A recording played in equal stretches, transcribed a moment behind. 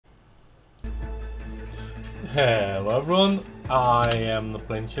Hello everyone, I am the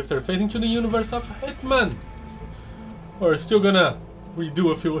plane shifter fading to the universe of Hitman. We're still gonna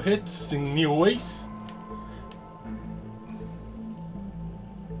redo a few hits in new ways.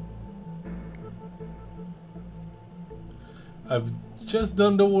 I've just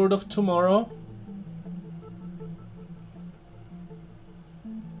done the Word of Tomorrow.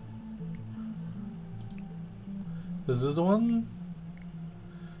 Is this the one?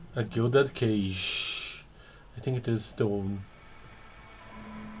 A gilded cage. I think it is the one.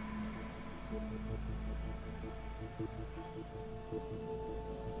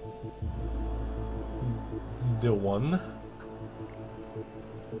 The one.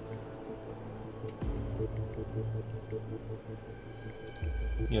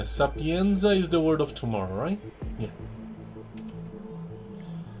 Yeah, Sapienza is the Word of Tomorrow, right? Yeah.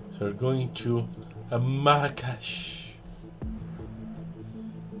 So we're going to Marrakesh.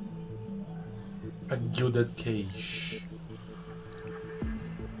 A gilded cage.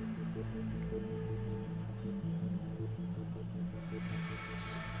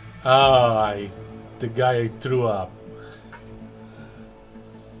 The guy I threw up.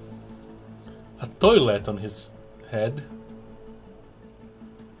 A toilet on his head.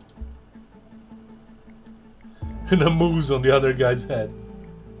 And a moose on the other guy's head.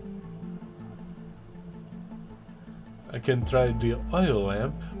 I can try the oil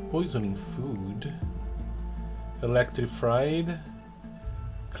lamp. Poisoning food. Electrified.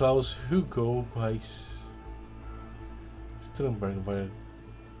 Klaus Hugo by Stromberg by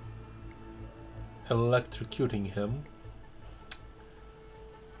electrocuting him.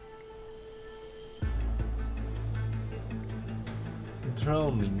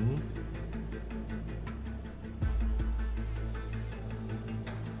 Drowning.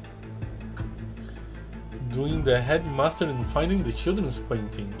 Doing the headmaster and finding the children's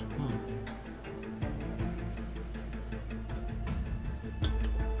painting.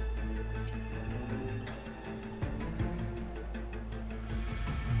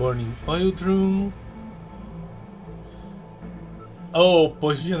 Burning oil drum. Oh,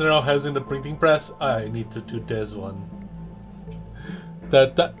 Post General has in the printing press. I need to do this one.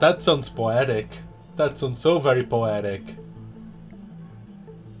 That sounds poetic. That sounds so very poetic.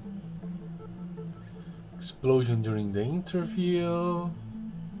 Explosion during the interview.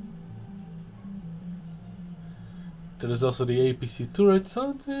 There is also the APC turret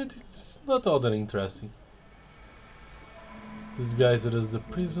sound. It's not all that interesting. This guy that is the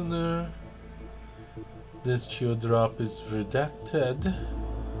prisoner. This geodrop is redacted.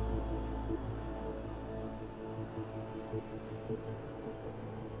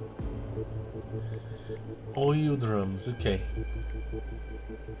 Oil drums, okay.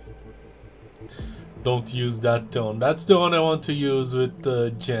 Don't use that tone. That's the one I want to use with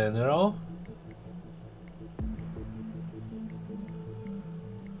the general.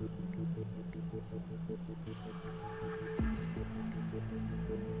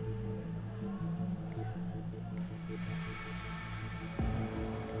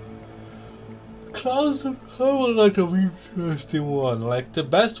 Klaus, have a lot of interesting one. Like the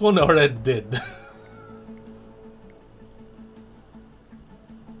best one I already did.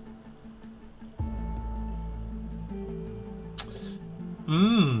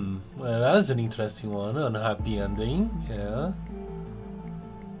 Well, that's an interesting one. Unhappy ending, yeah.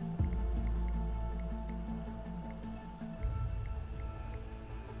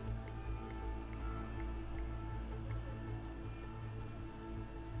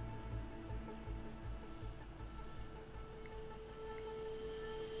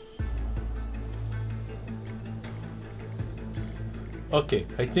 Okay,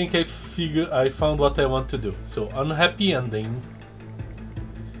 I think I found what I want to do. So, unhappy ending.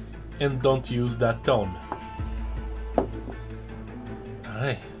 And don't use that tone.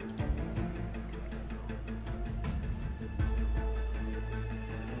 Alright.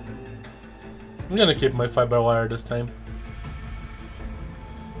 I'm gonna keep my fiber wire this time.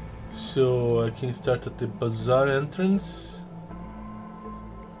 So I can start at the bazaar entrance.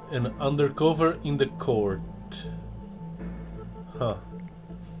 And undercover in the court. Huh.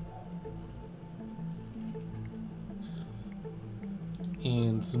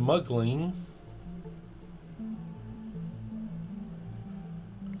 And smuggling.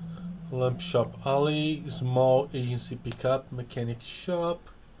 Lamp shop alley, small agency pickup, mechanic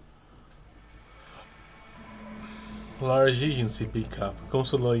shop. Large agency pickup,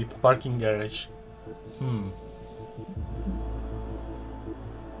 consulate, parking garage.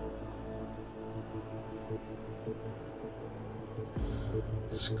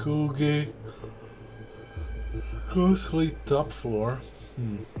 School gate. Closely top floor.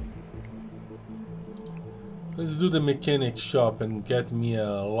 Let's do the mechanic shop and get me a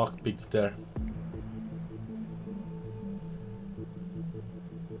lockpick there.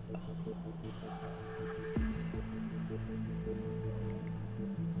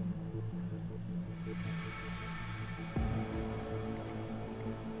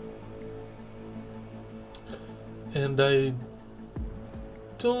 And I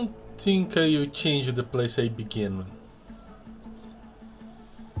don't think I will change the place I begin.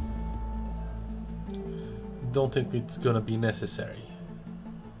 Don't think it's gonna be necessary.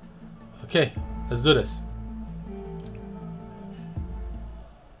 Okay, let's do this.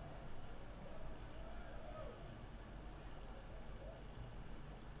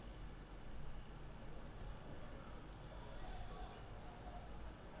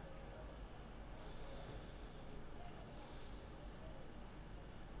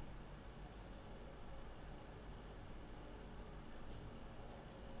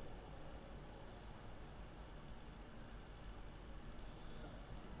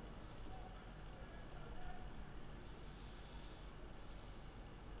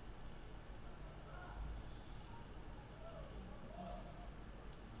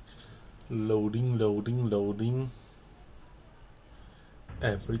 Loading, loading, loading.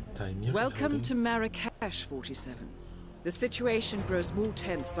 Every time you're Welcome loading. to Marrakesh, 47. The situation grows more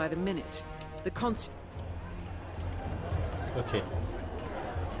tense by the minute. The Okay.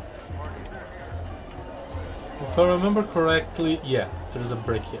 If I remember correctly, yeah, there's a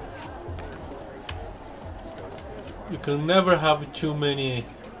break here. You can never have too many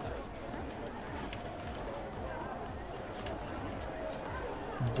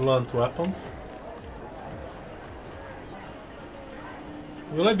blunt weapons.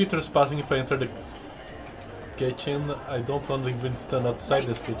 Will I be trespassing if I enter the kitchen? I don't want to even stand outside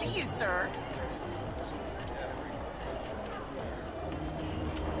this kitchen. Nice to see you, sir.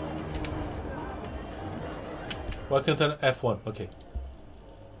 Why can't I F1? Okay.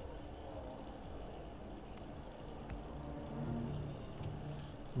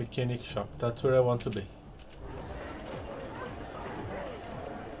 Mechanic shop, that's where I want to be.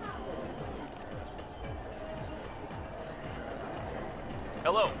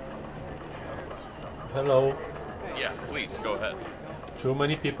 Hello. Hello. Yeah, please, go ahead. Too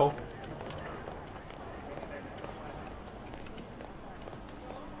many people.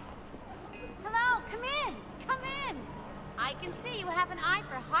 Hello, come in. Come in. I can see you have an eye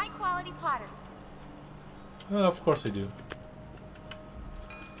for high-quality pottery. Of course I do.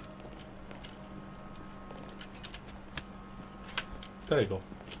 There you go.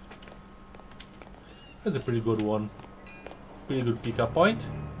 That's a pretty good one. Pretty good pick-up point.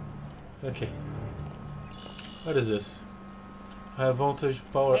 Okay. What is this? High voltage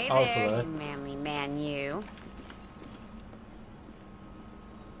power Hey there, outlet. you manly man, you.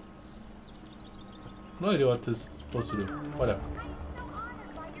 No idea what this is supposed to do. Whatever.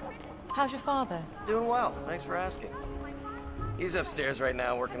 How's your father? Doing well, thanks for asking. He's upstairs right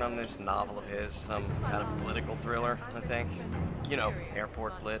now working on this novel of his, some kind of political thriller, I think. You know,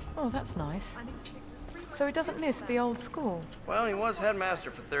 airport lit. Oh, that's nice. So he doesn't miss the old school? Well, he was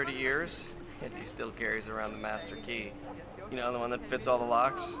headmaster for 30 years, and he still carries around the master key. You know, the one that fits all the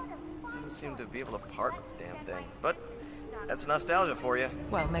locks? Doesn't seem to be able to part with the damn thing. But that's nostalgia for you.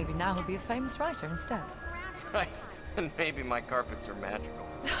 Well, maybe now he'll be a famous writer instead. Right, and maybe my carpets are magical.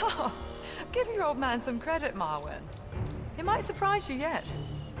 Oh, give your old man some credit, Marwin. He might surprise you yet.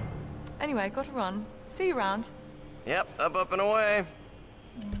 Anyway, got to run. See you around. Yep, up and away.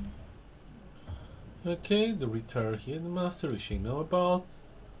 Okay, the return here, the master we should know about.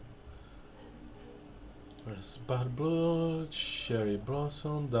 Where's bad blood, cherry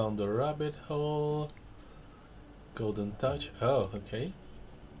blossom, down the rabbit hole, golden touch. Oh, okay.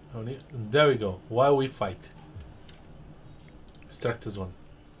 Only there we go. While we fight, extract this one.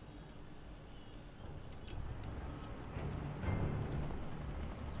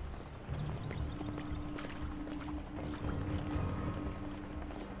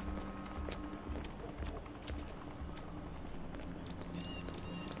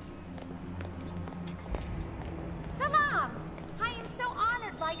 Salam! I am so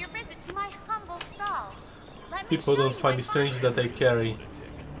honored by your visit to my humble stall. Let me People show don't you find my it strange that I carry.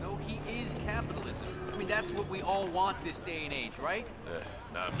 No, he is capitalism. I mean, that's what we all want this day and age, right?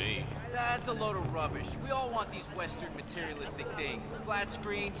 Not me. That's a load of rubbish. We all want these Western materialistic things. Flat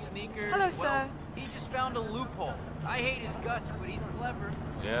screens, sneakers. Hello, well, sir. He just found a loophole. I hate his guts, but he's clever.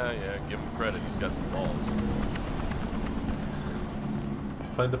 Yeah, give him credit. He's got some balls.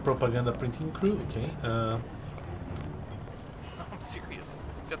 Find the propaganda printing crew. Okay. I'm serious.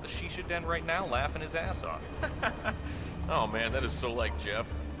 He's at the shisha den right now laughing his ass off. Oh man, that is so like Jeff.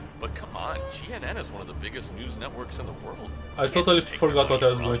 But come on, GNN is one of the biggest news networks in the world. I totally forgot what I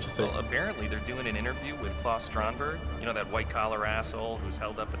was going to say. Well, apparently they're doing an interview with Klaus Strandberg, you know, that white-collar asshole who's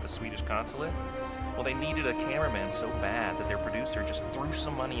held up at the Swedish consulate? Well, they needed a cameraman so bad that their producer just threw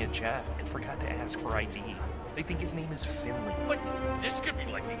some money at Jeff and forgot to ask for ID. They think his name is Finley. But this could be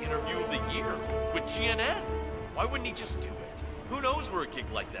like the interview of the year with GNN. Why wouldn't he just do it? Who knows where a gig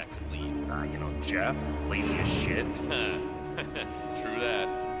like that could lead? You know, Jeff, lazy as shit. True that.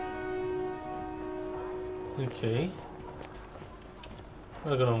 Okay.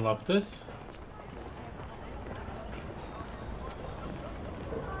 We're gonna unlock this.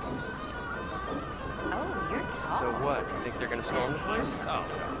 Oh, you're tall. So what? You think they're gonna storm the place? Oh,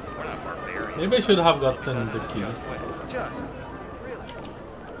 we're not barbarians. Maybe I should have gotten the key. Just.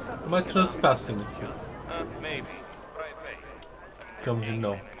 Am I trespassing if you Maybe. come here?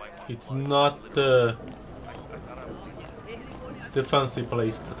 No. It's not the fancy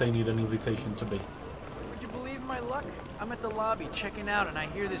place that I need an invitation to be. Would you believe my luck? I'm at the lobby checking out, and I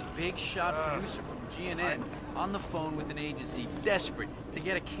hear this big shot producer from GNN on the phone with an agency desperate to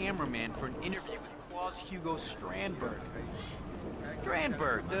get a cameraman for an interview with Klaus Hugo Strandberg.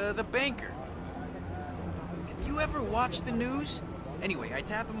 Strandberg, the banker. Do you ever watch the news? Anyway, I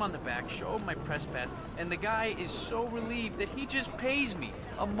tap him on the back, show him my press pass, and the guy is so relieved that he just pays me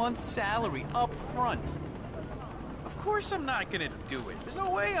a month's salary up front. Of course I'm not gonna do it. There's no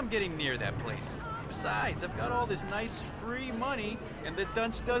way I'm getting near that place. Besides, I've got all this nice free money, and the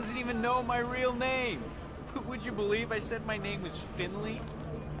dunce doesn't even know my real name. Would you believe I said my name was Finley?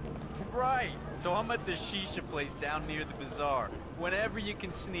 Right, so I'm at the shisha place down near the bazaar. Whenever you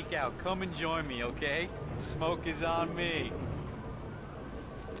can sneak out, come and join me, okay? Smoke is on me.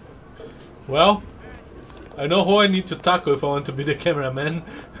 Well, I know who I need to tackle if I want to be the cameraman.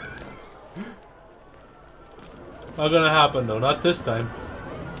 Not gonna happen though, not this time.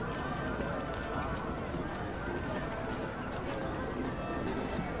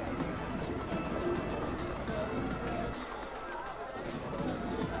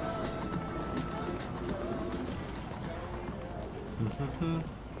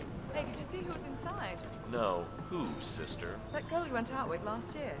 Hey, did you see who was inside? No, who, sister? That girl you went out with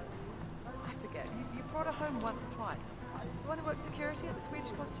last year. I forget. You brought her home once or twice. The one who worked security at the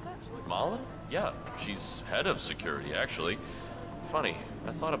Swedish consulate? Malin? Yeah, she's head of security, actually. Funny,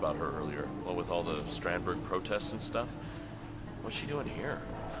 I thought about her earlier. Well, with all the Strandberg protests and stuff. What's she doing here?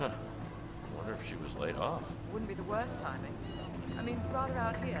 Huh. I wonder if she was laid off. Wouldn't be the worst timing. I mean, rather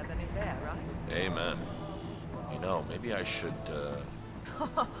out here than in there, right? Amen. You know, maybe I should,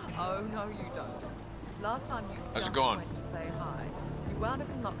 Oh, no, you don't. Last time you How's it just going? went to say hi, you wound up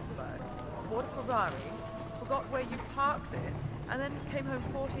in Luxembourg, bought a Ferrari, forgot where you parked it, and then came home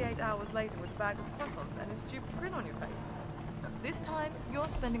 48 hours later with a bag of croissants and a stupid grin on your face. This time, you're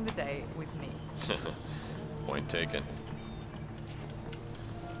spending the day with me. point taken.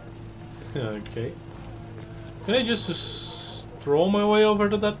 Okay. Can I just throw my way over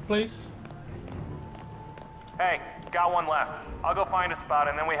to that place? Hey, got one left. I'll go find a spot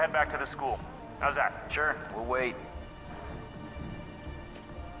and then we head back to the school. How's that? Sure, we'll wait.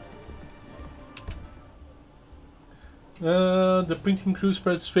 The printing crew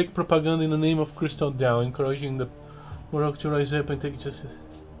spreads fake propaganda in the name of Crystal Dow, encouraging the Morocco to rise up and take justice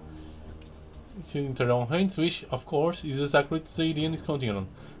into their own hands, which, of course, is exactly what Zaydian is counting on.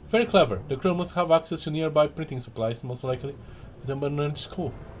 Very clever. The crew must have access to nearby printing supplies, most likely at the abandoned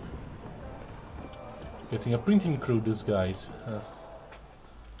school. Getting a printing crew disguise.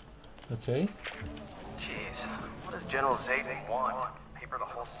 Okay. Jeez, what does General Zayden want? Paper the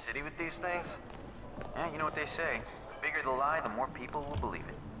whole city with these things? Yeah, you know what they say. The bigger the lie, the more people will believe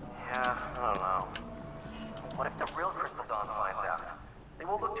it. Yeah, I don't know. What if the real Crystal Dawn finds out? They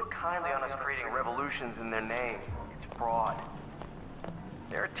won't look too kindly on us creating revolutions in their name. It's fraud.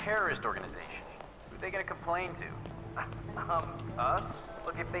 They're a terrorist organization. Who are they gonna complain to? Us?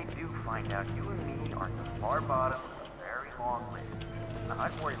 Look, if they do find out, you and me are at the far bottom of a very long list. Now,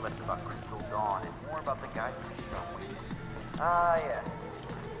 I'd worry less about Crystal Dawn and more about the guys we start with. Ah, yeah.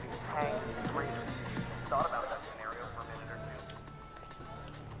 Hank and Raiders. Thought about that scenario for a minute or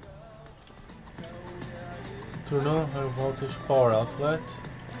two. Turn on high voltage power outlet.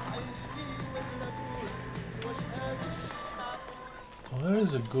 Where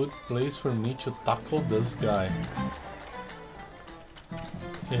is a good place for me to tackle this guy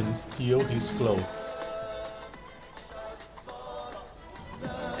and steal his clothes?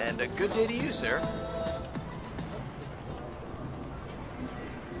 And a good day to you, sir.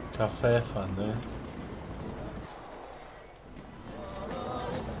 Café fan, né?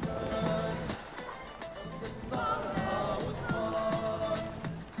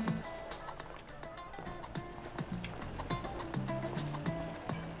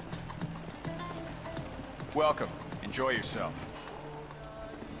 Welcome. Enjoy yourself.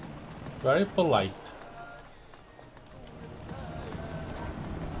 Very polite.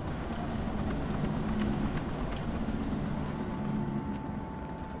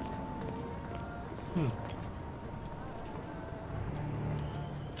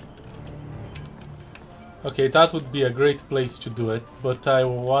 Okay, that would be a great place to do it, but I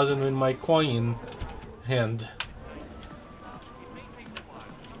wasn't in my coin in hand.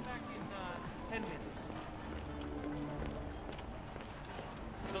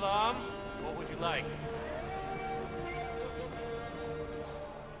 Salam, what would you like?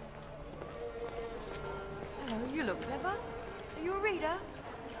 Hello, you look clever. Are you a reader?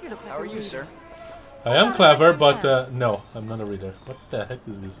 You look like How are you, sir? I am clever, but no, I'm not a reader. What the heck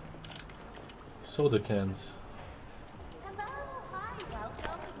is this? Soda cans. Hello, hi,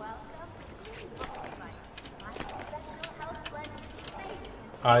 welcome, welcome. My special house blend is famous.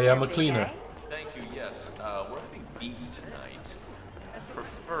 I am a cleaner. Thank you, yes. We're having beef tonight. I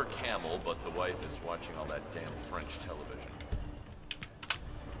prefer camel, but the wife is watching all that damn French television.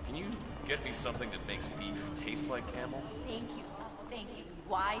 Can you get me something that makes beef taste like camel? Thank you, thank you.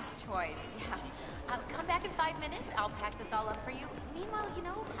 Wise choice, yeah. Come back in 5 minutes, I'll pack this all up for you. Meanwhile, you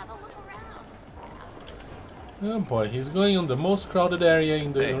know, have a look around. Oh boy, he's going on the most crowded area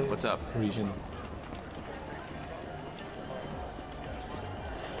in the what's up? region.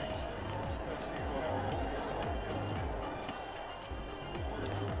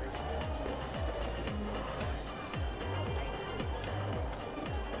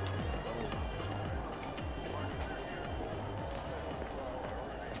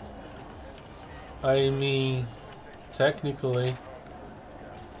 I mean, technically,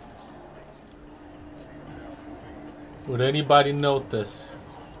 would anybody notice?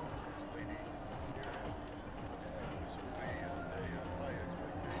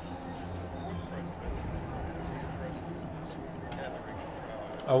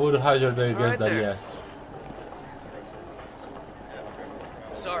 I would hazard a guess that yes.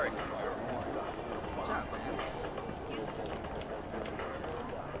 Sorry.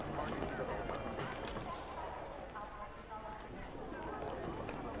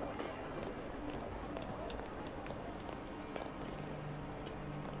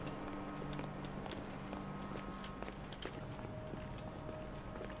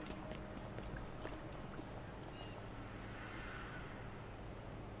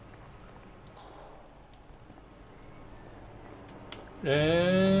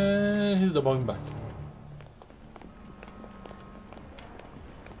 And he's the going back.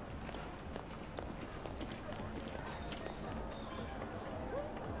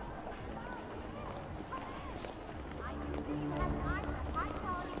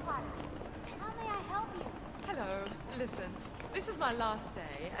 Hello, listen. This is my last day,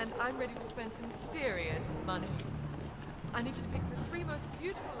 and I'm ready to spend some serious money. I need you to pick the 3 most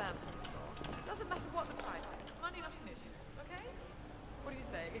beautiful lamps in the store. Doesn't matter what the price. Money not an issue, okay? What do you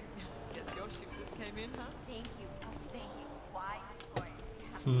say? Guess your shoe just came in, huh? Thank you, thank you. Wise choice.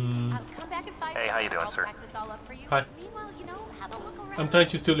 Come back in 5 minutes. Hey, how you doing, I'll sir? pack this all up for you. Hi. Meanwhile, you know, have a look around. I'm trying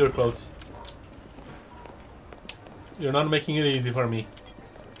to steal your clothes. You're not making it easy for me.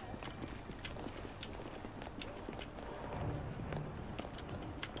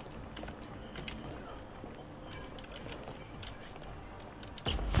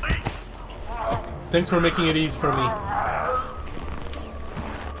 Thanks for making it easy for me.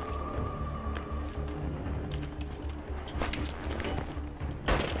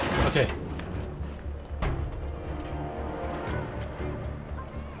 Okay.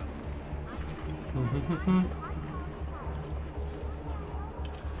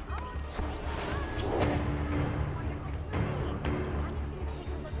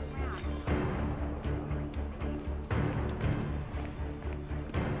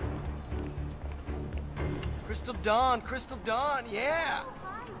 Crystal Dawn, yeah!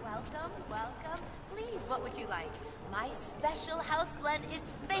 Hi, welcome, welcome. Please, what would you like? My special house blend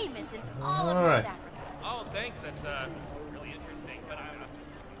is famous in all of North Africa. Oh, thanks. That's really interesting. But I'm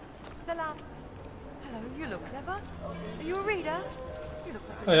Salam. Hello, you look clever. Are you a reader? You look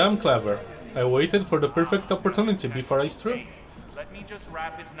like I am clever. I waited for the perfect opportunity before I struck. Let me just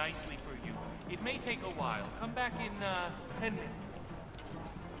wrap it nicely for you. It may take a while. Come back in 10 minutes.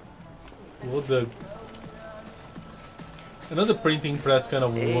 What the... Another printing press kind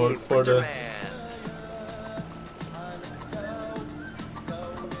of work for the...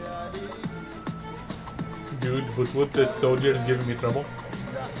 Dude, but would the soldiers giving me trouble?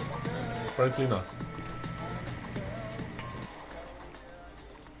 Apparently not.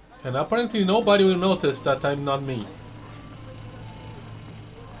 And apparently nobody will notice that I'm not me.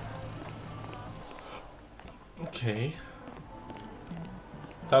 Okay.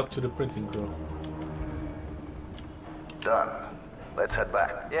 Talk to the printing crew. Done. Let's head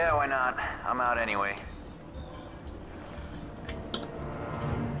back. Yeah, why not? I'm out anyway.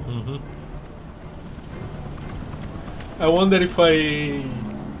 I wonder if I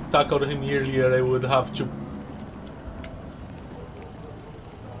tackled him earlier, I would have to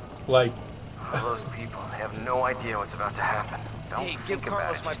like. Those people have no idea what's about to happen. Don't Hey, think give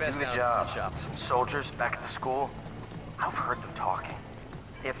Carlos about it. my Just best do the down job. shop. Some soldiers back at the school. I've heard them talking.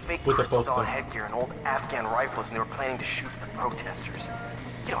 They have fake With a crystal dawn poster. headgear and old Afghan rifles, and they were planning to shoot the protesters.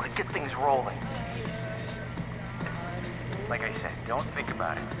 You know, to get things rolling. Like I said, don't think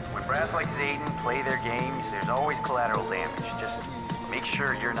about it. When brass like Zayden play their games, there's always collateral damage. Just make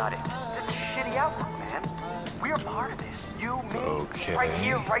sure you're not it. That's a shitty outlook, man. We're part of this. You, me, Okay. right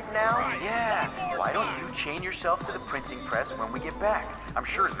here, right now. Yeah, why don't you chain yourself to the printing press when we get back? I'm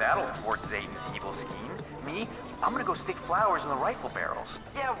sure that'll thwart Zayden's evil scheme. Me, I'm gonna go stick flowers in the rifle barrels.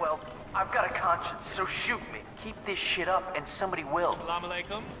 Yeah, well, I've got a conscience, so shoot me. Keep this shit up and somebody will. Assalamu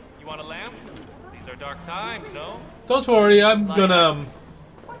alaikum. You want a lamp? These are dark times, no? Don't worry, I'm gonna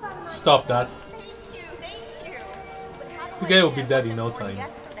stop that. The guy will be dead in no time.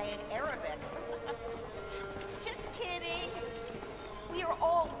 Yesterday in Arabic. Just kidding. We are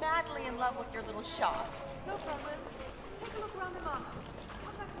all madly in love with your little shop. No problem. Take a look around the market.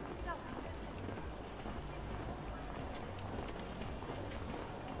 Come back and pick it up.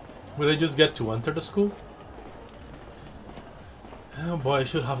 Will I just get to enter the school? Oh boy, I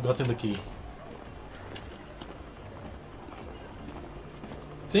should have gotten the key.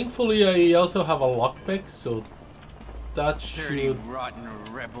 Thankfully, I also have a lockpick, so that Dirty, should rotten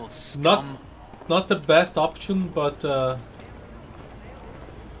rebel scum. not the best option, but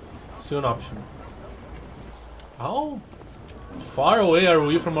still an option. How far away are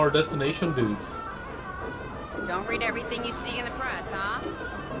we from our destination, dudes? Don't read everything you see in the press, huh?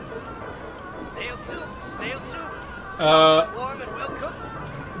 Snail soup, snail soup. Warm and well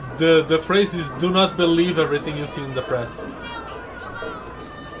cooked. The phrase is "do not believe everything you see in the press."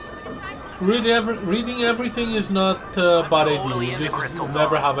 Reading everything is not a bad idea. You just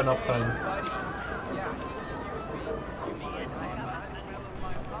never have enough time.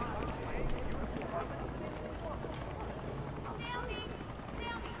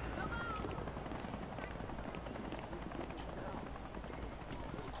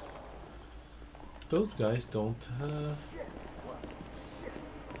 Those guys don't.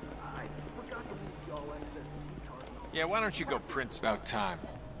 Yeah, why don't you go print? About time.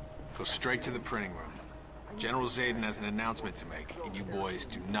 Go straight to the printing room. General Zayden has an announcement to make, and you boys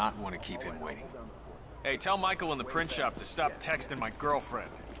do not want to keep him waiting. Hey, tell Michael in the print shop to stop texting my girlfriend.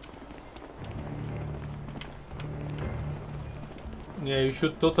 Yeah, you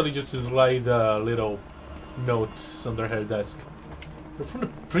should totally just slide little notes under her desk. You're from the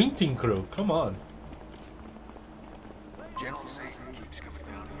printing crew, come on. General Zayden keeps coming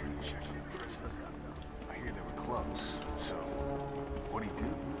down here to check on the prisoners. I hear they were close, so what'd he do,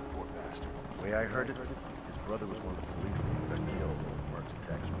 poor bastard? The way I heard it, his brother was one of the policemen who got killed when Mark's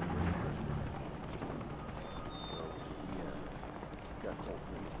attacks were in prison. So he got cold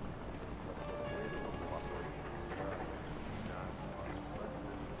feet.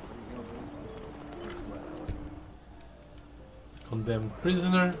 Condemned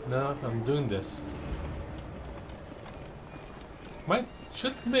prisoner? No, I'm doing this.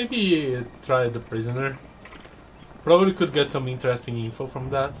 Should maybe try the prisoner. Probably could get some interesting info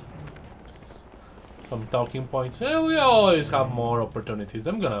from that. Some talking points. We always have more opportunities.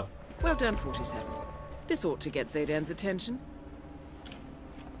 I'm gonna... Well done, 47. This ought to get Zayden's attention.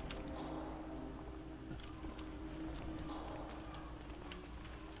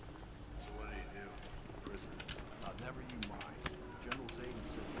 So what did he do? Prisoner. Never you mind. General Zayden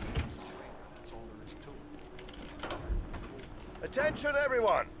says the man's a traitor. That's all there is to it. Attention,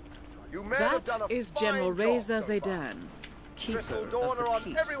 everyone! You men have done That a is fine General job Reza so far. Zayden, keeper Crystal of Dawn the are on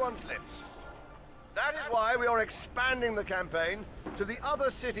peace. everyone's lips. That is why we are expanding the campaign to the other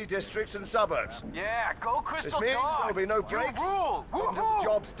city districts and suburbs. Yeah, go Crystal This means Dawn. there will be no You breaks rule. until the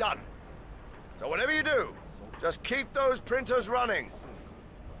job's done. So whatever you do, just keep those printers running.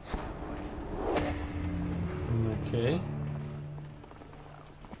 Okay.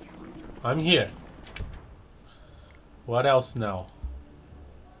 I'm here. What else now?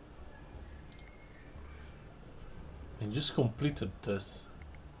 I just completed this.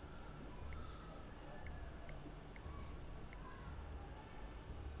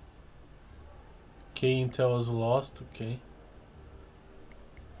 Okay, intel is lost. Okay.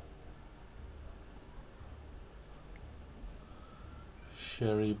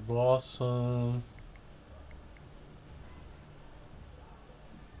 Cherry Blossom.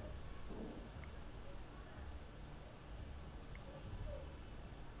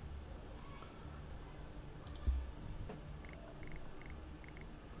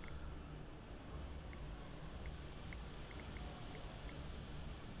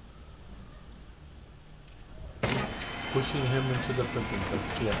 pushing him into the printing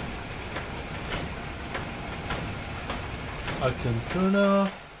press here. I can turn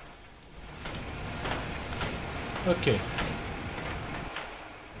off. Okay.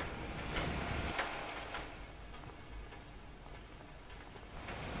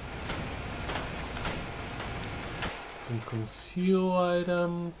 Can conceal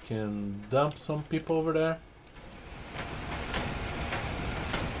item, can dump some people over there.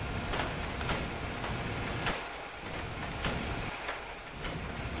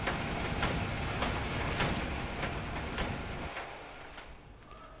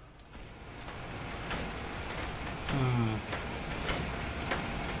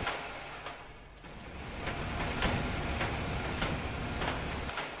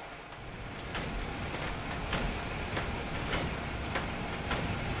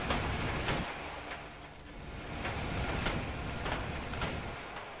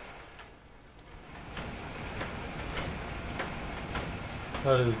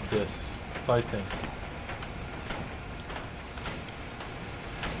 What is this? Fighting.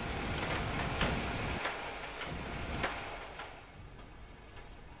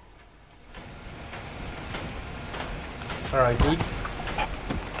 Alright, dude.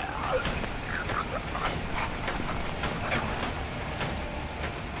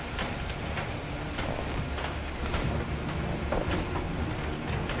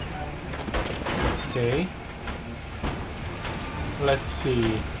 Okay. Let's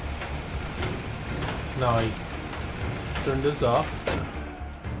see. Now I turn this off.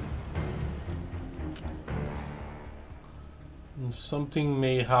 And something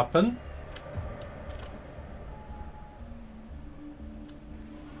may happen.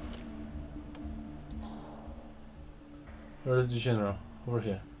 Where is the general? Over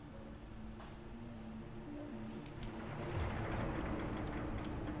here.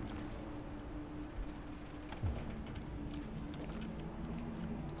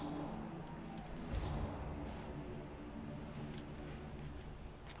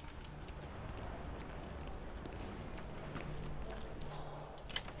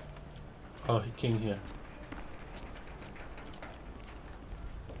 Oh, he came here.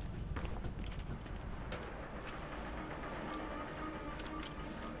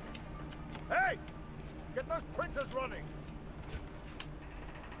 Hey! Get those printers running!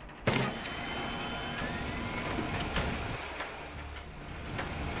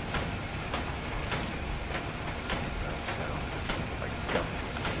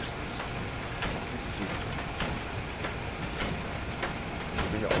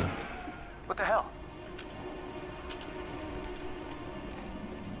 What the hell?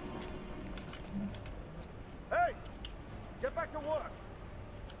 Hey! Get back to work!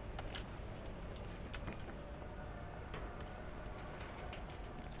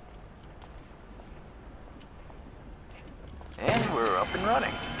 And we're up and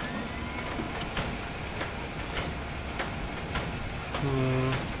running.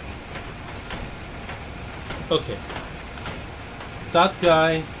 Okay. That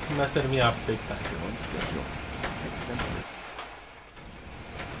guy messed me up big time.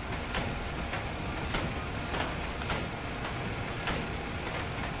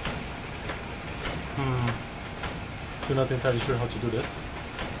 Still not entirely sure how to do this.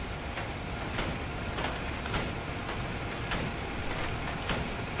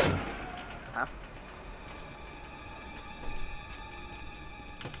 Huh?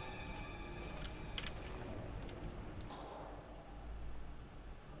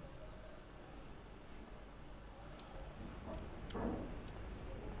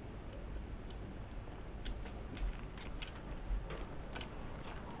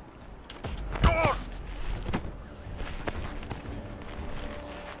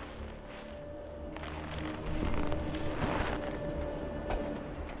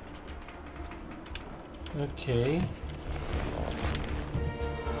 Okay.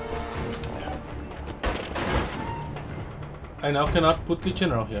 I now cannot put the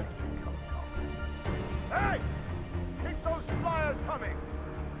general here. Hey! Keep those flyers coming!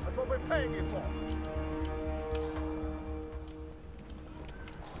 That's what we're paying you for.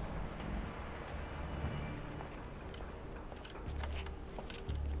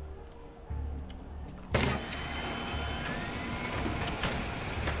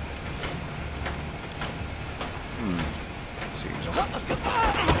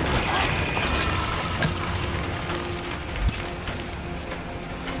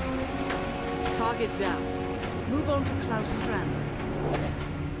 Target down. Move on to Klaus Strandberg.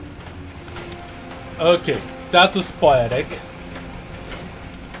 Okay, that was poetic.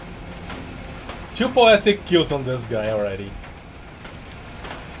 2 poetic kills on this guy already.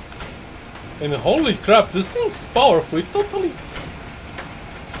 And holy crap, this thing's powerful. It totally...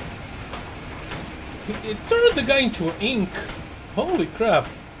 It turned the guy into ink. Holy crap.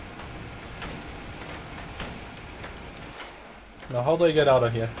 Now how do I get out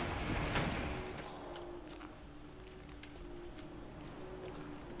of here?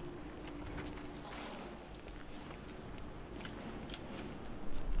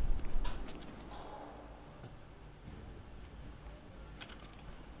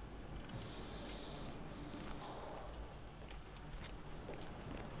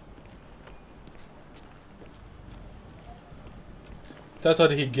 That's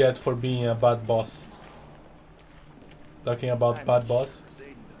what he get for being a bad boss. Talking about bad boss.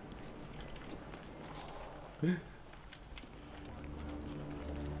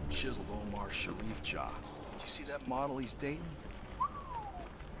 Chiseled Omar Sharif jaw. Did you see that model he's dating?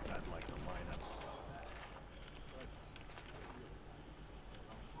 I'd like to line up.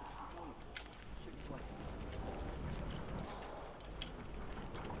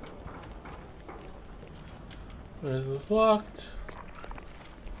 Where is this locked?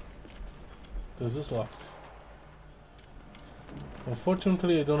 This is locked.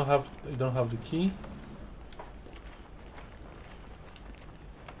 Unfortunately, I don't have the key.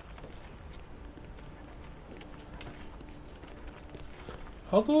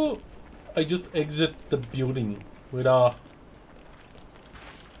 How do I just exit the building without?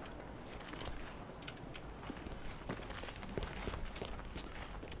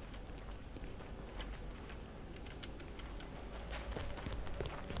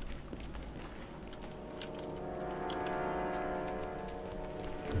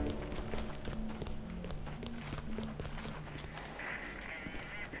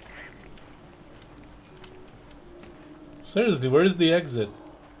 Seriously, where is the exit?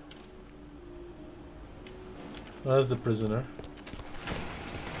 Where's the prisoner?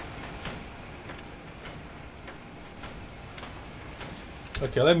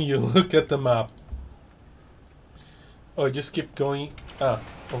 Okay, let me look at the map. Oh, just keep going. Ah,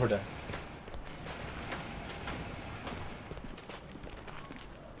 over there.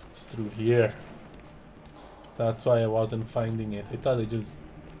 It's through here. That's why I wasn't finding it. I thought I just...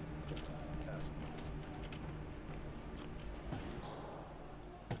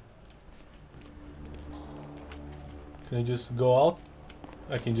 Can I just go out?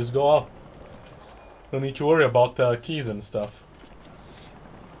 I can just go out. Don't need to worry about keys and stuff.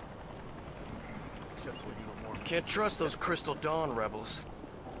 Can't trust those Crystal Dawn rebels.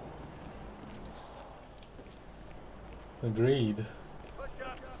 Agreed.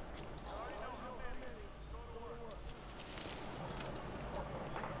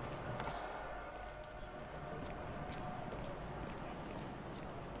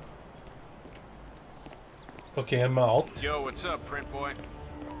 Okay, I'm out. Yo, what's up, print boy?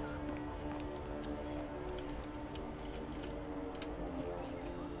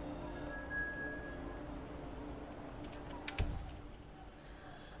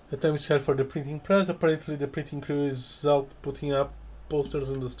 The time is shared for the printing press. Apparently the printing crew is out putting up posters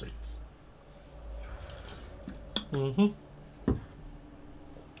in the streets.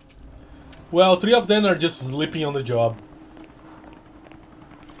 Well, 3 of them are just sleeping on the job.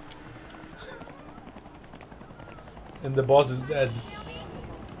 And the boss is dead.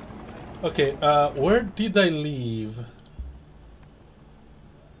 Okay, where did I leave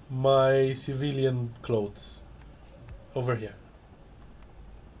my civilian clothes? Over here.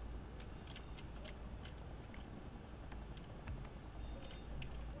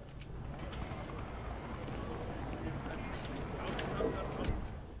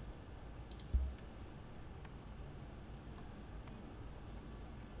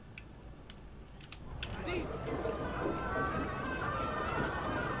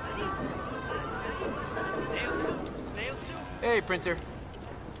 Hey, printer.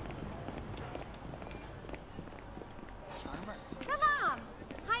 Salam!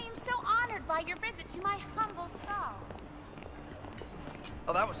 I am so honored by your visit to my humble stall.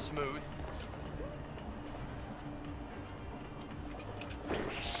 Oh, that was smooth.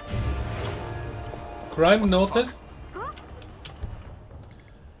 Crime noticed?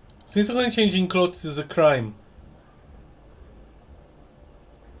 Since when changing clothes is a crime?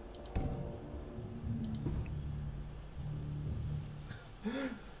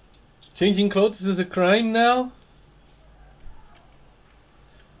 Changing clothes is a crime now?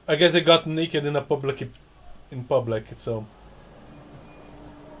 I guess I got naked in public, so...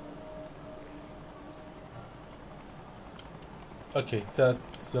 Okay,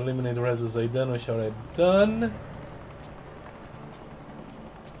 that's eliminate the rest as I done, which already done.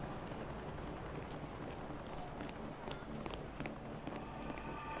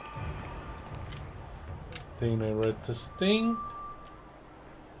 Container testing.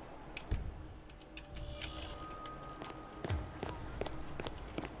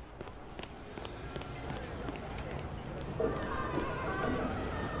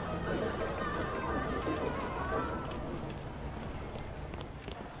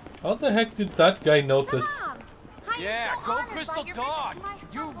 How the heck did that guy notice? Yeah, go Crystal Dog!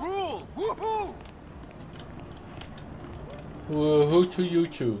 You rule! Woohoo! Woohoo to you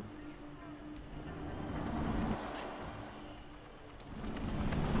two.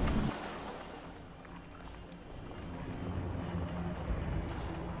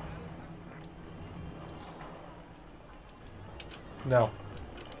 No.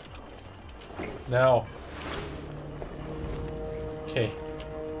 No. Okay.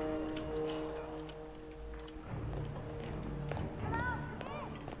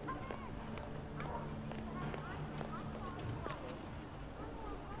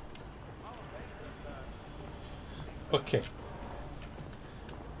 Okay.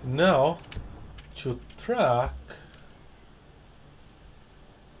 Now to track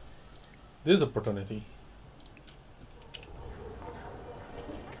this opportunity.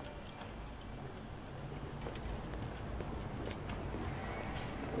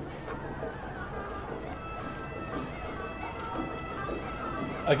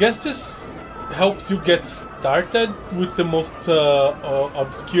 I guess this helps you get started with the most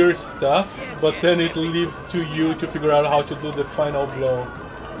obscure stuff, but then it leaves to you to figure out how to do the final blow.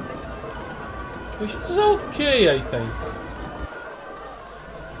 Which is okay, I think.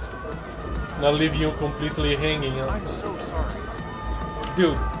 Not leave you completely hanging. I'm so sorry.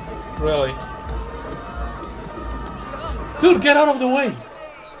 Dude, really. Dude, get out of the way!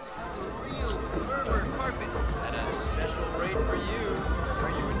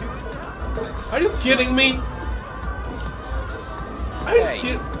 Are you kidding me? Are you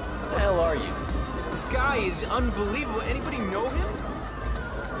serious? Who the hell are you? This guy is unbelievable. Anybody know him?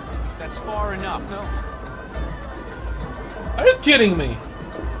 That's far enough. No. Are you kidding me?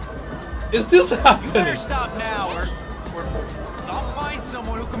 Is this happening? You better stop now, or I'll find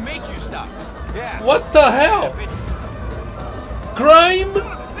someone who can make you stop. Yeah. What the hell? Crime?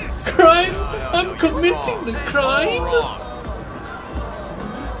 Crime? I'm committing the crime?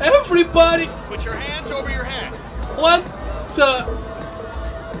 Everybody! Put your hands over your head. What the?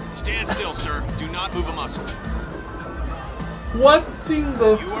 Stand still, sir. Do not move a muscle. What in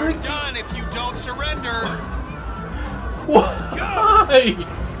the? You are done if you don't surrender. Why?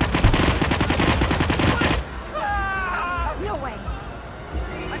 No way.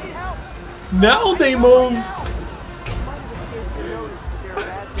 I need help. Now they move.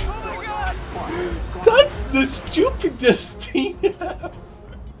 That's the stupidest thing ever.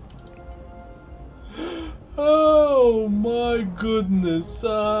 Oh my goodness.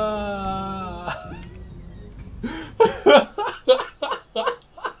 Oh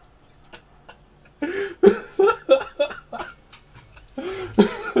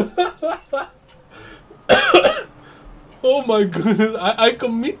my goodness, I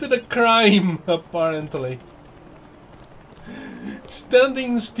committed a crime, apparently.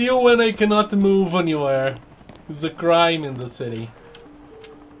 Standing still when I cannot move anywhere is a crime in the city.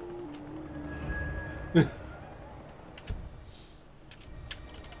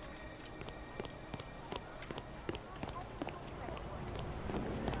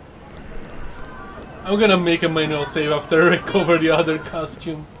 I'm gonna make a manual save after I recover the other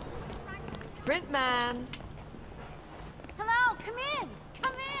costume. Printman! Hello, come in!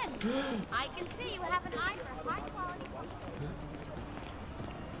 Come in! I can see you have an eye for high quality.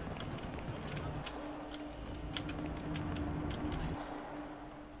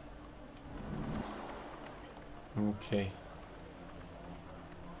 Okay.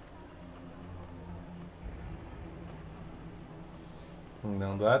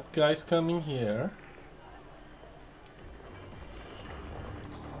 Now that guy's coming here.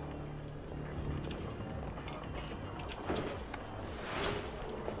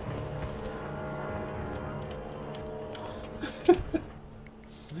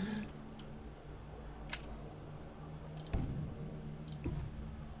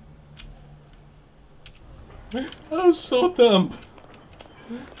 That was so dumb.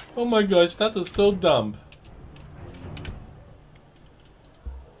 Oh my gosh, that was so dumb.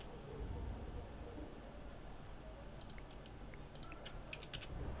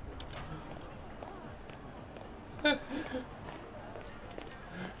 It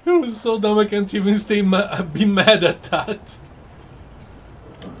was so dumb I can't even be mad at that.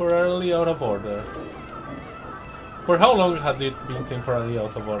 Temporarily out of order. For how long had it been temporarily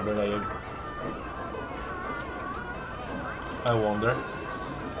out of order, I wonder.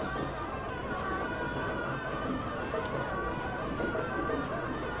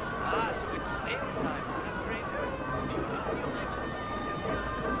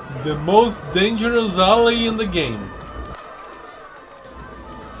 The most dangerous alley in the game.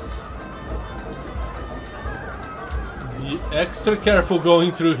 Be extra careful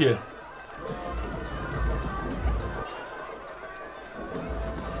going through here.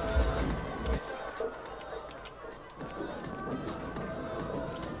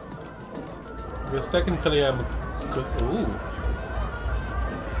 Because technically I'm... Ooh.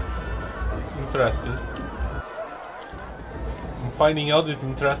 Interesting. I'm finding out these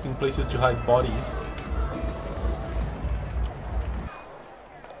interesting places to hide bodies.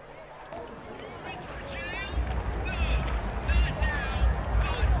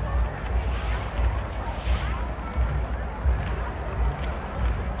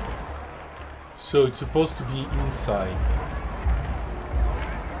 So it's supposed to be inside.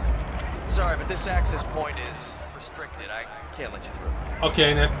 Sorry, but this access point is restricted. I can't let you through.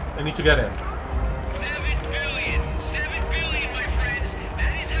 Okay, I need to get in. 7 billion, my friends.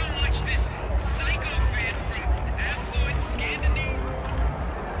 That is how much this psychopath from affluent Scandinavia.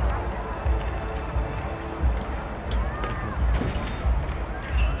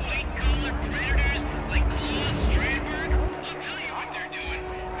 White-collar predators like Claus Strandberg. I'll tell you what they're doing.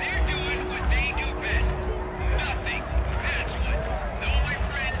 They're doing what they do best. Nothing. That's what. No, my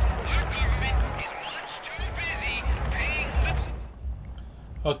friends, our government is much too busy paying lip.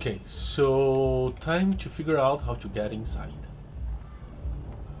 Okay, so time to figure out how to get inside.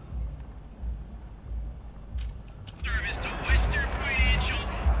 Service to Western financial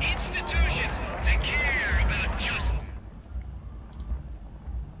institutions to care about justice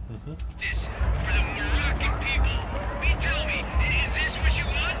for the Moroccan people. Tell me, is this what you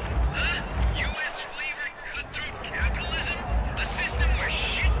want? Huh? U.S. flavored cutthroat capitalism? A system where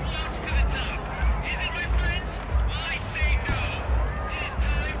shit floats to the top. Is it, my friends? Well, I say no. It is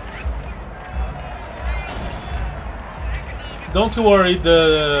time for a... Don't worry,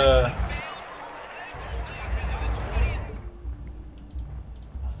 the...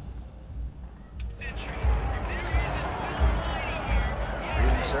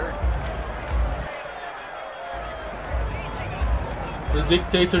 Greetings, sir. The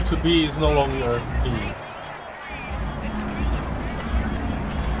dictator to be is no longer be.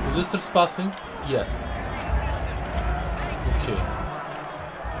 Is this trespassing? Yes. Okay.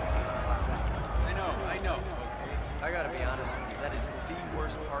 I know, okay? I gotta be honest with you, that is the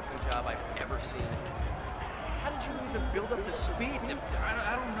worst parking job I've ever seen. How did you even build up the speed?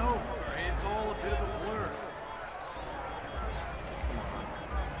 I don't know. It's all a bit of a blur. Come on.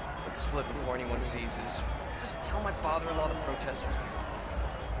 Let's split before anyone sees this. Just tell my father-in-law the protesters do.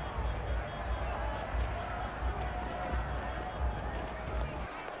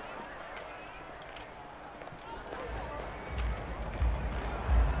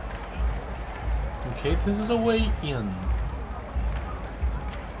 Okay, this is a way in.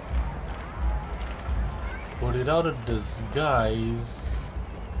 But without a disguise...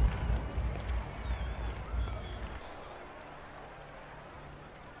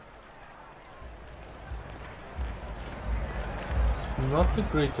 It's not the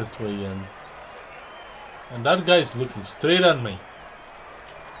greatest way in. And that guy is looking straight at me.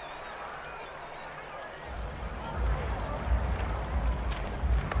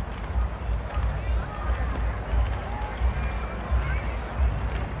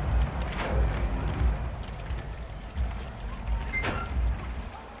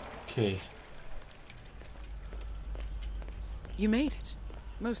 Okay. You made it.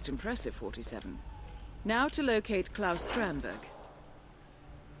 Most impressive, 47. Now to locate Klaus Strandberg.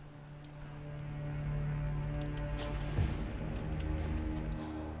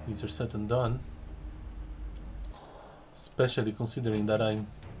 Easier said than done. Especially considering that I'm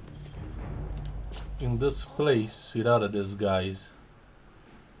in this place without a disguise.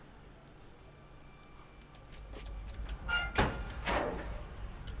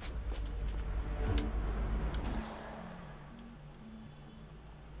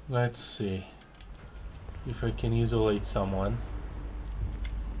 Let's see if I can isolate someone.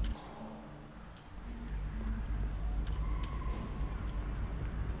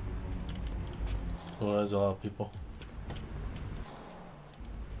 Or as a lot of people.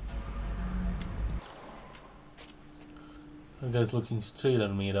 That guy's looking straight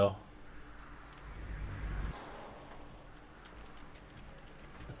at me though.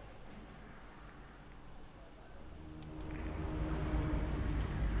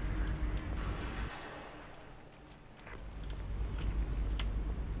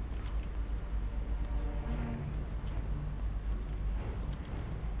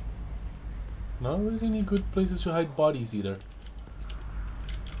 Not really any good places to hide bodies either.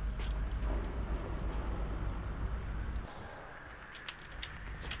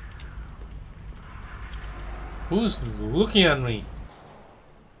 Who's looking at me?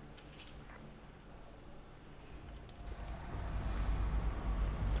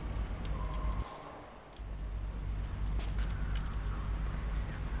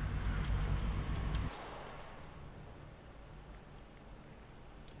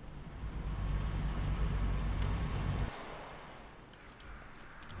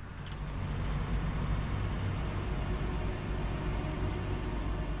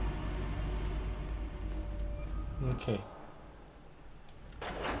 Okay.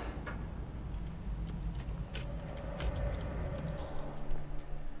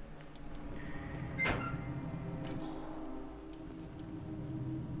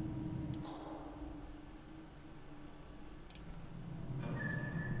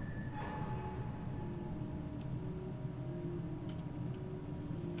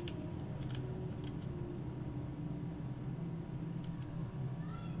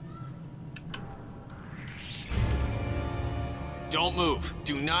 Don't move.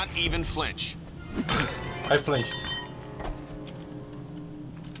 Do not even flinch. I flinched.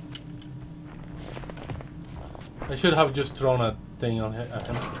 I should have just thrown a thing on at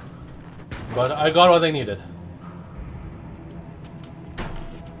him. But I got what I needed.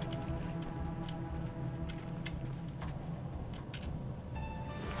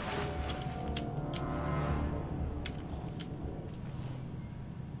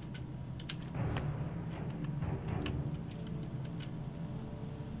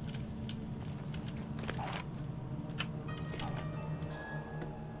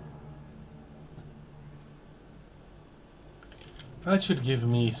 That should give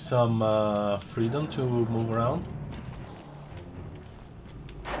me some freedom to move around.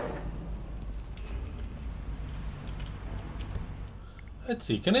 Let's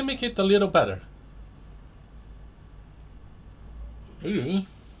see, can I make it a little better? Maybe.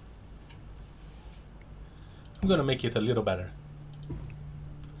 I'm gonna make it a little better.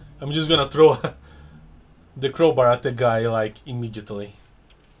 I'm just gonna throw the crowbar at the guy like immediately.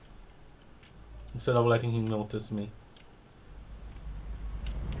 Instead of letting him notice me.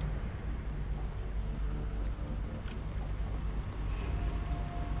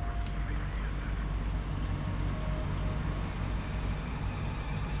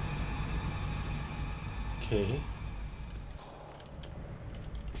 Okay.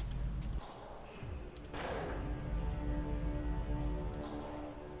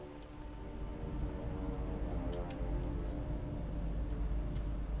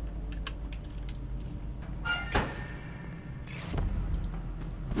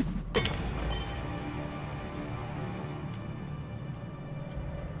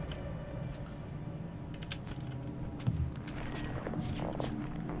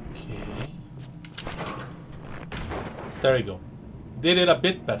 There you go. Did it a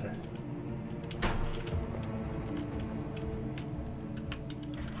bit better.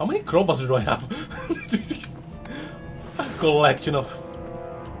 How many crowbars do I have? A collection of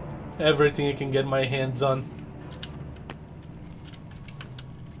everything I can get my hands on.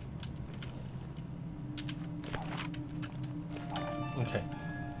 Okay.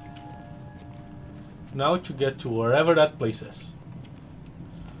 Now to get to wherever that place is.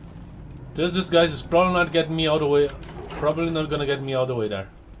 This disguise is probably not getting me all the way. Probably not gonna get me all the way there.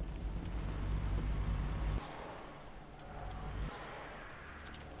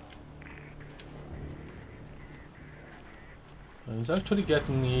 It's actually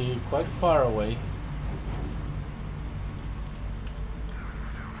getting me quite far away.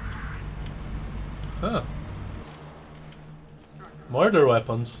 Huh. Murder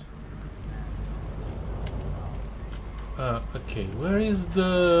weapons. Okay, where is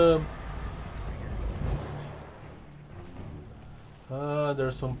the...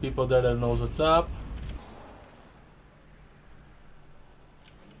 there's some people there that knows what's up.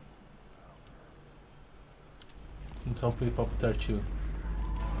 And some people up there too.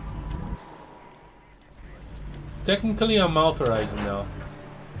 Technically I'm authorized now.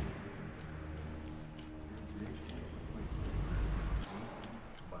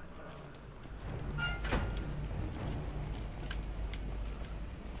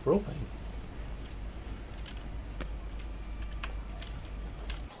 Propane.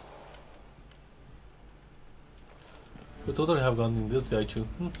 Could totally have gone in this guy too.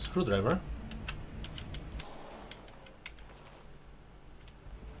 Screwdriver.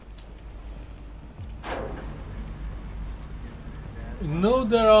 You know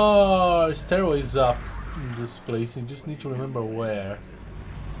there are stairways up in this place, you just need to remember where.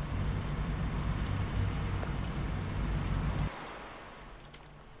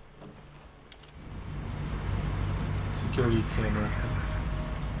 Security camera.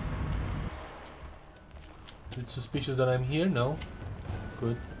 Is it suspicious that I'm here? No.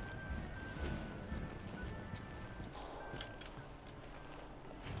 Good.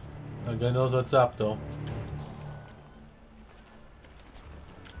 That guy knows what's up though.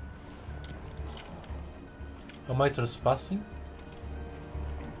 Am I trespassing?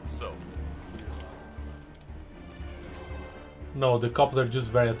 So? No, the cops are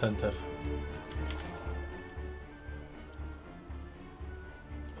just very attentive.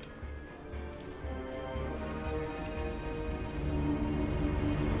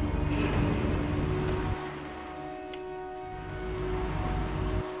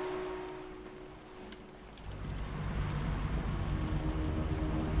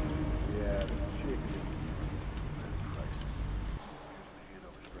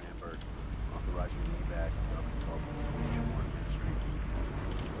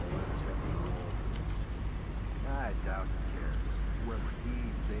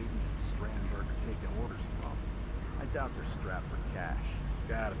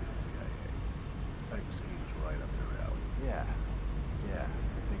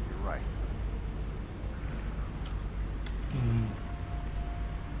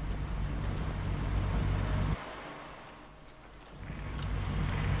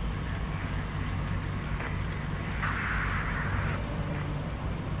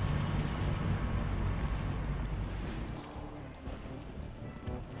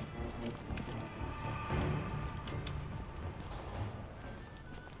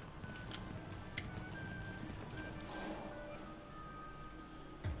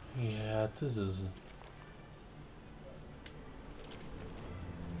 Yeah, this is...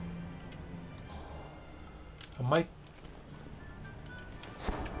 I might...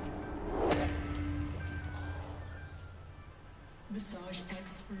 Massage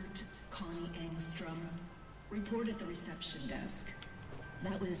expert Connie Engstrom. Report at the reception desk.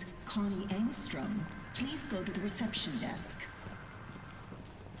 That was Connie Engstrom. Please go to the reception desk.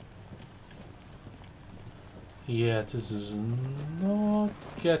 Yeah, this is not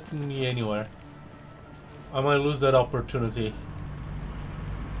getting me anywhere. I might lose that opportunity.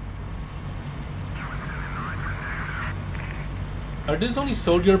 Are these only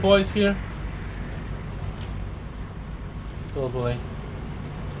soldier boys here? Totally.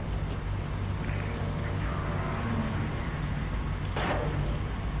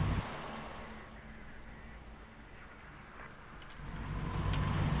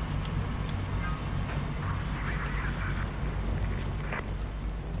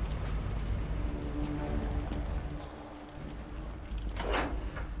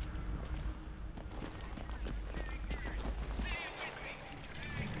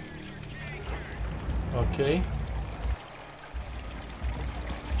 Okay.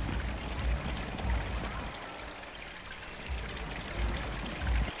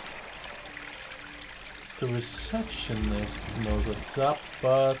 The receptionist knows what's up,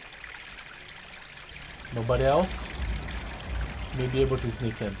 but nobody else may be able to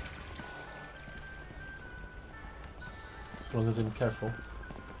sneak in. As long as I'm careful.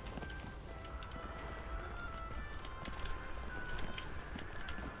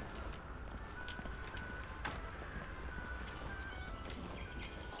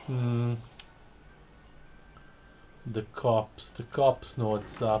 The cops know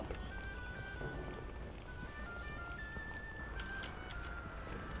what's up.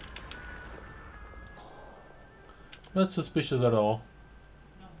 Not suspicious at all.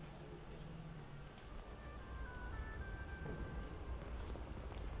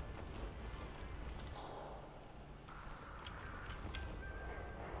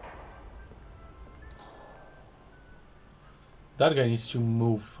 That guy needs to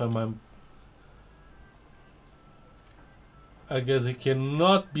move. I guess he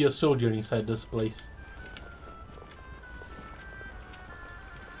cannot be a soldier inside this place.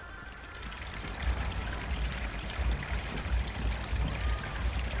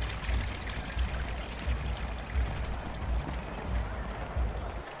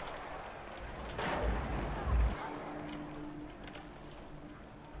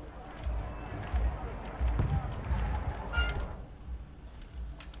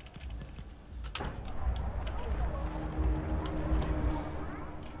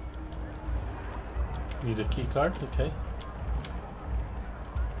 Need a key card, okay.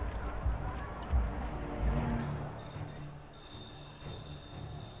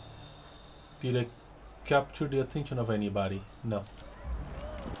 Did I capture the attention of anybody? No.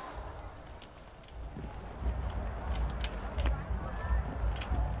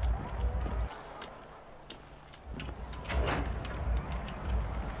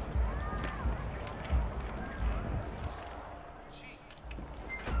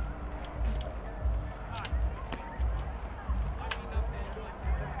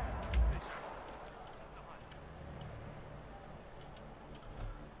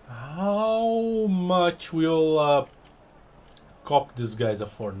 much will cop these guys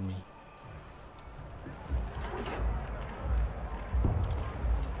afford me?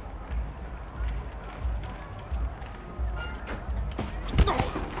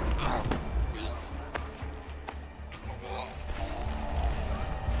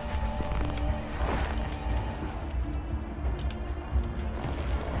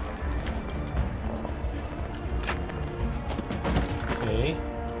 Okay.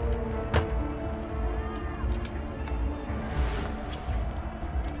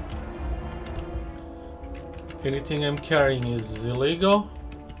 Anything I'm carrying is illegal?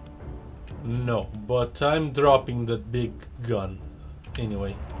 No, but I'm dropping that big gun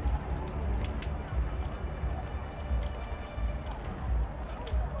anyway.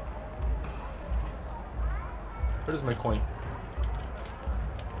 Where's my coin?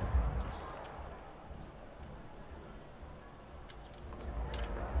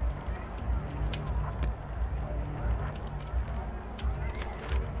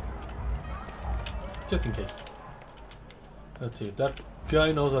 Just in case. Let's see, that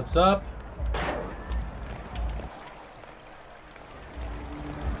guy knows what's up.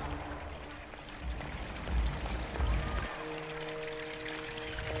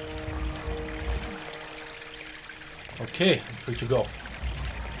 Okay, I'm free to go.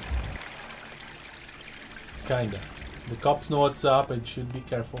 Kinda. The cops know what's up and should be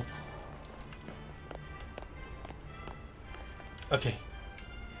careful. Okay.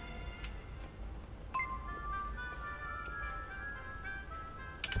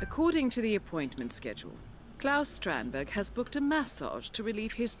 According to the appointment schedule, Klaus Strandberg has booked a massage to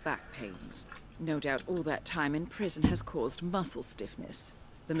relieve his back pains. No doubt all that time in prison has caused muscle stiffness.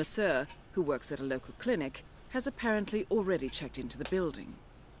 The masseur, who works at a local clinic, has apparently already checked into the building.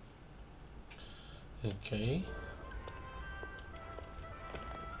 Okay.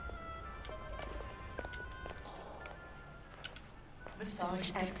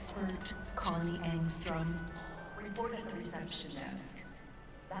 Massage expert Connie Engstrom reported at the reception desk.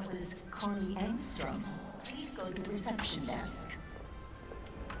 That was Connie Engstrom. Please go to the reception desk.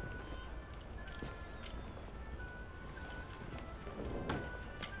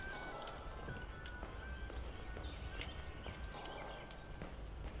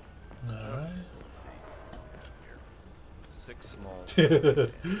 Alright. 6 small.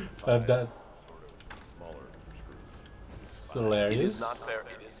 I've done. Smaller It's hilarious. It is not fair.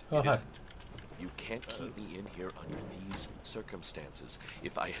 Oh, hi. You can't keep me in here under these circumstances.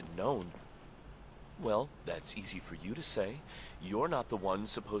 If I had known... Well, that's easy for you to say. You're not the one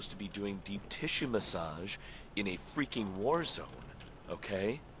supposed to be doing deep tissue massage in a freaking war zone,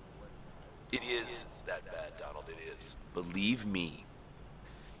 okay? It is that bad, Donald, it is. Believe me.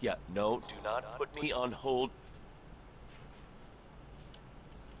 Yeah, no, do not put me on hold.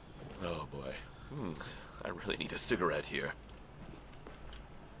 Oh, boy. I really need a cigarette here.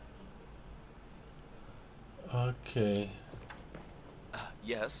 Okay.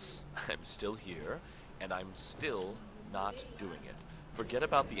 Yes, I'm still here, and I'm still not doing it. Forget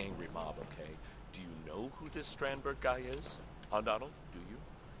about the angry mob, okay? Do you know who this Strandberg guy is? Huh, Donald? Do you?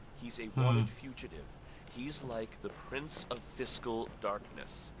 He's a wanted fugitive. He's like the Prince of Fiscal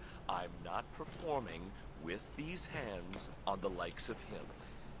Darkness. I'm not performing with these hands on the likes of him.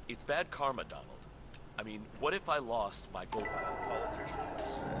 It's bad karma, Donald. I mean, what if I lost my gold?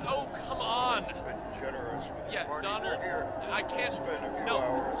 Oh, come on! Yeah, Donald, I can't.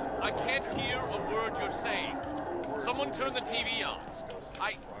 No, I can't hear a word you're saying. Someone turn the TV on.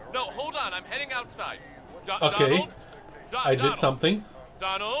 No, hold on. I'm heading outside. Okay. Donald? I did something.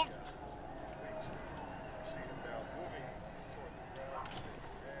 Donald?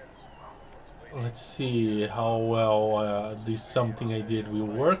 Let's see how well this something I did will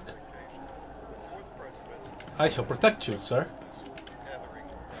work. I shall protect you, sir.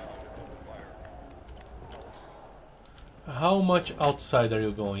 How much outside are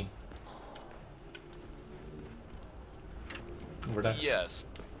you going? Over there? Yes.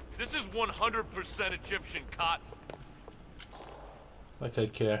 This is 100% Egyptian cotton. Like I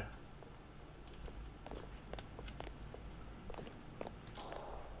care.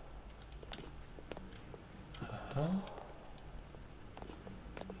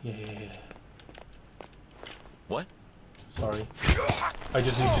 Yeah. What? Sorry. I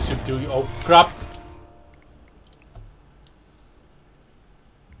just need to subdue you. Oh, crap!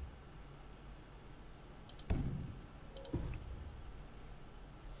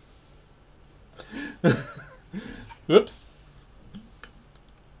 Oops.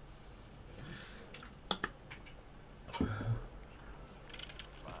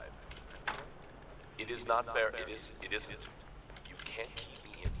 It is not fair. It isn't. You can't keep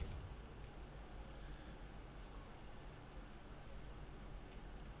me in here.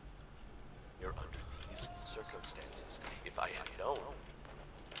 If I had known.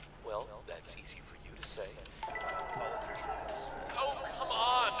 Well, that's easy for you to say. Oh, come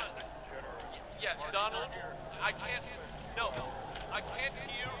on! Yeah, Donald, I can't... No, I can't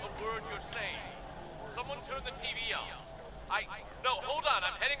hear a word you're saying. Someone turn the TV on. No, hold on,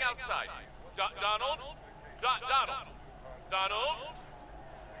 I'm heading outside. Donald? Donald? Donald?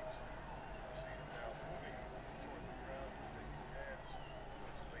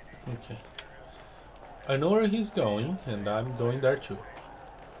 Okay. I know where he's going, and I'm going there too.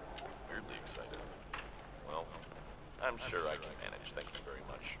 Weirdly excited. Well, I'm sure I can manage. Thank you very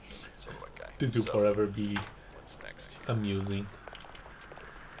much. Silhouette guy. This will forever be what's next? amusing.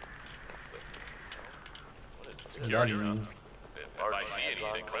 Security room. If I see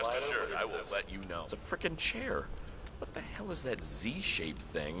anything, rest assured, I will let you know. It's a frickin' chair. What the hell is that Z-shaped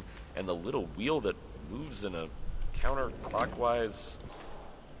thing and the little wheel that moves in a counterclockwise?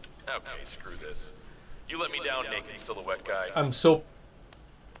 Okay, screw this. You let me down, naked silhouette guy. I'm so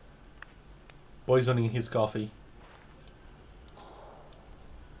poisoning his coffee.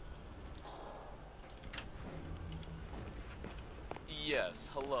 Yes,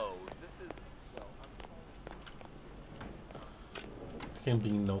 hello. This is... Him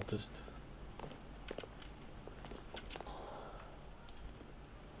being noticed.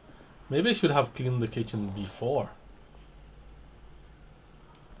 Maybe I should have cleaned the kitchen before.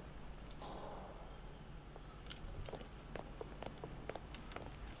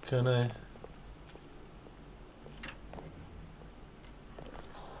 Can I?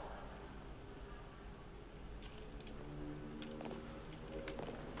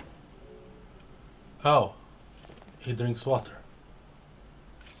 Oh, he drinks water.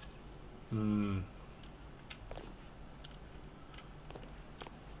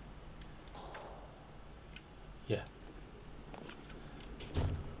 Yeah.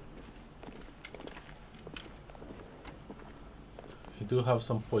 We do have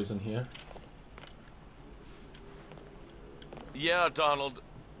some poison here. Yeah, Donald.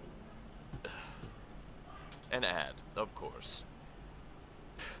 An ad, of course.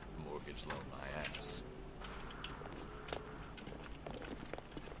 Mortgage loan my ass.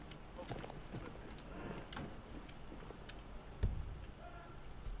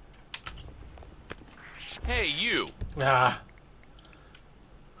 Hey, you! Ah.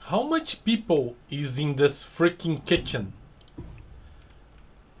 How much people is in this freaking kitchen?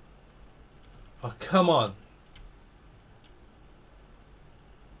 Oh, come on.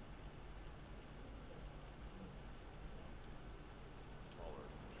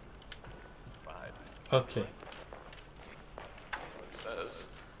 Okay. That's what it says.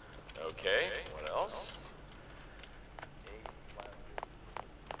 Okay, what else?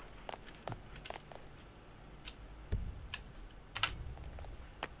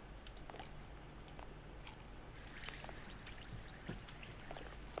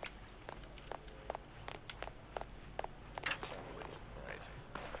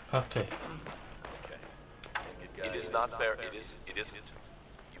 Okay. It is not fair. It isn't.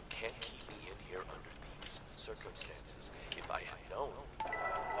 You can't keep me in here under these circumstances. If I had known.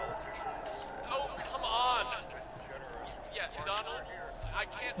 Oh, come on! Yeah, Donald, I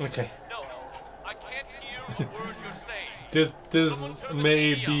can't. Okay. No, I can't hear a word you're saying. This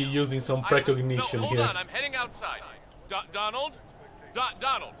may be using some precognition no, hold here. on, I'm heading outside. Donald?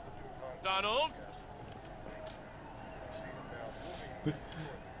 Donald? Donald?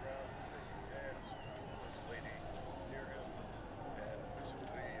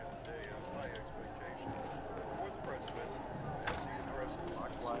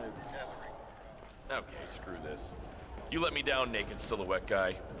 Okay, screw this. You let me down, naked silhouette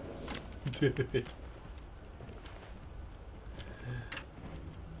guy.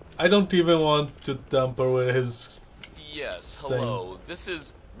 I don't even want to tamper with his... Yes, hello. This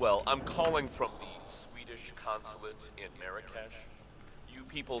is, well, I'm calling from the Swedish consulate in Marrakesh. You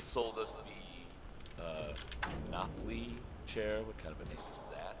people sold us the, Monopoly chair. What kind of a name is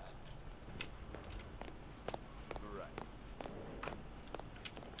that?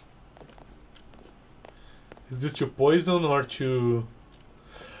 Is this to poison or to...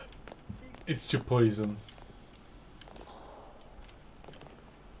 It's to poison.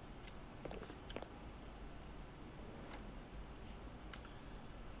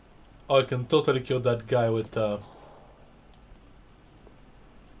 Oh, I can totally kill that guy with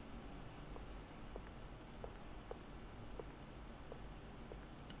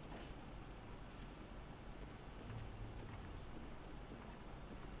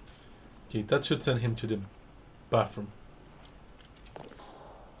Okay, that should send him to the bathroom.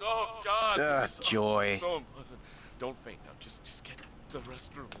 Oh God! This is joy. So unpleasant. Don't faint now. Just get the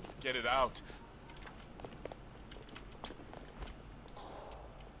restroom. Get it out.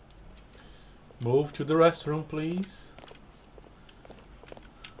 Move to the restroom, please.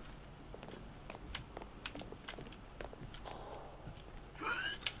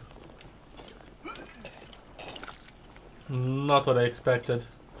 Not what I expected.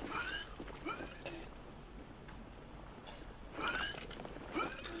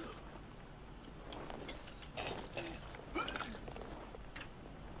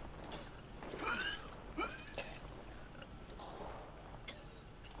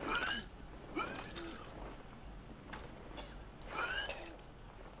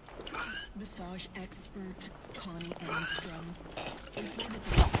 Massage expert Connie Engstrom reported at the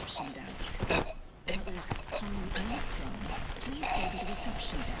reception desk. That was Connie Engstrom. Please go to the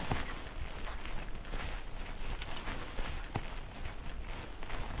reception desk.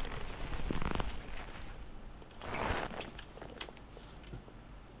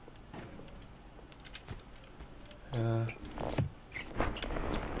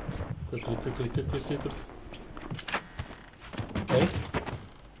 Quickly. Okay.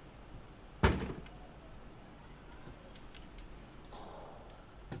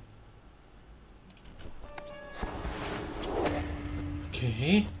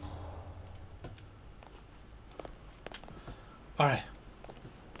 Okay. Alright.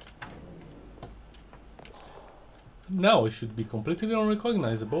 Now it should be completely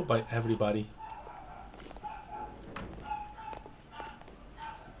unrecognizable by everybody.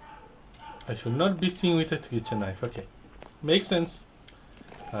 I should not be seen with a kitchen knife. Okay. Makes sense.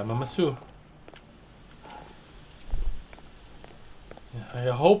 I'm a masseur. I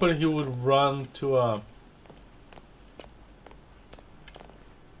hope he would run to a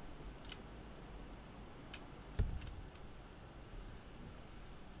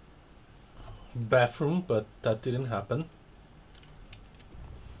bathroom, but that didn't happen.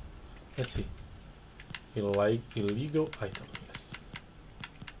 Let's see. Illegal item, yes.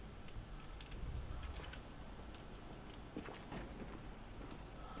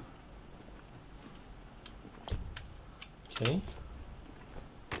 Okay.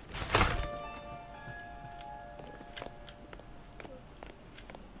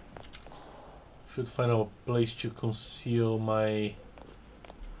 Should find a place to conceal my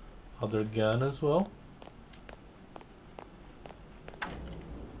other gun as well.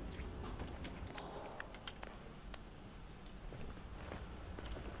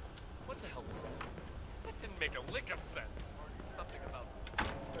 What the hell was that? That didn't make a lick of sense. Something about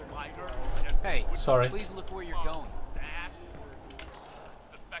lighter and Hey, sorry. Please look where you're going.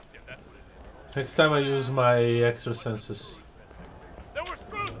 effective, that's what it is. Next time I use my extra senses. There were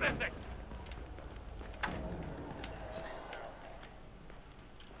screws missing!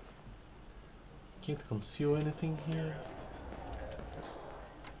 Can't conceal anything here.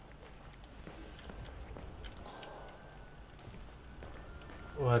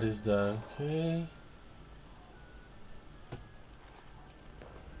 What is that? Okay.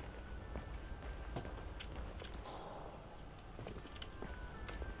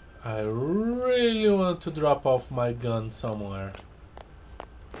 I really want to drop off my gun somewhere.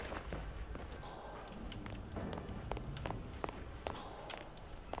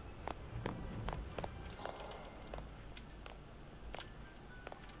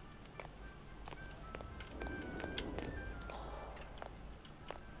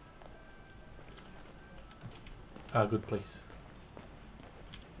 Ah, good place.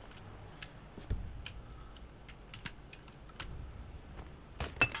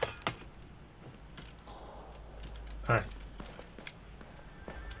 Alright.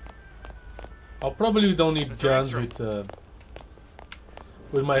 I'll probably don't need guns with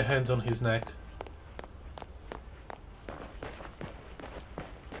my hands on his neck.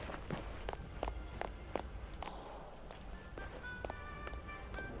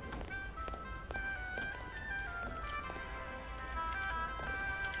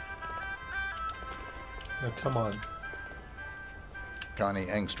 Now, come on. Connie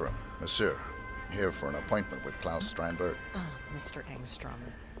Engstrom, Monsieur. Here for an appointment with Klaus Strandberg. Oh, Mr. Engstrom.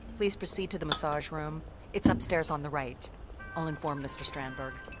 Please proceed to the massage room. It's upstairs on the right. I'll inform Mr.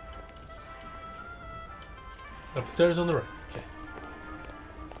 Strandberg. Upstairs on the right. Okay.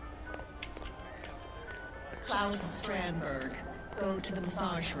 Klaus Strandberg, go to the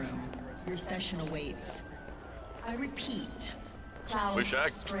massage room. Your session awaits. I repeat, Klaus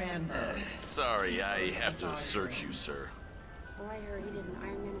Strandberg. Sorry, I have to search you, sir. Well, I heard you did an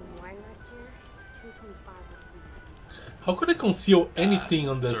Iron Man in Hawaii last year. 225. How could I conceal anything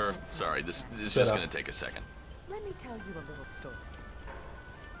on this? Sir, sorry, this is setup? just gonna take a second. Let me tell you a little story.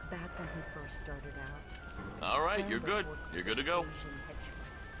 Back when he first started out. All right, you're good. You're good to go.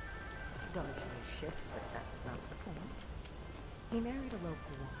 Don't usually shift, but that's not the point. He married a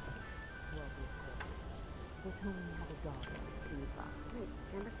local woman. with whom he had a daughter, Eva. Wait,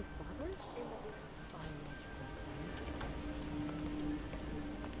 Strandberg's father?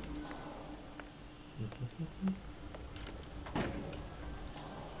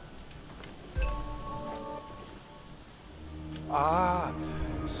 Ah,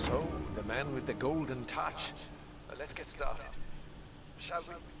 so the man with the golden touch. Let's get started. Shall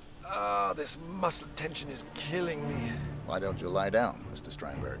we? Ah, this muscle tension is killing me. Why don't you lie down, Mr.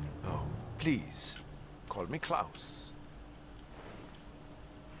 Strandberg? Oh, please. Call me Klaus.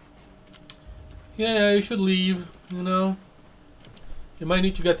 Yeah, you should leave, you know. You might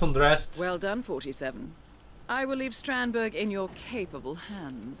need to get undressed. Well done, 47. I will leave Strandberg in your capable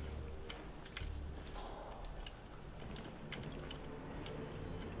hands.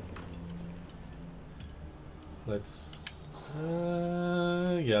 Let's...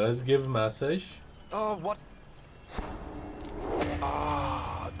 yeah, let's give a message. Oh, what?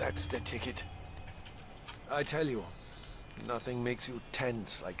 Ah, that's the ticket. I tell you, nothing makes you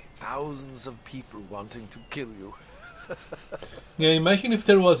tense like thousands of people wanting to kill you. Yeah, imagine if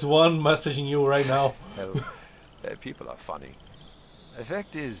there was one messaging you right now. Hell, people are funny. The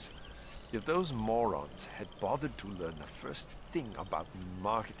fact is, if those morons had bothered to learn the first thing about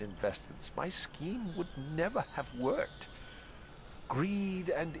market investments, my scheme would never have worked. Greed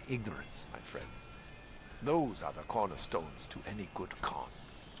and ignorance, my friend. Those are the cornerstones to any good con.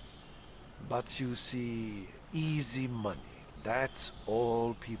 But you see, easy money, that's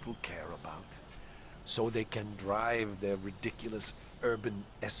all people care about. So they can drive their ridiculous urban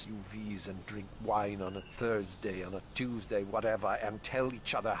SUVs and drink wine on a Thursday, on a Tuesday, whatever, and tell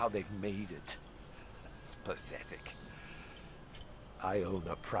each other how they've made it. It's pathetic. I own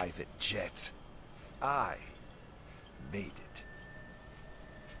a private jet. I made it.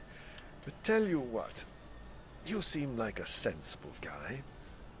 But tell you what, you seem like a sensible guy,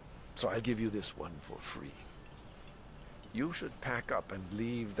 so I'll give you this one for free. You should pack up and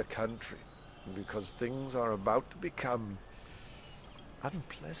leave the country, because things are about to become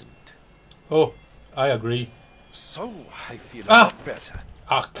unpleasant. Oh, I agree. So I feel a lot better.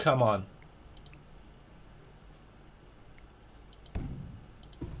 Ah, come on.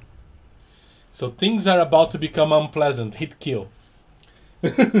 So things are about to become unpleasant. Hit kill.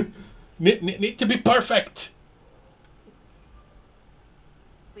 need to be perfect.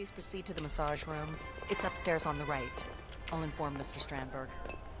 Please proceed to the massage room. It's upstairs on the right. I'll inform Mr. Strandberg.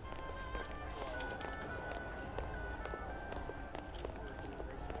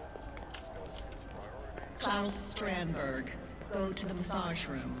 Klaus Strandberg, go to the massage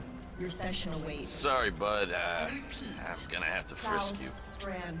room. Your session awaits. Sorry, bud. I'm gonna have to frisk you. Klaus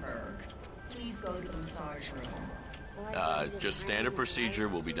Strandberg, please go to the massage room. Just standard procedure.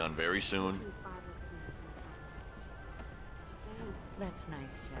 Will be done very soon. That's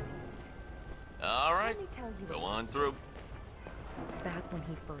nice, Jenny. All right. Let me tell you Go a on story. through. Back when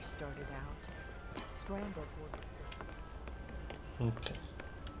he first started out, Strandberg would... Okay.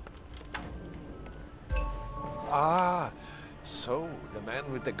 Ah, so the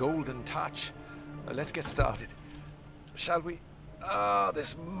man with the golden touch. Let's get started. Shall we? Ah,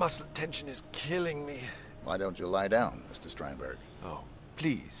 this muscle tension is killing me. Why don't you lie down, Mr. Strandberg? Oh,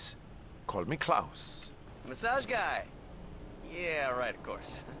 please. Call me Klaus. Massage guy. Yeah, right, of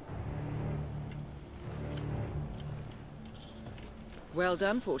course. Well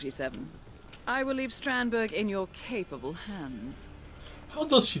done, 47. I will leave Strandberg in your capable hands. How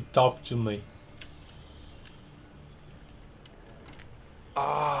does she talk to me?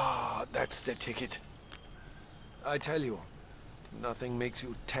 Ah, that's the ticket. I tell you, nothing makes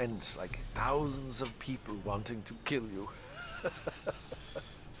you tense like thousands of people wanting to kill you.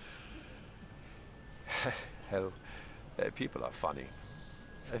 Hell, people are funny.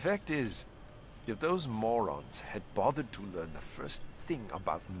 The fact is, if those morons had bothered to learn the first thing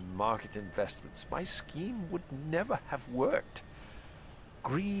about market investments, my scheme would never have worked.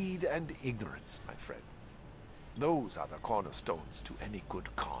 Greed and ignorance, my friend. Those are the cornerstones to any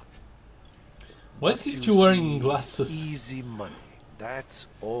good con. Why is he still wearing glasses? Easy money. That's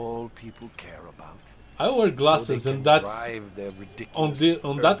all people care about. I wear glasses, and that's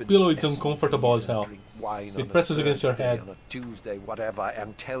on that pillow. It's uncomfortable as hell. It presses against your head. On a Tuesday, whatever,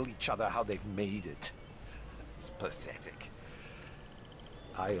 and tell each other how they've made it. It's pathetic.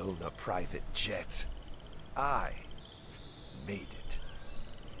 I own a private jet. I made it.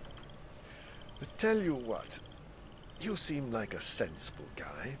 But tell you what, you seem like a sensible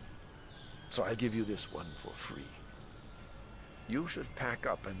guy, so I'll give you this one for free. You should pack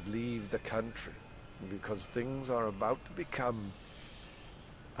up and leave the country, because things are about to become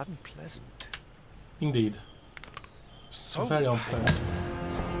unpleasant. Indeed. So very unpleasant.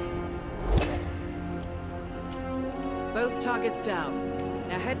 target's down.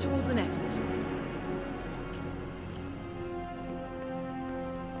 Now head towards an exit.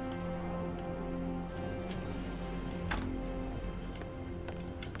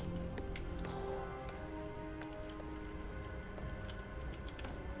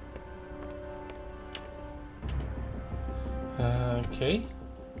 Okay.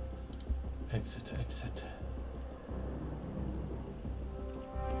 Exit, exit.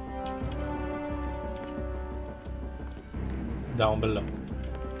 Down below.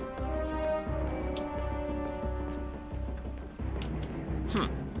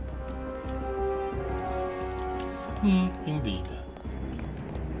 Indeed.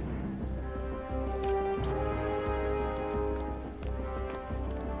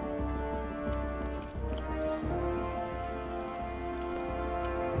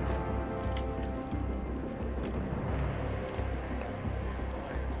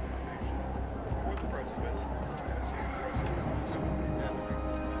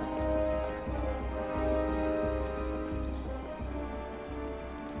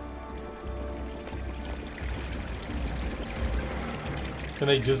 Can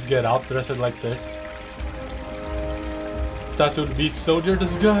I just get out dressed like this? That would be soldier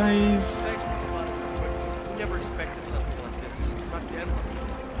disguise. Thanks for coming on so quick. We never expected something like this. Not dead.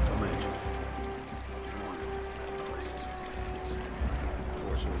 Come in.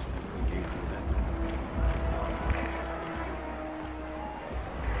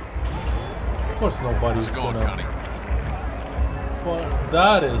 Of course nobody's How's it going, gonna... Connie? Well,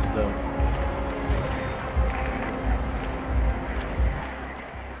 that is the...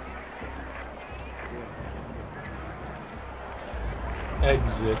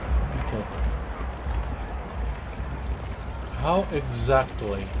 Exit. Okay. How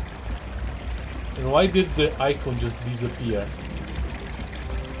exactly? And why did the icon just disappear?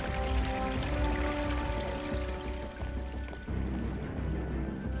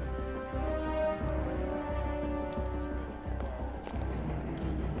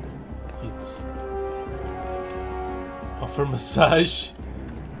 It's offer massage.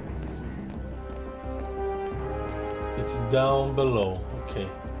 It's down below. Okay.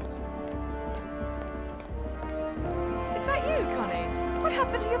 Is that you, Connie? What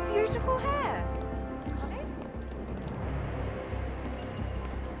happened to your beautiful hair? Connie?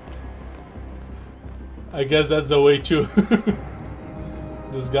 I guess that's a way to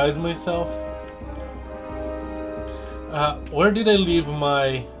disguise myself. Where did I leave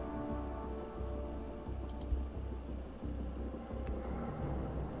my...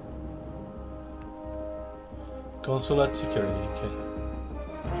 Consulate security, okay.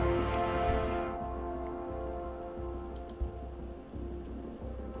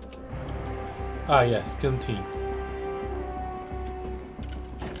 Ah yes, canteen.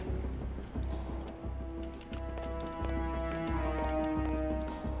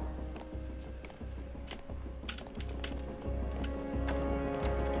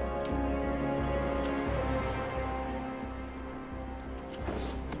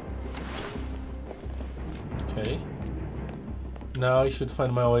 Okay. Now I should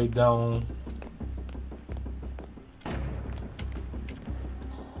find my way down.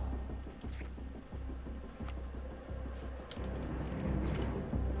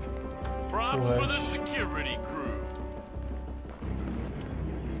 Props for the security crew.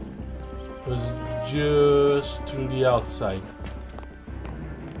 It was just through the outside.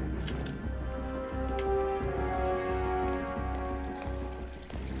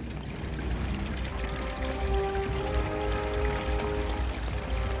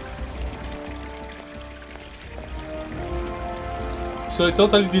 So I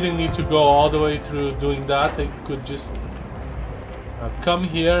totally didn't need to go all the way through doing that. I could just come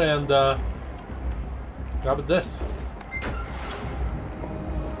here and grab this.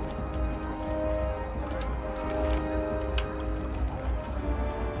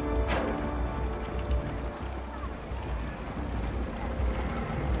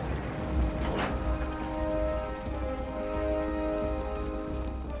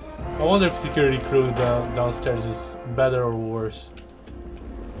 I wonder if security crew downstairs is better or worse.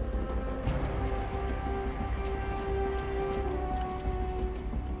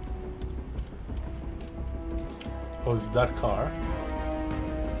 Oh, it's that car.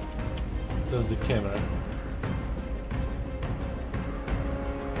 That's the camera.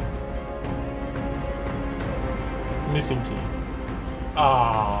 Missing key.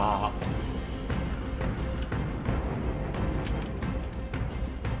 Ah.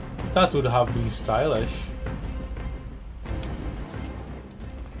 That would have been stylish.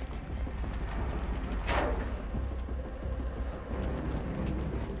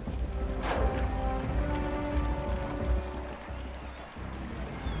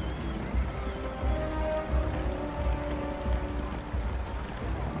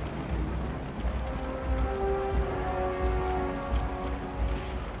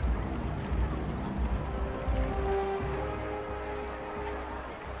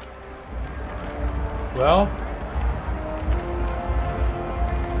 Well,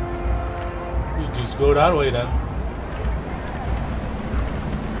 we just go that way then.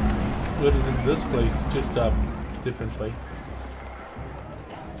 What is in this place? Just a different way.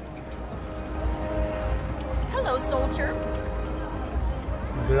 Hello, soldier.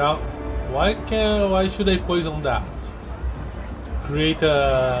 Ground. Why should I poison that? Create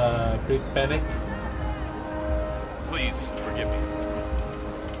panic. Please forgive me.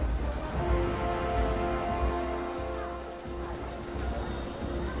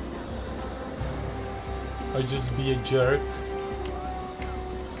 Or just be a jerk.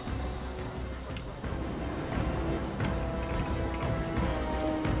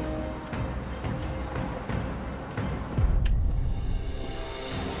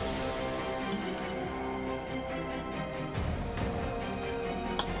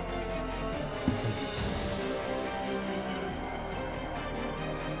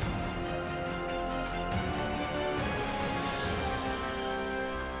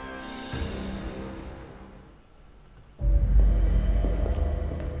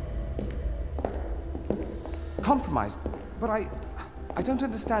 Compromised, but I don't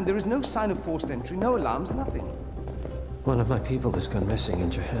understand. There is no sign of forced entry, no alarms, nothing. One of my people has gone missing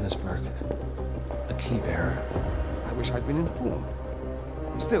in Johannesburg. A key bearer. I wish I'd been informed.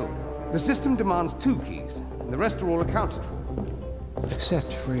 Still, the system demands 2 keys, and the rest are all accounted for.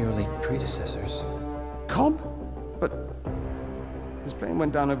 Except for your late predecessors. Comp? But his plane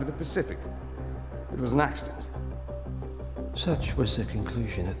went down over the Pacific. It was an accident. Such was the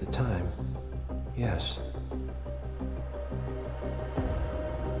conclusion at the time. Yes.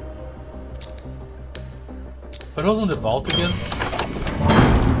 But wasn't the vault again?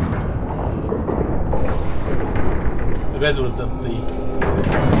 I guess it was empty.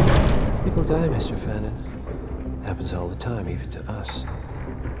 People die, Mr. Fannin. Happens all the time, even to us.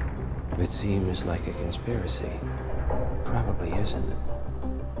 It seems like a conspiracy. Probably isn't.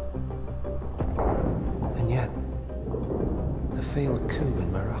 And yet, the failed coup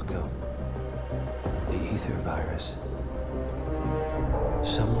in Morocco, the ether virus.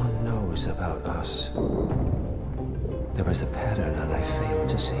 Someone knows about us. There was a pattern and I failed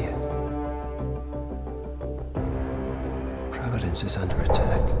to see it. Providence is under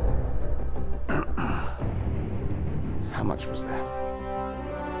attack. How much was that?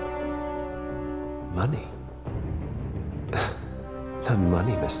 Money? Not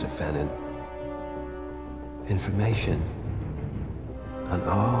money, Mr. Fannin. Information on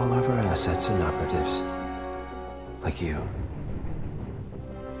all of our assets and operatives. Like you.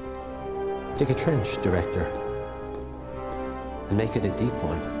 Dig a trench, Director. And make it a deep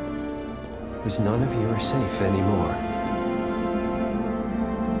one. Because none of you are safe anymore.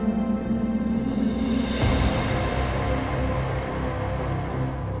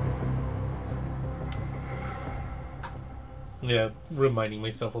 Yeah, reminding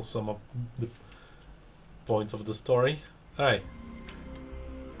myself of some of the points of the story. Alright.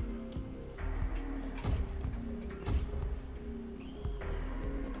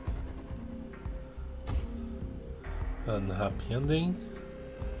 Unhappy ending.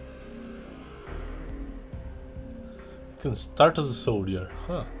 Can start as a soldier,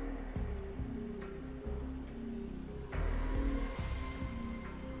 huh?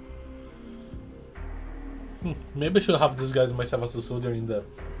 Maybe I should have disguised myself as a soldier in the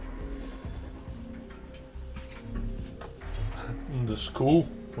school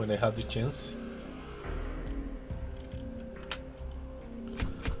when I had the chance.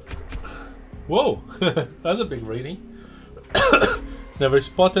 Whoa, that's a big rating. Never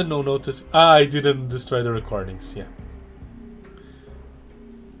spotted, no notice. Ah, I didn't destroy the recordings, yeah.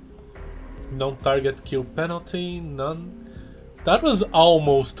 Non-target kill penalty, none. That was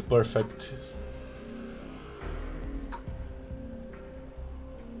almost perfect.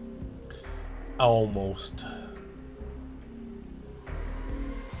 Almost.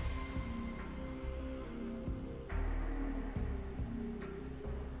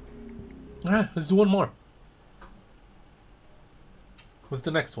 Alright, let's do one more. What's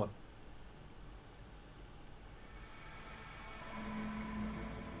the next one?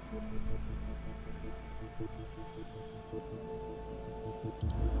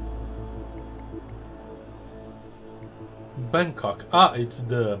 Bangkok. Ah, it's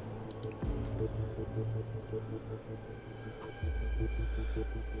the...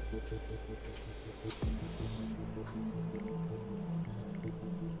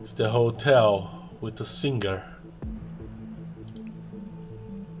 It's the hotel with the singer.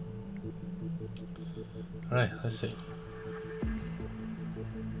 Alright, let's see.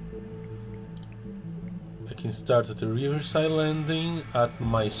 I can start at the riverside landing at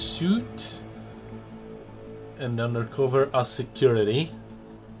my suit. and undercover as security.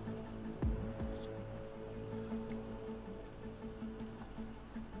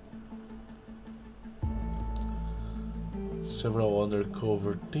 Several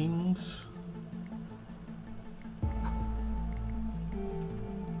undercover things.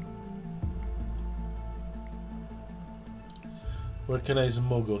 Where can I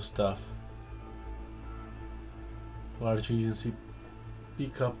smuggle stuff? Large agency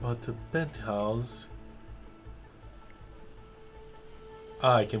pick up at the penthouse.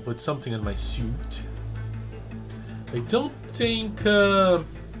 Ah, I can put something in my suit. I don't think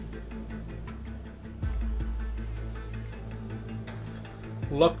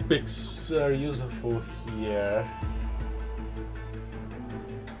lockpicks are useful here.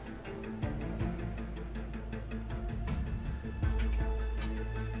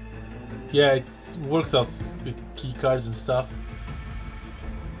 Yeah, it works out with key cards and stuff.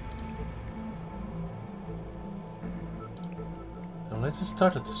 Now let's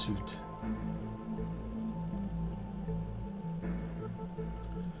start at the suit.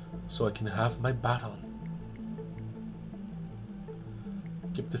 So I can have my bat on.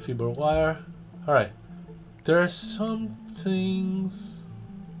 Keep the fiber wire. Alright. There are some things.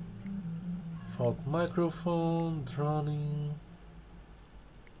 Fault microphone, droning.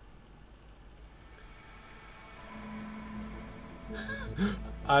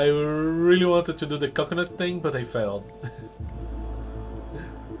 I really wanted to do the coconut thing, but I failed.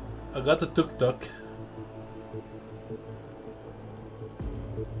 I got the tuk-tuk.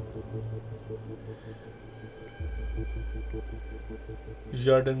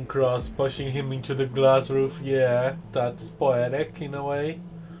 Jordan Cross pushing him into the glass roof. Yeah, that's poetic in a way.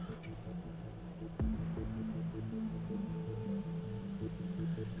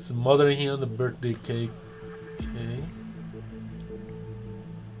 Smothering him on the birthday cake. Okay.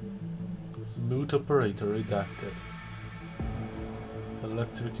 Smooth operator redacted.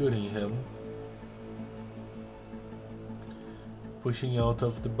 Electrocuting him. Pushing out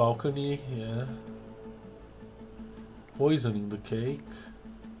of the balcony, yeah. Poisoning the cake.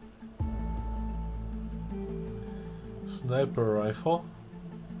 Sniper rifle.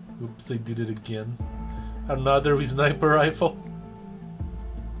 Oops, I did it again. Another sniper rifle.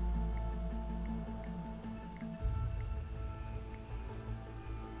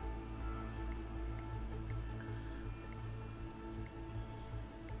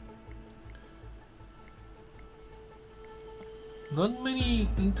 Not many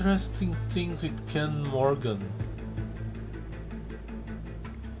interesting things with Ken Morgan.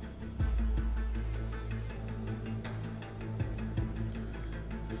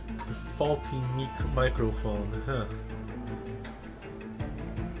 The faulty microphone, huh?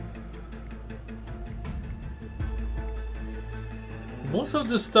 Most of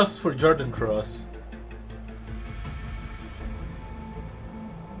the stuff's for Jordan Cross.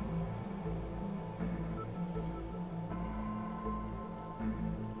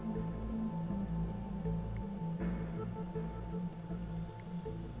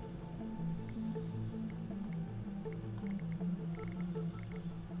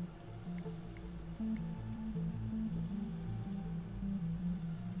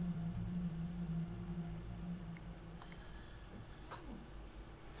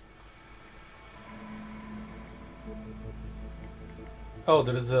 Oh,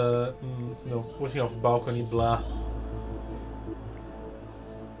 there's a no pushing off balcony, blah.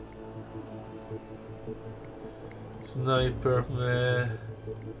 Sniper, meh,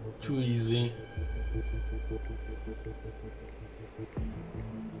 too easy.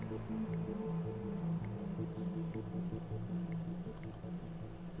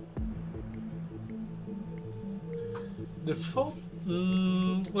 The fault.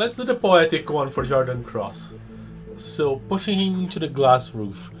 Let's do the poetic one for Jordan Cross. So, pushing him into the glass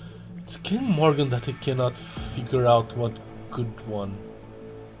roof. It's Ken Morgan that I cannot figure out what good one.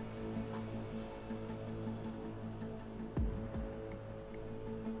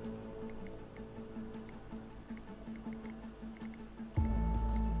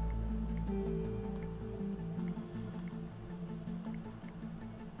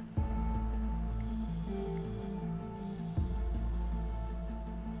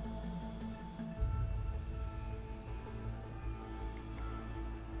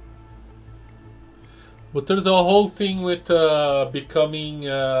 But there's a whole thing with becoming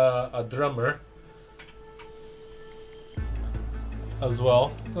a drummer as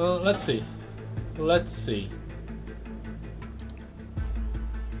well. Let's see. Let's see.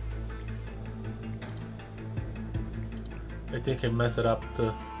 I think I messed it up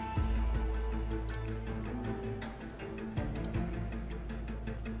too.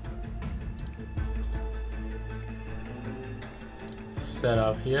 set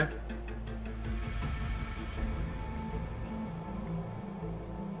up here.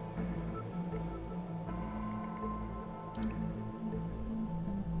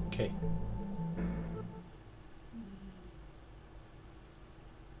 Okay.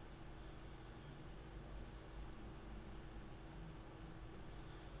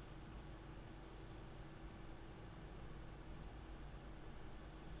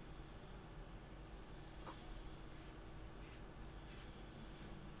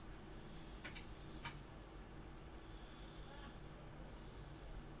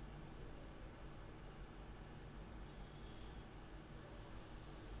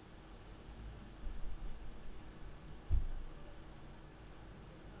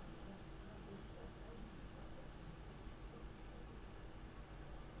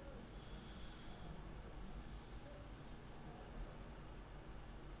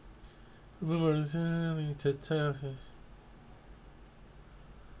 Remember this limited time.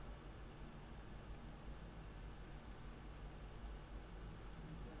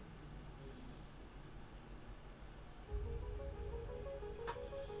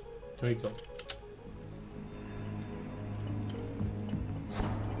 Here we go.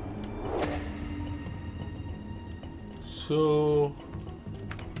 So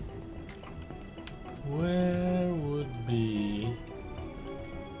where would be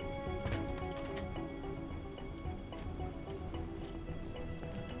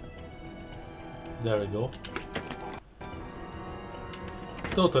there we go.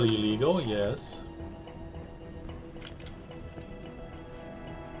 Totally illegal, yes.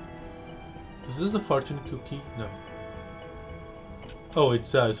 Is this a fortune cookie? No. Oh,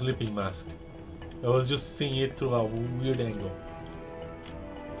 it's a sleeping mask. I was just seeing it through a weird angle.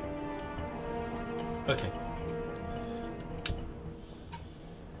 Okay.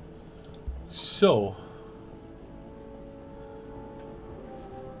 So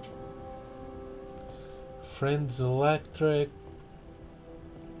Friends Electric.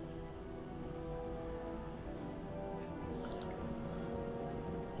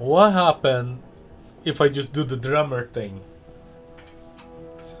 What happened if I just do the drummer thing?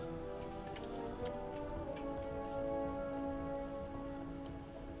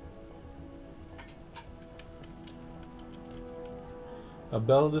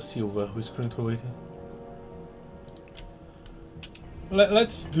 Abel da Silva, who's currently waiting.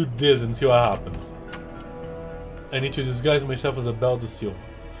 Let's do this and see what happens. I need to disguise myself as Abel da Silva.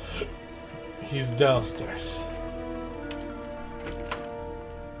 He's downstairs.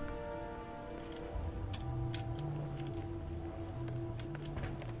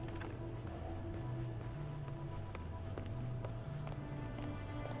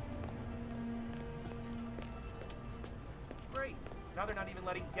 Great. Now they're not even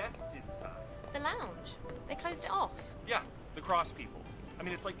letting guests inside. The lounge. They closed it off. Yeah, the cross people. I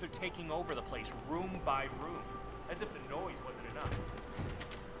mean, it's like they're taking over the place room by room. As if the noise wasn't enough.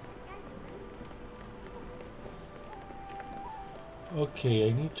 Okay,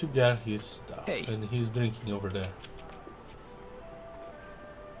 I need to get his stuff. Hey. And he's drinking over there.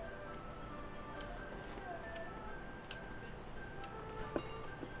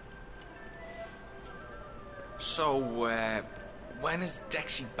 So, when is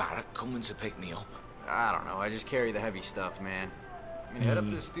Dexy Barrett coming to pick me up? I don't know, I just carry the heavy stuff, man. I mean, head up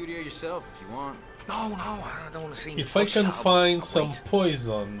to the studio yourself if you want. No, I don't want to see me. If I can find some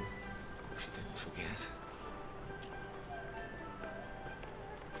poison. She didn't forget.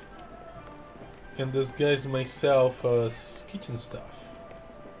 And disguise myself as kitchen stuff.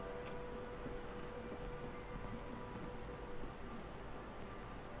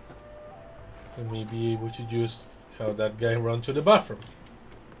 I may be able to just have that guy run to the bathroom.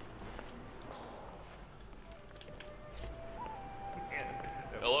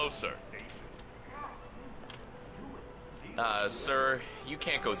 Hello, sir. Sir, you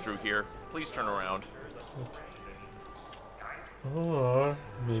can't go through here. Please turn around. Okay. Or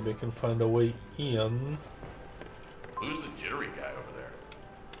maybe I can find a way in. Who's the jittery guy over there?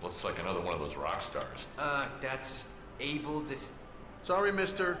 Looks like another one of those rock stars. That's Abel Dis... Sorry,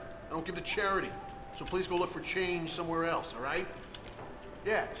 mister. I don't give to charity. So please go look for change somewhere else, all right?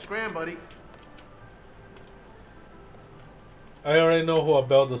 Yeah, scram, buddy. I already know who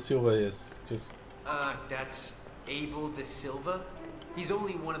Abel da Silva is. Just... that's Abel Da Silva? He's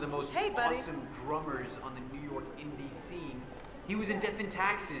only one of the most awesome drummers on the New York indie scene. He was in Death and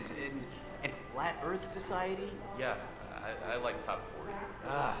Taxes and Flat Earth Society. Yeah, I like Top 40.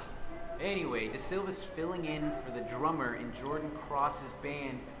 Anyway, Da Silva's filling in for the drummer in Jordan Cross's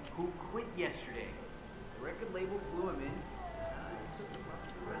band who quit yesterday. The record label flew him in. He took him up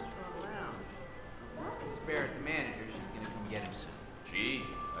to the restaurant lounge. Miss Barrett, the manager, she's gonna come get him soon.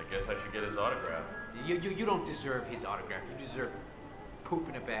 You don't deserve his autograph. You deserve poop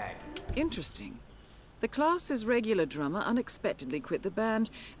in a bag. Interesting. The class's regular drummer unexpectedly quit the band,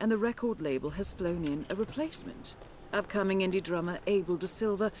 and the record label has flown in a replacement. Upcoming indie drummer Abel De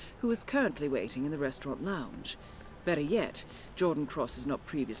Silva, who is currently waiting in the restaurant lounge. Better yet, Jordan Cross has not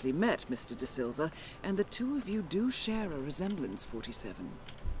previously met Mr. De Silva, and the two of you do share a resemblance, 47.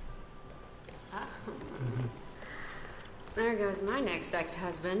 There goes my next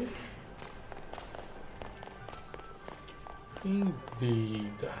ex-husband.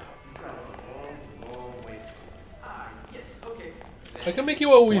 Indeed. Yes, okay. I can make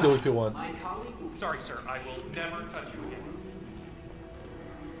you a widow if you want. Sorry, sir. I will never touch you again.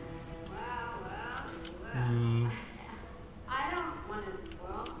 Hmm. I don't want to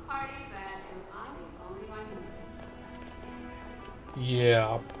spoil the party, but am I the only one who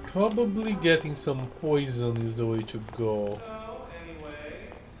Yeah, probably getting some poison is the way to go. So, anyway,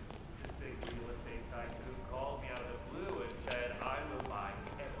 this big real estate tycoon called me out of the blue and said, I will buy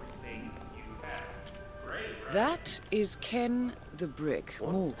everything you have. Great, right? That is Ken the Brick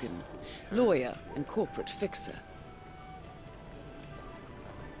Morgan, lawyer and corporate fixer.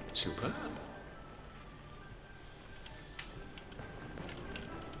 Superb.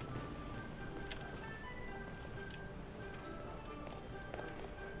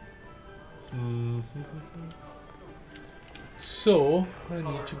 So, I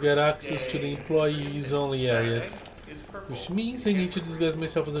need to get access to the employees only areas, which means I need to disguise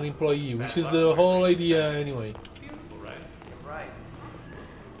myself as an employee, which is the whole idea anyway.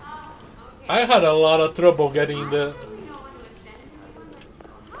 I had a lot of trouble getting the...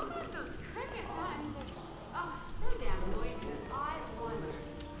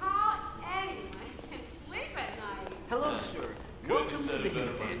 Hello, sir. Welcome to the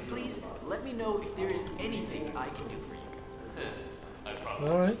Hitman. Please let me know if there is anything I can do for you.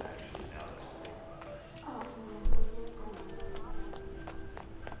 Alright.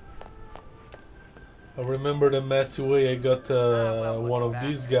 I remember the messy way I got one of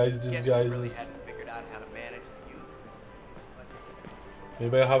these guys disguises.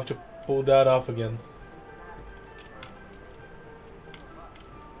 Maybe I have to pull that off again.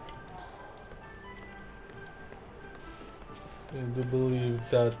 I do believe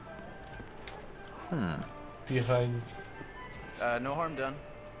that behind... No harm done.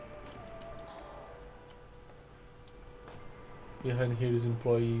 Behind here is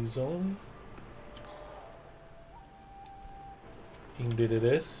employees only. Indeed it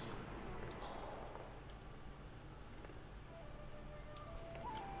is.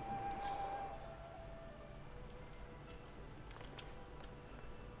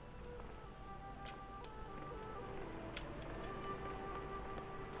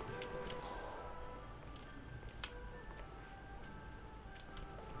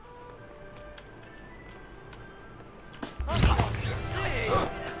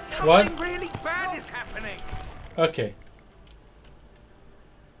 What? Something really bad is happening. Okay.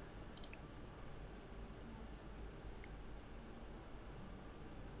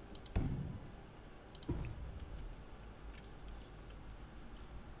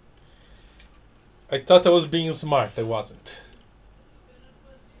 I thought I was being smart, I wasn't.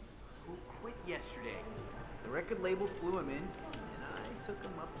 Who quit yesterday? The record label flew him in, and I took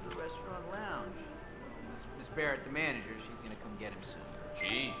him up to the restaurant lounge. Miss Barrett, the manager, she's gonna come get him soon.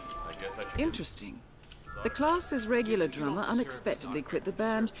 Gee, I guess I should... Interesting. The class's regular drummer unexpectedly quit the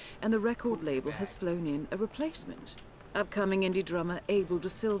band, and the record label has flown in a replacement. Upcoming indie drummer Abel De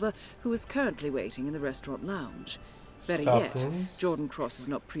Silva, who is currently waiting in the restaurant lounge. Better yet, Jordan Cross has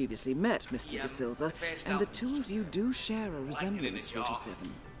not previously met Mr. De Silva, and the two of you do share a resemblance, 47.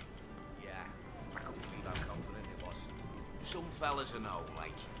 Yeah, I couldn't believe how confident it was. Some fellas I know,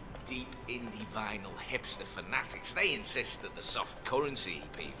 like deep indie vinyl hipster fanatics, they insist that the soft currency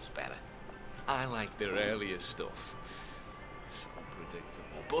EP was better. I like their earlier stuff. So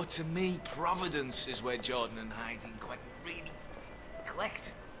predictable. But to me, Providence is where Jordan and Heidi and Quentin really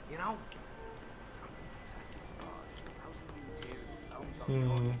collect, you know?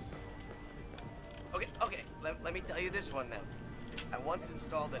 Okay, let me tell you this one now. I once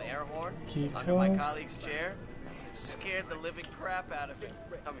installed an air horn Keep under my going. colleague's chair. It scared the living crap out of him.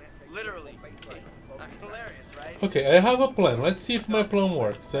 I mean, literally. Hilarious, right? Okay, I have a plan. Let's see if my plan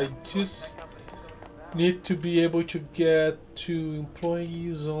works. I just need to be able to get to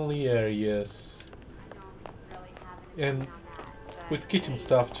employees only areas. And with kitchen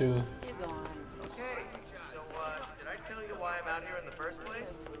stuff too. Okay, so did I tell you why I'm out here in the first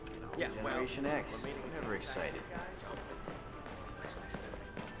place? Yeah, Generation X. Never excited.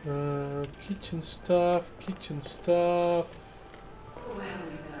 Kitchen stuff, kitchen stuff.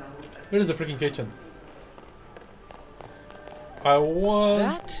 Where is the freaking kitchen? I want...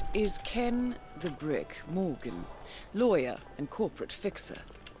 That is Ken the Brick Morgan, lawyer and corporate fixer.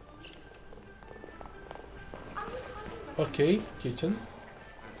 Okay, kitchen.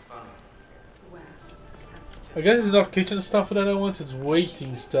 I guess it's not kitchen stuff that I want, it's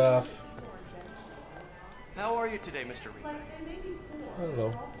waiting stuff. How are you today, Mr. Reaver? I don't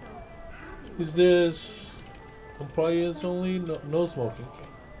know. Is this employees only? No, no smoking.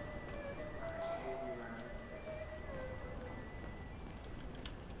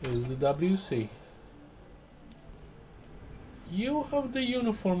 Is the WC? You have the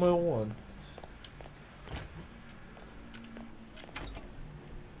uniform I want.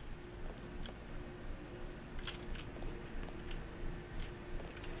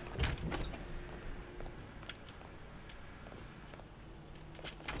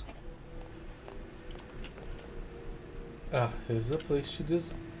 Ah, here's the place to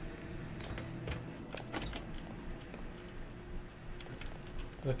this.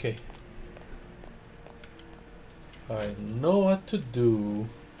 Okay. I know what to do.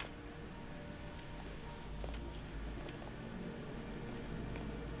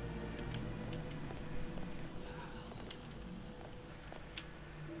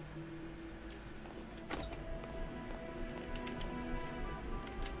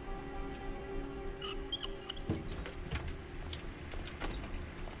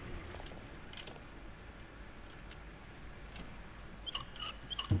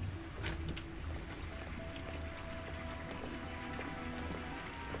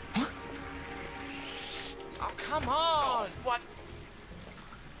 Come on! What?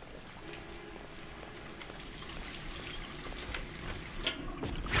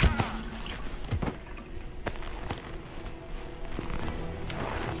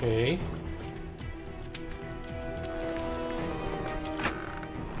 Okay.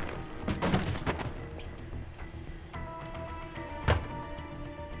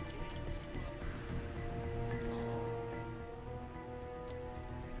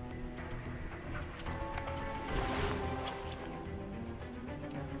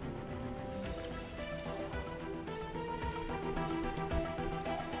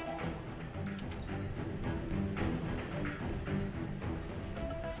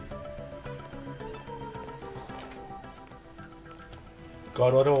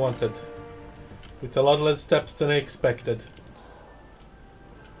 Got what I wanted. With a lot less steps than I expected.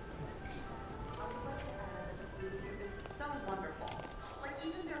 Sounds wonderful. Like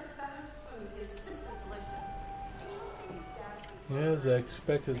even their fast food is simply delicious. Yes, I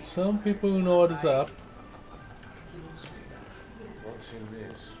expected some people who know what is up. What's in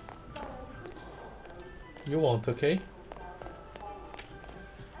this? You won't, okay?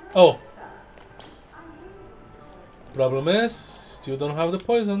 Oh! Problem is, still don't have the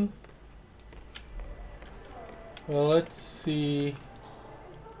poison. Well, let's see.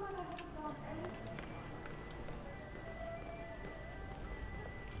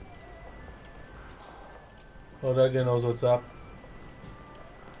 Oh, that guy knows what's up.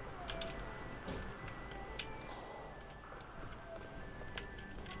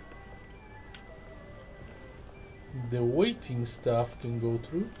 The waiting stuff can go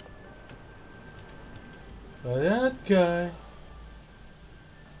through. But that guy...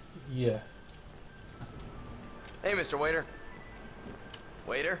 Yeah. Hey, Mr. Waiter.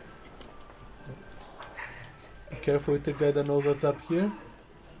 Waiter? Be careful with the guy that knows what's up here.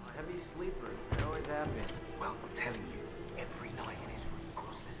 Heavy sleeper. It always happens. Well, I'm telling you, every night in his room,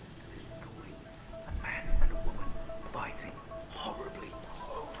 Cross listens to this recording. A man and a woman fighting horribly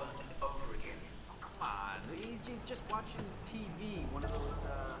over and over again. Oh, come on. He's just watching TV. One of those,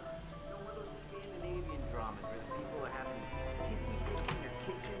 one of those Scandinavian dramas where the people are having kissy fits in their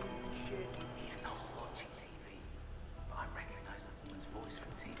kitchen and shit. He's not watching TV. But I recognize the woman's voice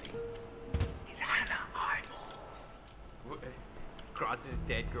from TV. It's Hannah Highmore. Cross's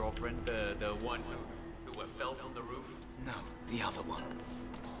dead girlfriend, the one who fell from the roof? No, the other one.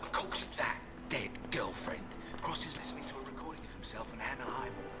 Of course, that dead girlfriend. Cross is listening to a recording of himself and Hannah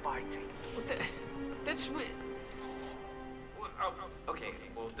Highmore fighting. That's what... Okay,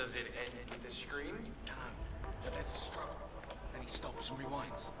 well, does it end with a scream? No, but there's a struggle. Then he stops and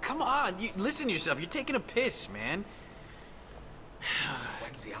rewinds. Come on, you listen to yourself. You're taking a piss, man.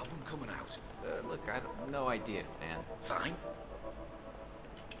 When's the album coming out? Look, I don't... No idea, man. Fine.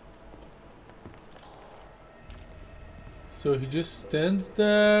 So he just stands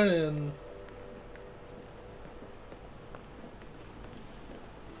there and...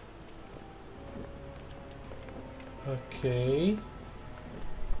 Okay.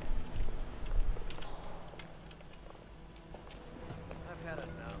 I've had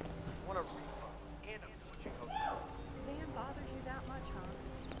enough. Want a refund? And I'm switching hotels. Dan bothers you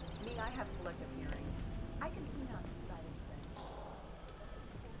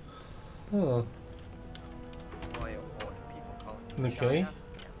Huh. Okay.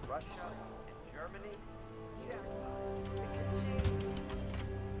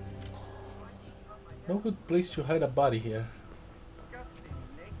 No good place to hide a body here.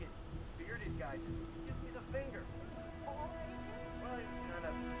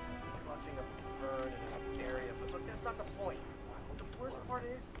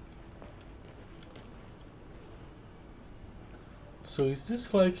 So is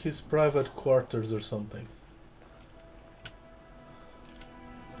this like his private quarters or something?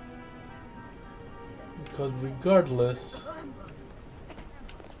 Because regardless,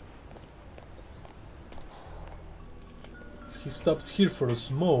 if he stops here for a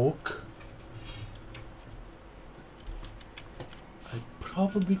smoke, I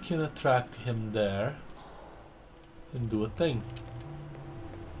probably can attract him there and do a thing.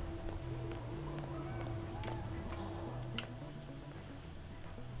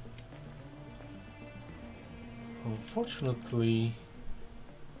 Unfortunately,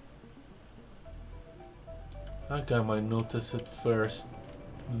 that guy might notice it first.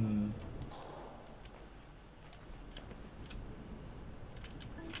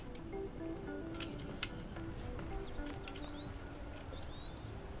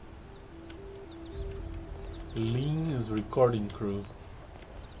 Lean is recording crew.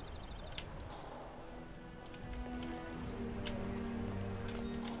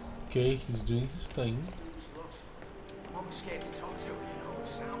 Okay, he's doing his thing. I'm scared to talk to her, you know. It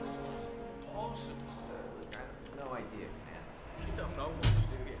sounds awesome. I have no idea, man. You don't know much,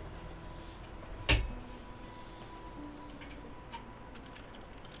 do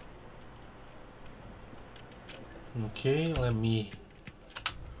you? Okay, let me...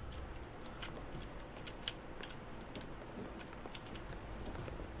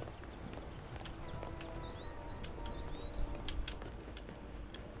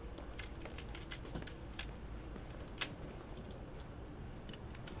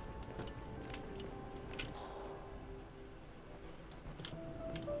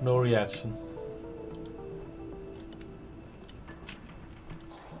 No reaction.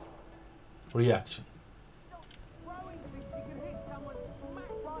 Reaction.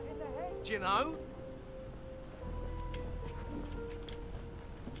 Do you know?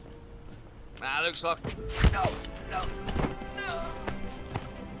 That looks like... No! No! No!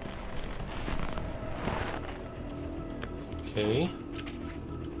 Okay.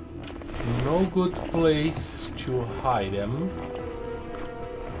 No good place to hide him.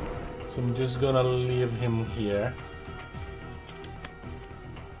 So I'm just gonna leave him here.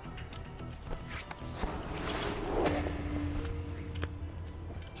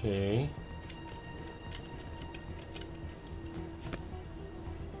 Okay.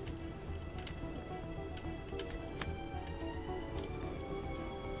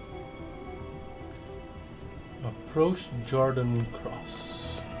 Approach Jordan Cross.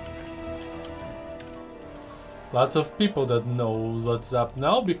 Lots of people that know what's up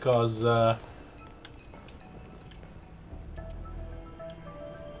now because the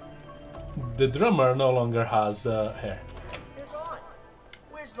drummer no longer has hair. You're gone.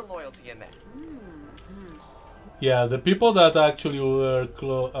 Where's the loyalty in that? Yeah, the people that actually were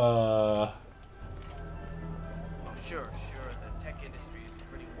Oh, sure. The tech industry is a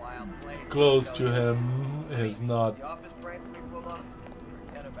pretty wild place. close to him is not. The office branch we pulled off,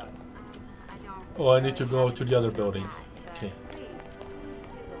 forget about it. Oh, I need to go to the other building. Okay.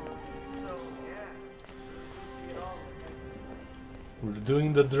 We're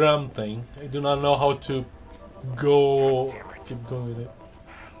doing the drum thing. I do not know how to go. Keep going with it.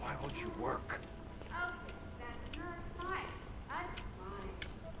 Why won't you work?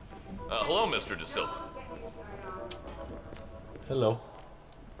 Hello, Mr. De Silva. Hello.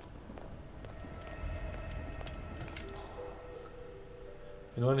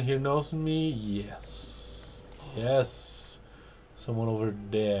 Anyone here knows me? Yes. Yes. Someone over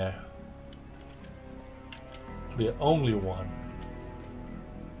there. The only one.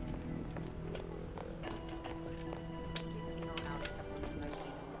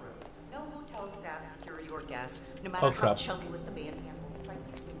 No hotel staff, security, or guest, no matter Oh, crap. how chummy with the band handle.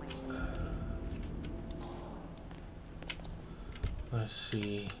 Let's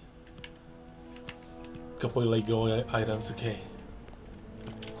see. Couple Lego items, okay.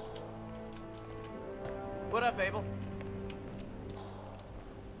 What up, Abel?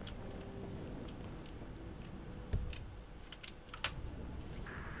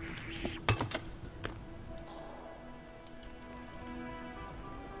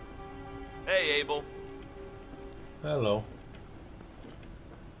 Hey, Abel. Hello.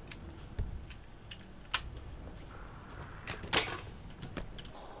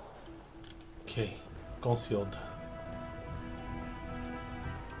 Okay, concealed.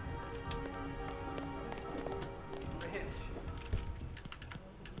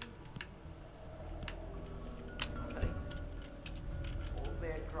 Old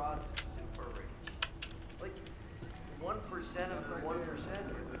man Cross is super rich. Like 1% of the 1%.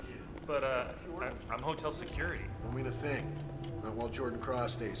 But I'm hotel security. Won't mean a thing. Not while Jordan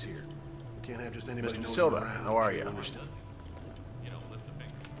Cross stays here. We can't have just anybody Mr. nosing Silva, around. how are you? Understood.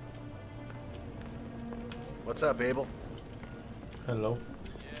 What's up, Abel? Hello.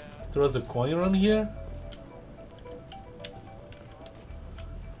 There was a coin around here?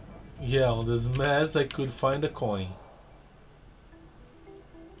 Yeah, on this mess I could find a coin.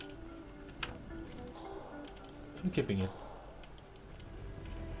 I'm keeping it.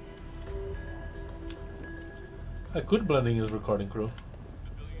 I could blend in his recording crew.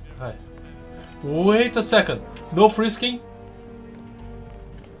 Hi. Wait a second. No frisking?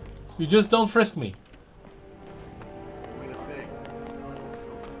 You just don't frisk me.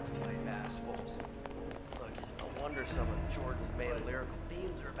 Look, it's no wonder some of Jordan's main lyrical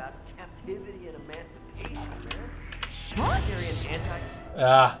themes are about captivity and emancipation, man. What?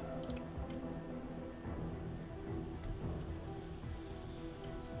 Ah.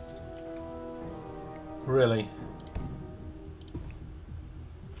 Really?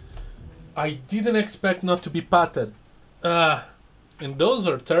 I didn't expect not to be patted. Ah. And those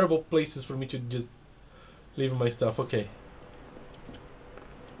are terrible places for me to just leave my stuff. Okay.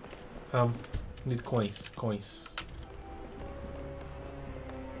 Need coins. Coins.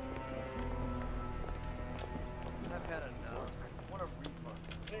 I've had enough. I want a refund.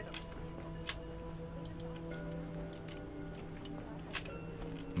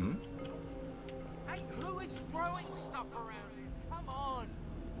 Hmm? Hey, who is throwing stuff around here? Come on!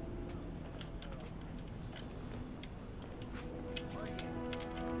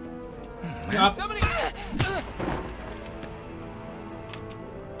 Yep. Somebody!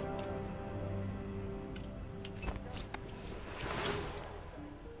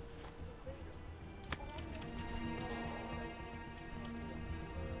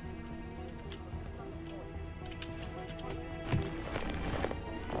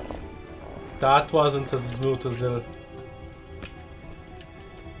 That wasn't as smooth as the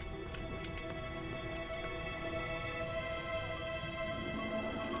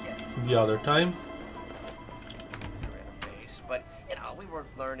other time. Base, but you know, we were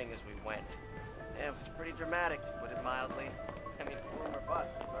learning as we went. Yeah, it was pretty dramatic, to put it mildly. I mean, form or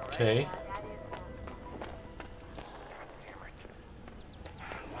butt, all right? Okay.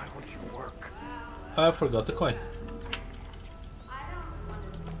 Why would you work? I forgot the coin.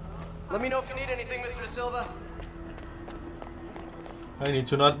 Let me know if you need anything, Mr. Da Silva. I need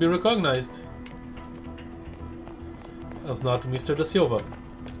to not be recognized. That's not Mr. Da Silva.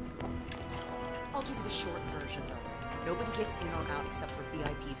 I'll give you the short version, though. Nobody gets in or out except for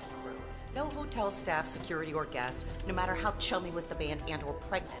VIPs and crew. No hotel staff, security, or guest, no matter how chummy with the band and or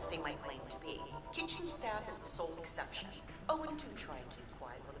pregnant they might claim to be. Kitchen staff is the sole exception. Oh, and do try and keep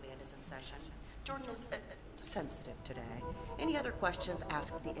quiet while the band is in session. Jordan is sensitive today. Any other questions,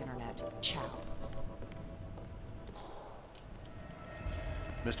 ask the internet. Ciao.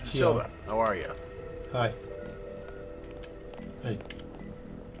 Mr. Da Silva, how are you? Hi. I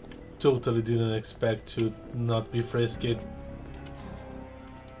totally didn't expect to not be frisked.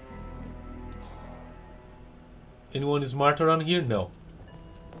 Anyone smart around here? No.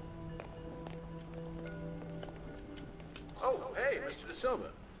 Oh, hey, Mr. Da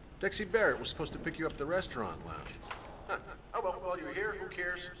Silva. Dexy Barrett was supposed to pick you up at the restaurant lounge. Huh. Oh, well, while you're here, who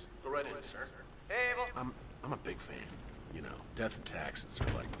cares? Go right in, sir. Hey, Abel. I'm a big fan. You know, Death and Taxes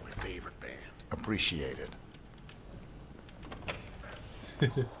are like my favorite band. Appreciated.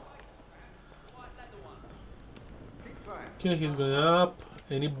 Okay, he's going up.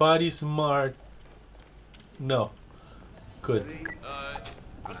 Anybody smart? No. Good.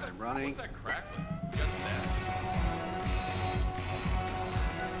 What's that running? What's that crackling? You got stabbed.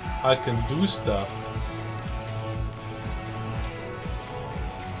 I can do stuff.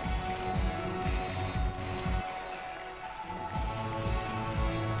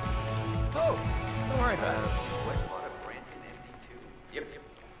 Oh, don't worry about it. Westwater Branson MD2. Yep.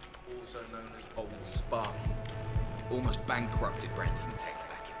 Also known as Old Sparky. Almost bankrupted Branson Tech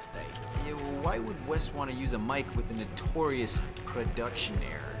back in the day. Yeah, well, why would Wes want to use a mic with a notorious production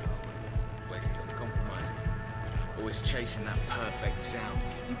error? Place is uncompromising. Always chasing that perfect sound.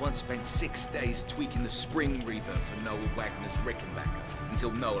 He once spent 6 days tweaking the spring reverb for Noel Wagner's Rickenbacker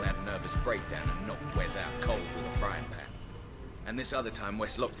until Noel had a nervous breakdown and knocked Wes out cold with a frying pan. And this other time,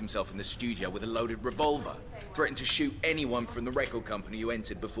 West locked himself in the studio with a loaded revolver, threatened to shoot anyone from the record company who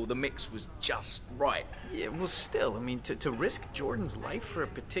entered before the mix was just right. Yeah, well, still, I mean, to risk Jordan's life for a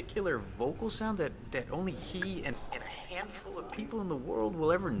particular vocal sound that only he and a handful of people in the world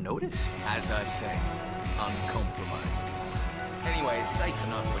will ever notice? As I say, uncompromising. Anyway, it's safe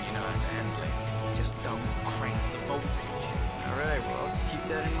enough when you know how to handle it. Just don't crank the voltage. All right, well, I'll keep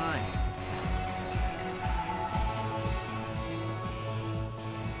that in mind.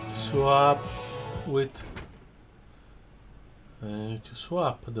 Swap with... to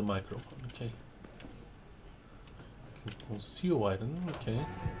swap the microphone, okay. Conceal item, okay.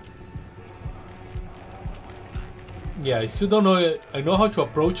 Yeah, I still don't know. I know how to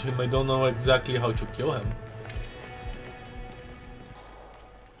approach him, I don't know exactly how to kill him.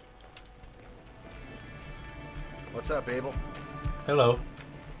 What's up, Abel? Hello.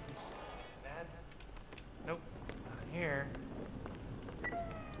 Dad? Nope, not here.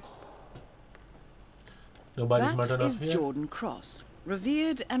 Nobody's smart That enough is here? Jordan Cross,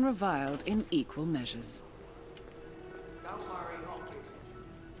 revered and reviled in equal measures. Don't worry, I'll fix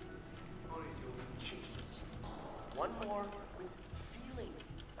it. Only do. Jesus. One more with feeling.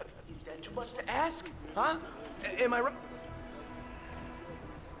 Is that too much to ask? Huh? Am I right?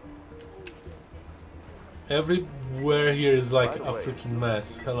 Everywhere here is like a freaking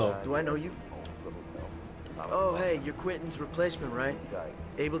mess. Hello. Do I know you? Oh, hey, you're Quentin's replacement, right?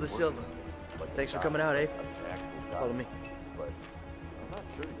 Abel De Silva. Thanks for coming out, Abe. Follow me.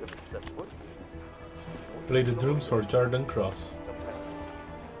 Play the drums for Jordan Cross.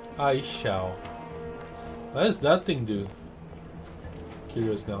 I shall. What does that thing do?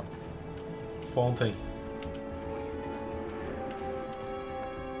 Curious now. Fountain.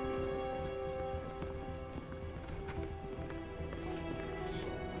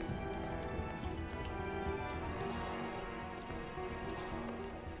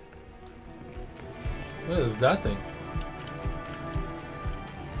 What is that thing?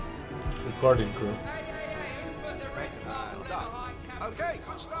 Recording crew. Okay,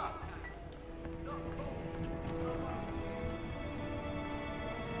 good start.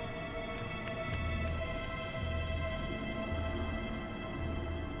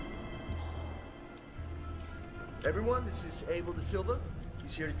 Everyone, this is Abel De Silva.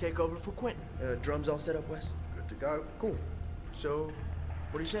 He's here to take over for Quentin. Drums all set up, Wes? Good to go. Cool. So,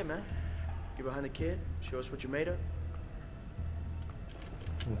 what do you say, man? Get behind the kid, show us what you're made of.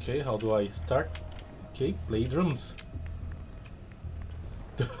 Okay, how do I start? Okay, play drums.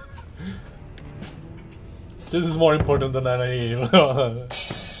 This is more important than I am.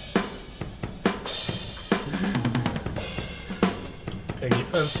 Any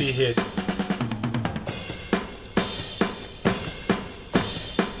fancy hit.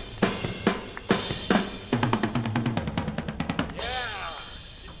 Yeah.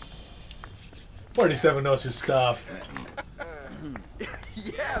 47 knows his stuff.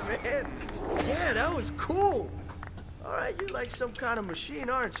 Yeah, man. Yeah, that was cool. All right, you're like some kind of machine,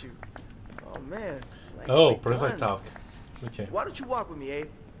 aren't you? Oh, man. Oh, perfect talk. Okay. Why don't you walk with me, Abe?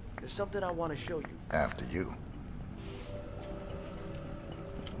 There's something I want to show you. After you.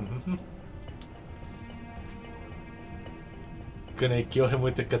 Can I kill him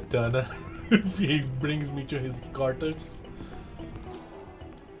with the katana if he brings me to his quarters?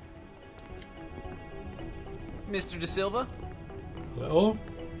 Mr. De Silva? Hello?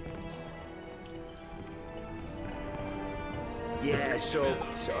 Yeah, so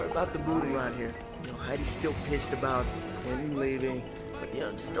sorry about the mood around here. You know, Heidi's still pissed about Quentin leaving, but you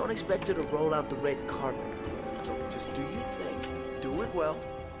know, just don't expect her to roll out the red carpet. So just do your thing, do it well,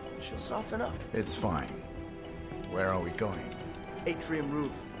 and she'll soften up. It's fine. Where are we going? Atrium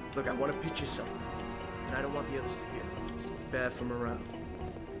roof. Look, I want to pitch you something, and I don't want the others to hear. It's bad from around.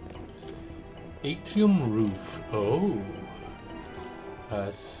 Atrium roof. Oh,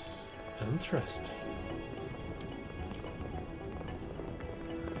 that's interesting.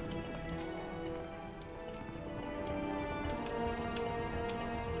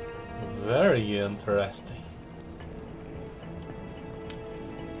 Very interesting.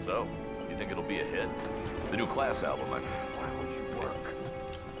 So, you think it'll be a hit? The new Class album, I mean. Why would you work?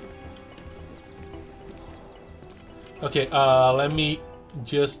 Okay, let me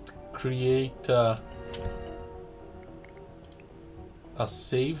just create a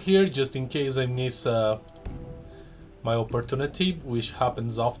save here, just in case I miss my opportunity, which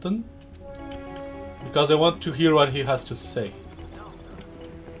happens often, because I want to hear what he has to say.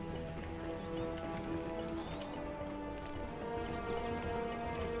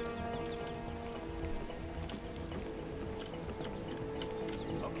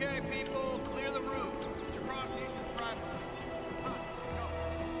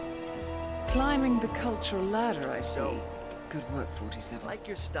 Climbing the cultural ladder, I see. Good work, 47. I like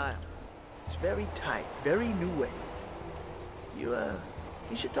your style. It's very tight, very new wave. You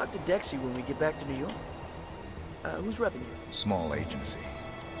should talk to Dexy when we get back to New York. Who's repping you? Small agency.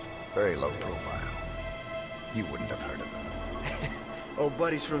 Very low profile. You wouldn't have heard of them. Old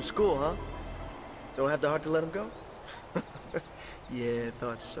buddies from school, huh? Don't have the heart to let them go? Yeah,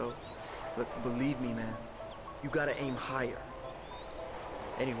 thought so. Look, believe me, man. You gotta aim higher.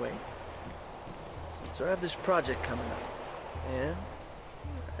 Anyway, so I have this project coming up. Yeah?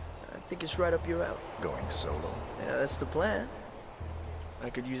 I think it's right up your alley. Going solo? Yeah, that's the plan. I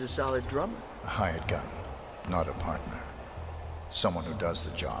could use a solid drummer. A hired gun, not a partner. Someone who does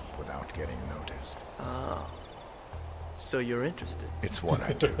the job without getting noticed. Ah. So you're interested? It's what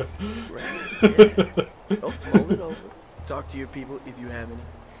I do. Right. Yeah. Oh, hold it over. Talk to your people if you have any.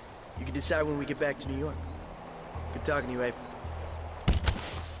 You can decide when we get back to New York. Good talking to you, Abe.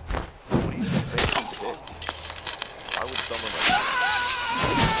 What are you facing today? Why would someone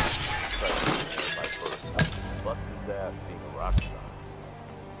like that being a rock star?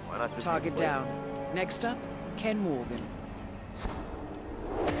 Why not just Target down. Next up, Ken Morgan.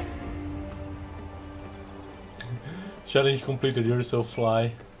 Challenge completed, you're so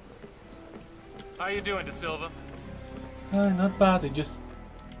fly. How you doing, De Silva? Not bad, I just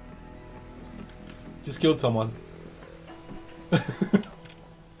killed someone.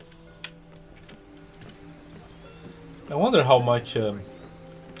 I wonder how much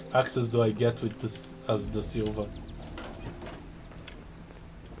access do I get with this as De Silva.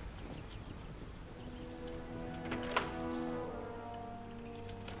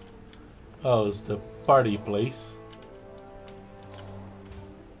 Oh, it's the party place.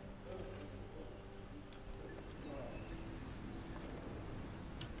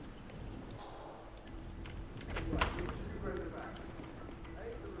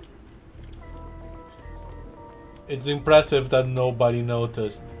 It's impressive that nobody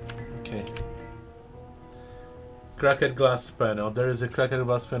noticed. Okay. Cracked glass panel. There is a cracked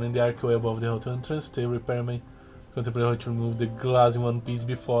glass panel in the archway above the hotel entrance. Stay repair me. Contemplate how to remove the glass in one piece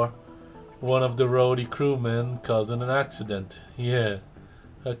before one of the roadie crewmen caused an accident. Yeah.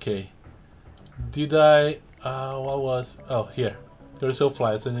 Okay. Did I... what was... Oh, here. There's so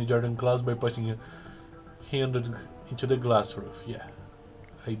flies and Jordan glass by pushing a hand into the glass roof. Yeah.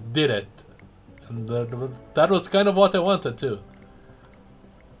 I did it. And that was kind of what I wanted too.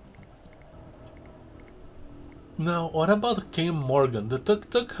 Now, what about Ken Morgan? The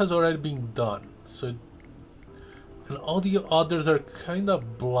tuk-tuk has already been done, so... And all the others are kind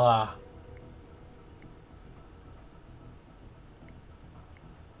of blah.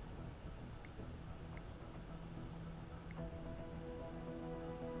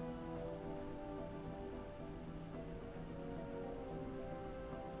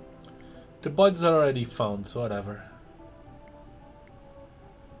 The bodies are already found, so whatever.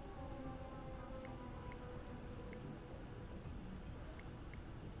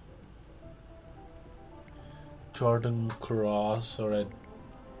 Jordan Cross already.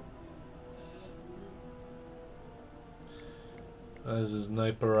 That's a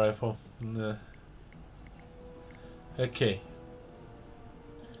sniper rifle. Nah. Okay.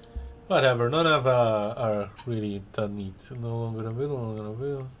 Whatever, none of are really that neat. No longer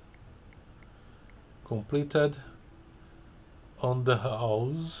available, Completed. On the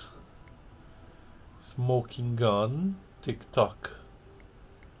house. Smoking gun. TikTok.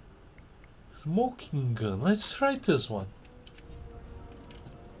 Smoking gun. Let's try this one.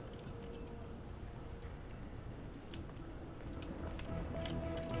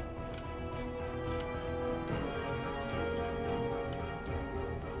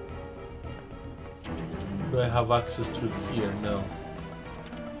 Do I have access through here? No.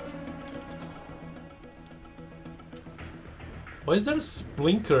 Why is there a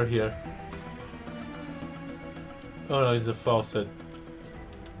splinter here? Oh no, it's a faucet.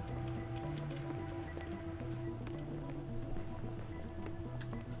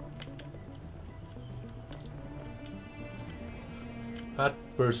 That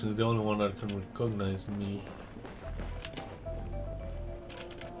person is the only one that can recognize me.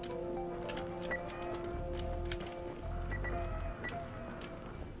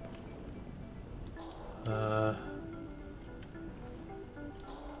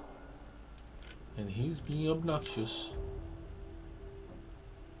 And he's being obnoxious.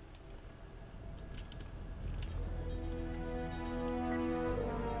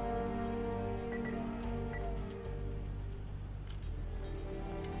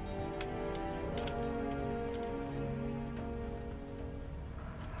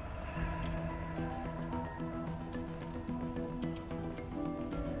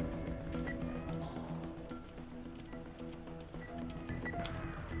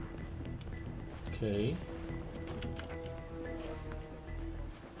 Okay.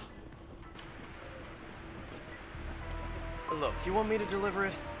 Look, you want me to deliver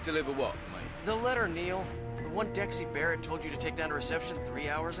it? Deliver what, mate? The letter, Neil. The one Dexy Barrett told you to take down to reception 3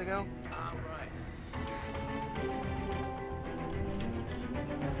 hours ago?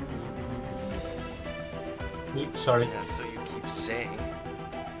 Sorry. Yeah, so you keep saying.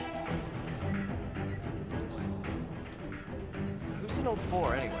 Who's an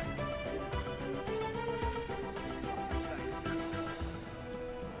 04 anyway?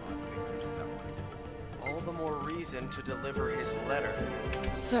 All the more reason to deliver his letter.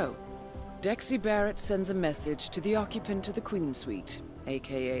 So, Dexy Barrett sends a message to the occupant of the Queen Suite,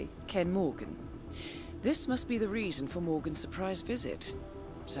 aka Ken Morgan. This must be the reason for Morgan's surprise visit.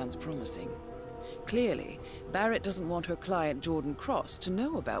 Sounds promising. Clearly, Barrett doesn't want her client Jordan Cross to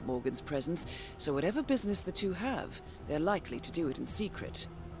know about Morgan's presence, so whatever business the two have, they're likely to do it in secret.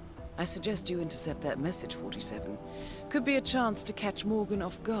 I suggest you intercept that message, 47. Could be a chance to catch Morgan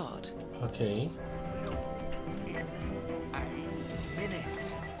off guard. Okay.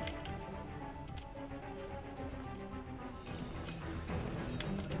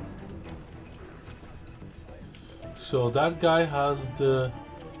 So that guy has the...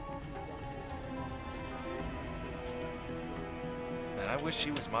 Man, I wish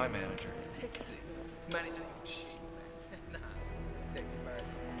he was my manager. Manager.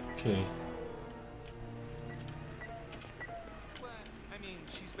 Okay. I mean,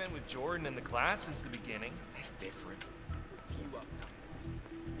 she's been with Jordan in the class since the beginning. That's different. Few upcoming.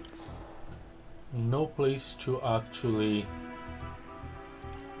 No place to actually...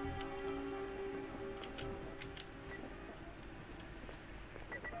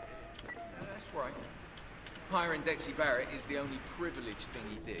 That's right. Hiring Dexy Barrett is the only privileged thing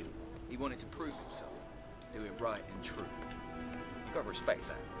he did. He wanted to prove himself. Do it right and true. You gotta respect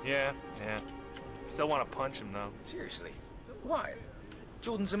that. Yeah. Still want to punch him, though. Seriously? Why?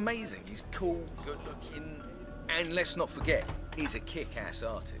 Jordan's amazing. He's cool, good-looking, and let's not forget, he's a kick-ass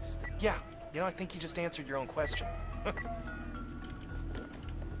artist. Yeah. You know, I think you just answered your own question.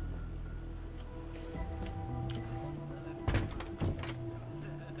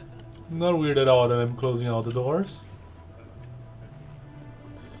 Not weird at all that I'm closing all the doors.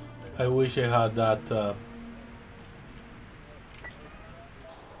 I wish I had that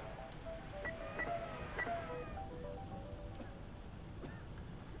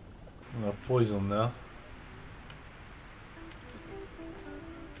poison now.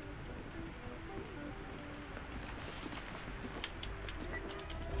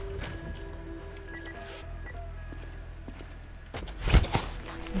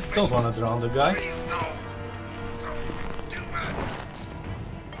 Don't wanna drown the guy.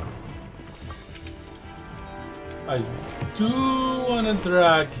 I do wanna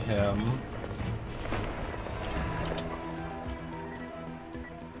drag him.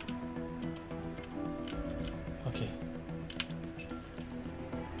 Okay.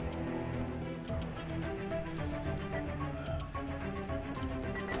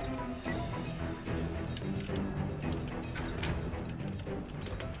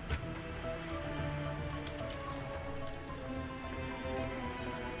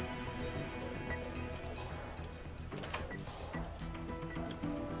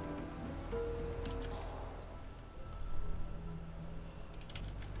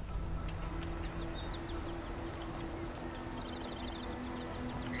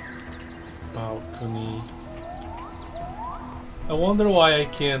 Balcony. I wonder why I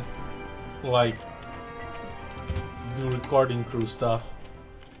can't, like, do recording crew stuff.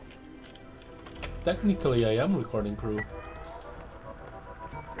 Technically, I am recording crew.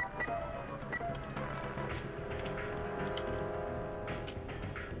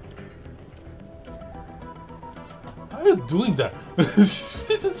 How are you doing that?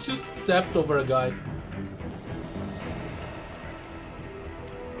 just stepped over a guy.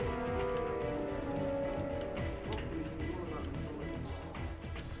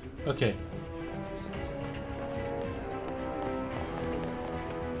 Okay.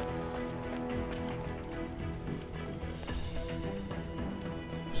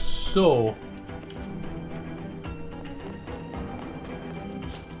 So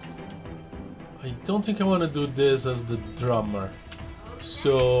I don't think I want to do this as the drummer.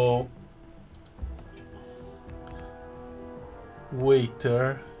 So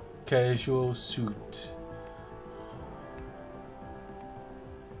waiter, casual suit.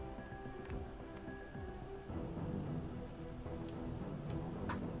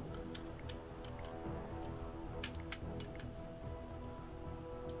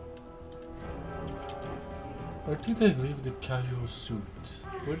 Where did they leave the casual suit?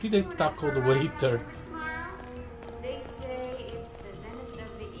 Where did they tackle the waiter? They say it's the Venice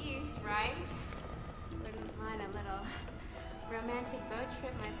of the East, right? Wouldn't mind a little romantic boat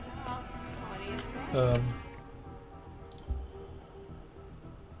trip myself. What do you say?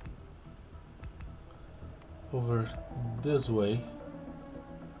 Over this way.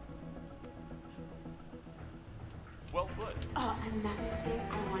 Well put. Oh, another thing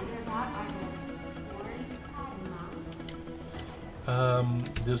I wonder about are the orange mom.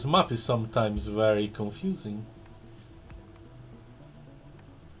 This map is sometimes very confusing.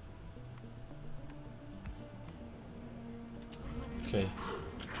 Okay.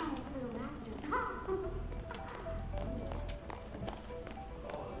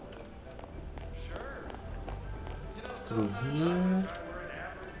 Through here.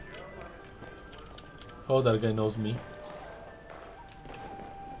 Oh, that guy knows me.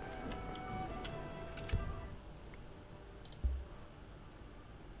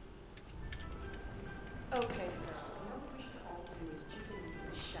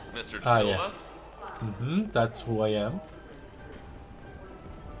 Mr. Ah, Silva? yeah. That's who I am.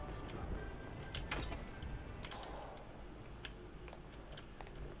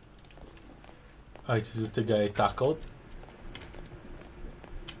 Alright, this is the guy I tackled.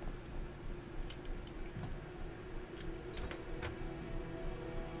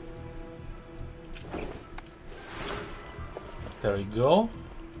 There we go.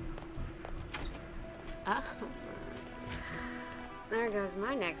 Oh. There goes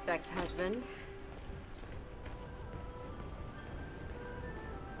my next ex-husband.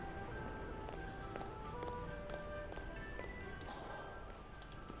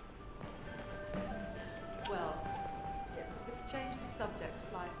 Well, yes, we could change the subject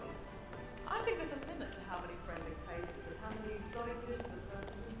slightly. I think there's a limit to how many friendly faces and how many exotic dishes a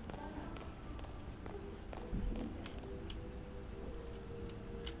person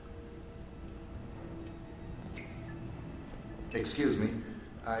can Excuse me,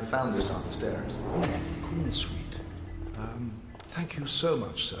 I found this on the stairs. Cool, sweet. Thank you so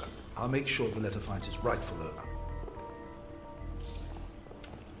much, sir. I'll make sure the letter finds its rightful owner.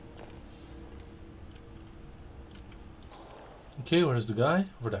 Okay, where's the guy?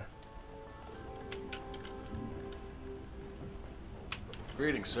 Over there.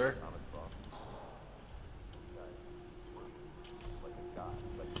 Greetings, sir.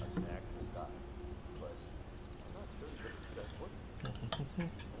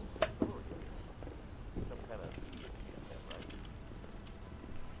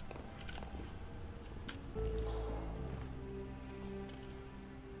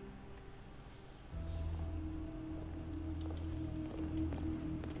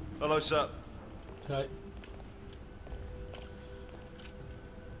 Hello, sir. Hi.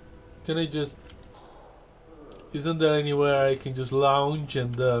 Can I just... Isn't there anywhere I can just lounge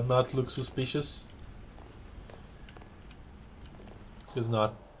and not look suspicious? He's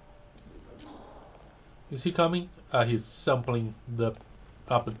not. Is he coming? Ah, he's sampling the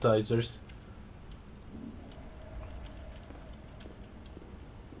appetizers.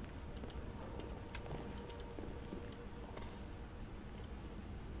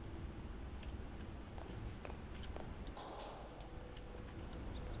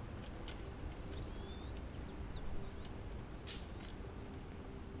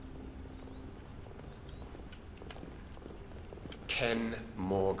 Ken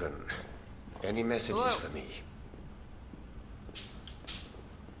Morgan. Any messages for me?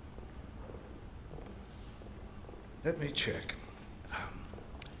 Let me check.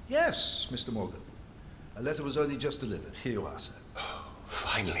 Yes, Mr. Morgan. A letter was only just delivered. Here you are, sir.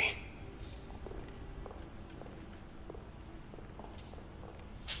 Finally.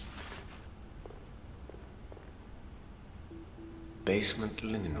 Basement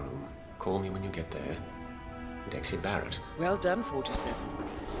linen room. Call me when you get there. Dexy Barrett. Well done, 47.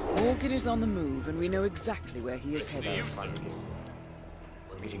 Morgan is on the move, and we know exactly where he is headed.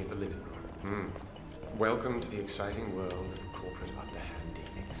 We're meeting at the linen room. Welcome to the exciting world of corporate underhand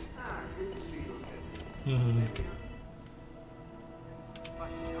dealings.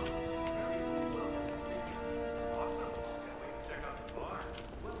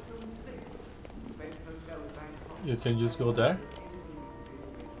 You can just go there.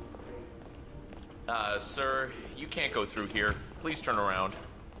 Sir, you can't go through here. Please turn around.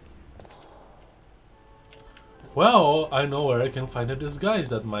 Well, I know where I can find a disguise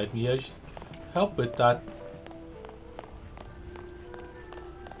that might be help with that.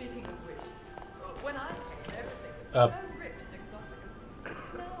 Speaking of which, when I came, everything was so rich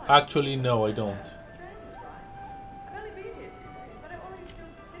and exotic. Actually, no, I don't. I've only been here 2 days, but I already feel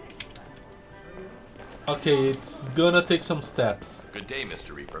finished. Okay, it's gonna take some steps. Good day,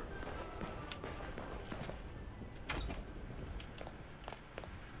 Mr. Reaper.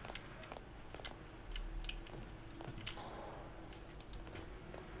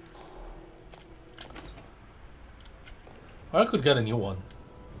 Or I could get a new one.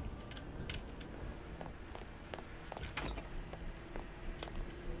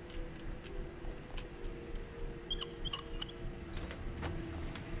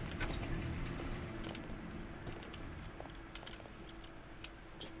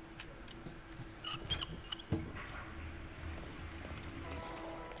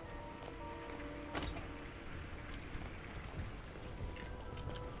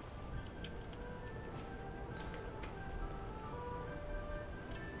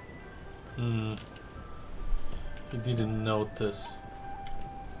 He didn't notice.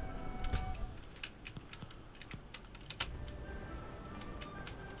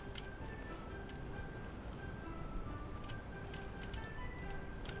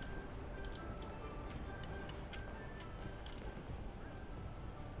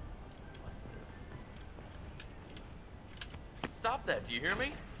 Stop that, do you hear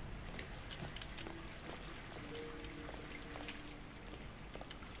me?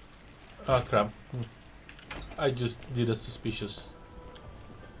 Ah, crap. I just did a suspicious.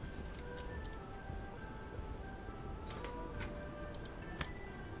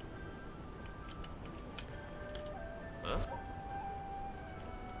 Huh?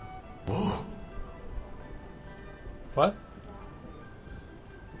 Whoa. What?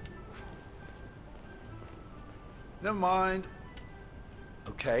 Never mind.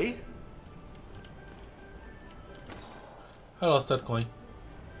 Okay. I lost that coin.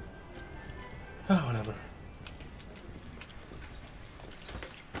 Ah, whatever.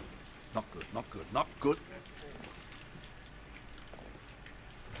 Not good, not good, not good.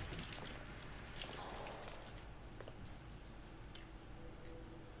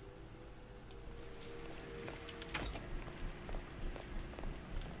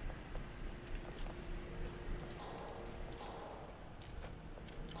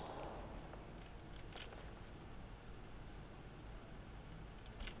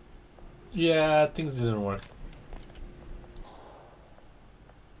 Yeah, things didn't work.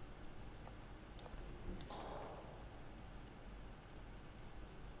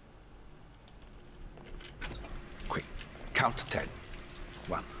 Quick, count to 10.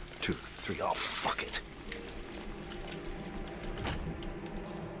 1, 2, 3. Oh, fuck it.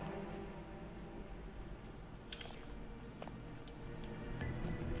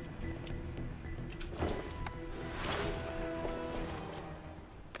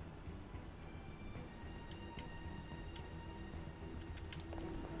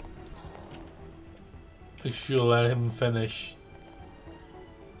 I should let him finish.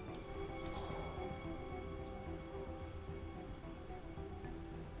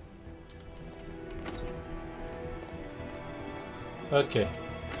 Okay.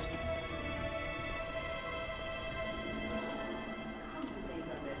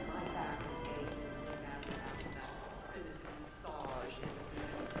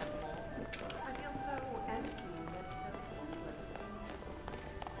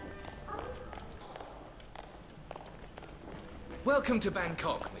 Welcome to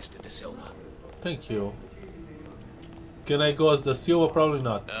Bangkok, Mr. De Silva. Thank you. Can I go as the Silva? Probably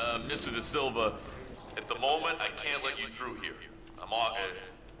not. Mr. De Silva, at the moment, I can't let you through here.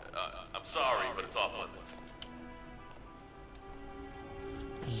 I'm sorry, but it's off limits.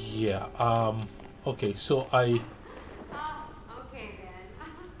 Yeah, okay, so Okay then.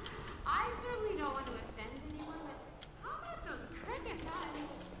 I certainly don't want to offend anyone, but how about those crickets?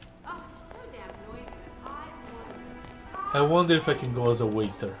 Oh, so damn noisy. I wonder if I can go as a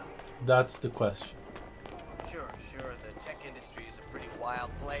waiter. That's the question. Sure. The tech industry is a pretty wild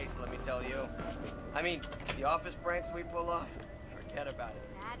place, let me tell you. I mean, the office pranks we pull off, forget about it.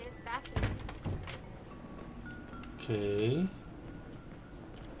 That is fascinating. Okay.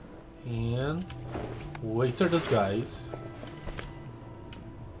 And waiter disguise.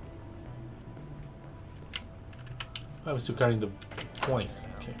 I'm still carrying the points.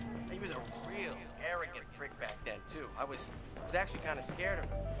 Okay. He was a real arrogant prick back then, too. I was actually kind of scared of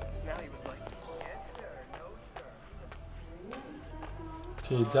him. Now he was like, yes, sir, no, sir.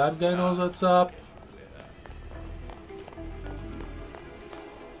 Okay, that guy knows what's up.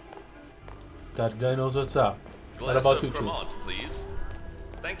 That guy knows what's up. What Glass about of you two? Cremant, please.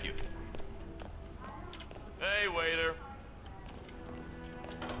 Thank you. Hey, waiter.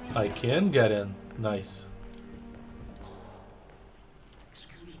 I can get in. Nice.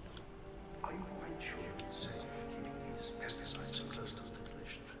 Excuse me. Are you quite sure it's safe keeping these pesticides so close to the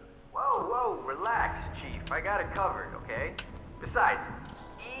depletion field? Whoa, relax, Chief. covered, okay? Besides,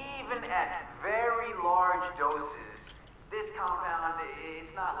 even at very large doses, this compound,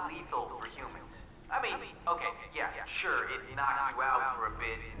 it's not lethal for humans. I mean, okay, yeah, sure, it knocks you out for a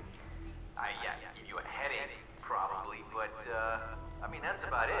bit, and, give you a headache, probably, but, I mean, that's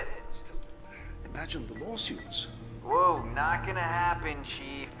about it. Imagine the lawsuits. Whoa, not gonna happen,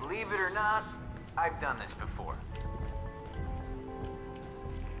 Chief. Believe it or not, I've done this before.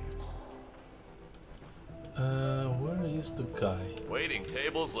 Where is the guy? Waiting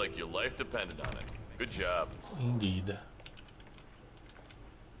tables like your life depended on it. Good job. Indeed.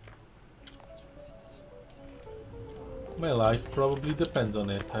 My life probably depends on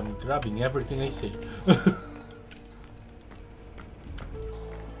it. I'm grabbing everything I see.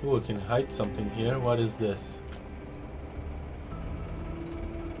 Oh, I can hide something here. What is this?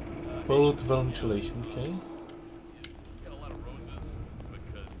 Bullet ventilation, okay. Got a lot of roses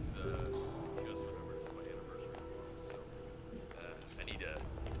because just remembered it's my anniversary tomorrow, so I need a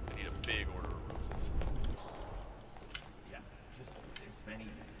big order of roses. Yeah, just as many.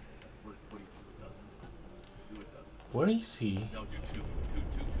 What do you do? A dozen? Do a dozen. Where is he? No, do two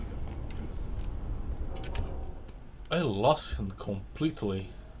dozen. I lost him completely.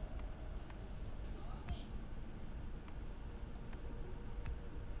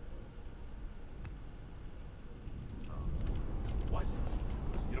 What?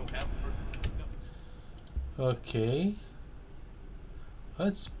 You don't have no. Okay.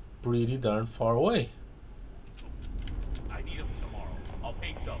 That's pretty darn far away. I need them tomorrow. I'll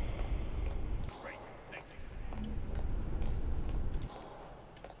pay double. Great, thank you.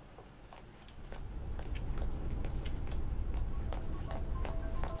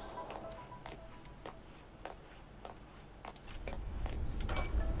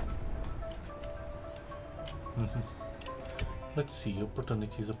 Let's see,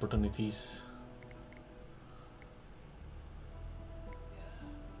 opportunities.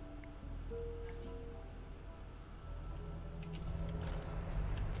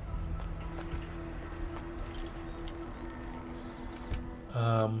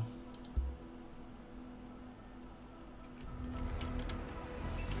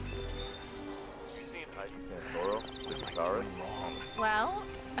 Well,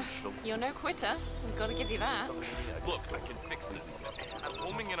 you're no quitter. I've got to give you that. Look, I can fix this. I'm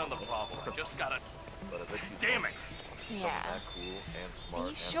homing in on the problem. I just gotta... Damn it! Yeah. Are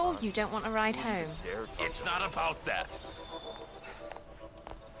you sure you don't want to ride home? It's not about that.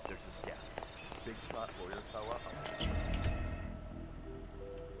 There's this guy. Big shot lawyer fella.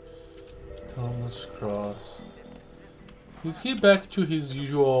 Thomas Cross. Is he back to his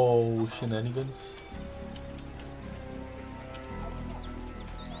usual shenanigans?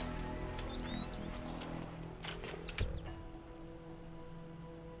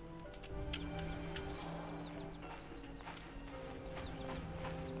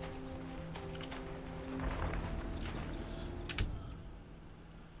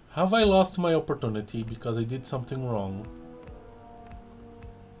 Have I lost my opportunity because I did something wrong?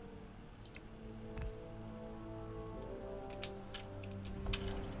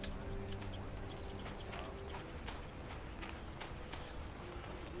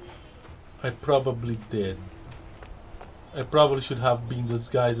 I probably did. I probably should have been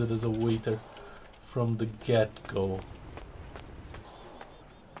disguised as a waiter from the get-go.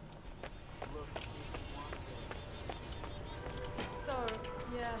 So,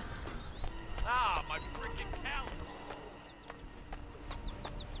 yeah. Ah, my freaking calendar!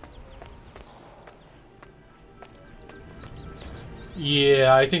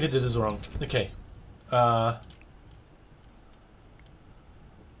 Yeah, I think I did this wrong. Okay.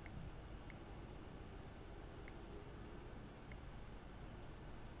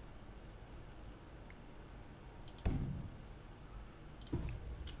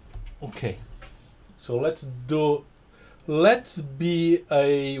 Okay. So let's be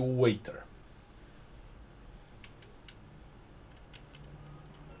a waiter.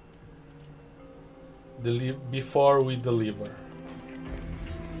 Before we deliver.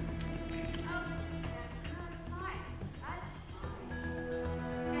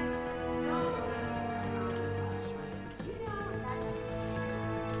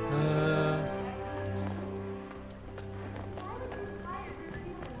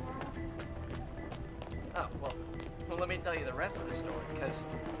 Well, let me tell you the rest of the story, because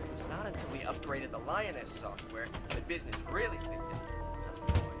it's not until we upgraded the Lioness software that business really picked up.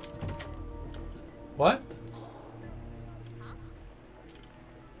 What?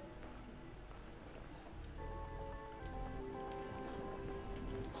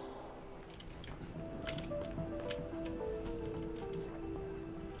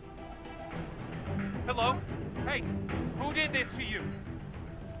 Hello? Hey, this for you.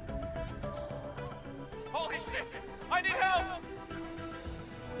 Holy shit! I need help!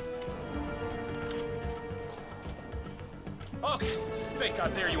 Okay, thank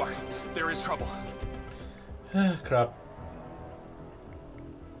God, there you are. There is trouble. Crap.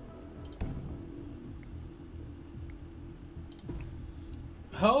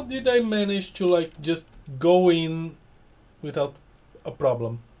 How did I manage to like just go in without a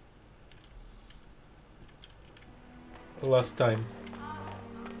problem last time?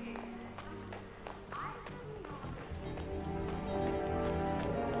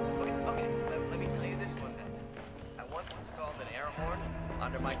 Okay, let me tell you this one then. I once installed an air horn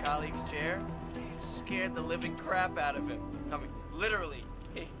under my colleague's chair. It scared the living crap out of him. I mean, literally.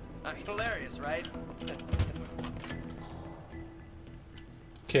 I mean, hilarious, right?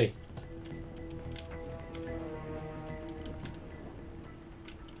 Okay.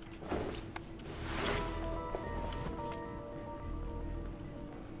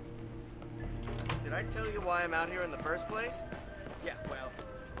 Did I tell you why I'm out here in the first place? Yeah, well,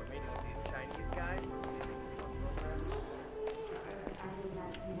 we're meeting with these Chinese guys.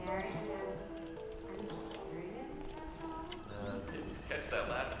 Didn't catch that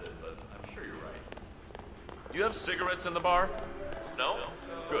last bit, but I'm sure you're right. You have cigarettes in the bar? No?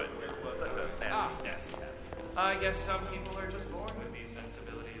 Good. Yes. I guess some people are just born with these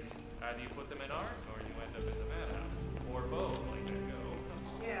sensibilities. Either you put them in art, or you end up in the madhouse. Or both, like that go.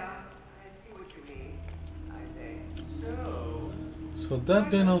 Yeah, I see what you mean. I think. So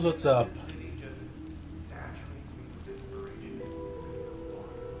that guy knows what's up.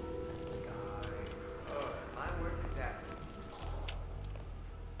 Mine works exactly.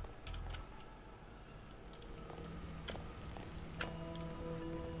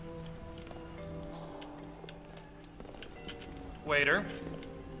 Waiter.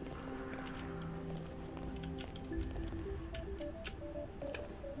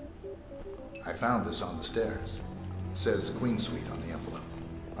 I found this on the stairs. It says Queen Suite on the envelope.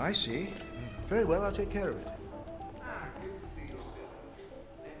 I see. Very well, I'll take care of it.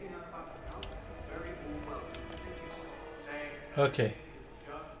 Okay.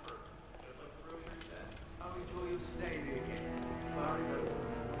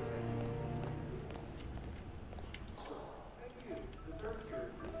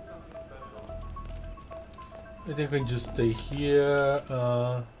 I think I can just stay here.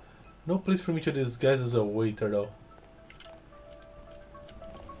 No place for me to disguise as a waiter though.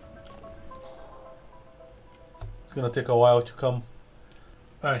 It's gonna take a while to come.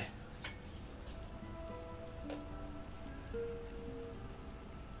 Alright.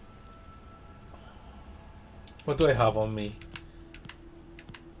 What do I have on me?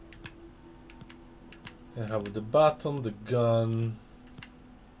 I have the baton, the gun.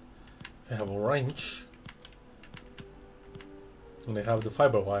 I have a wrench. And I have the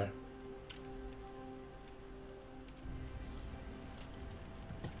fiber wire.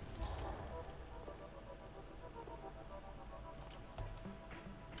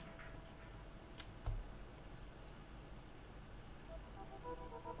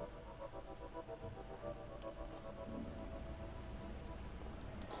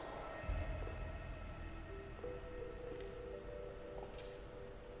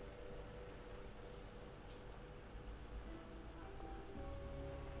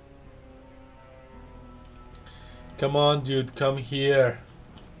 Come on, dude, come here.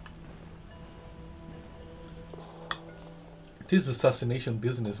 This assassination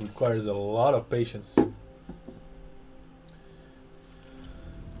business requires a lot of patience.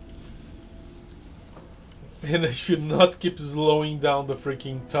 And I should not keep slowing down the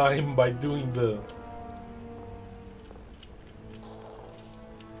freaking time by doing the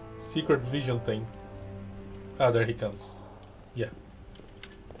secret vision thing. Ah, there he comes. Yeah.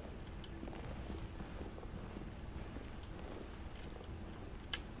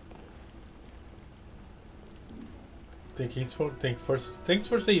 Thanks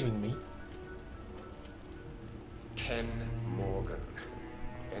for saving me. Ken Morgan.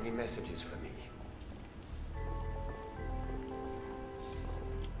 Any messages for me?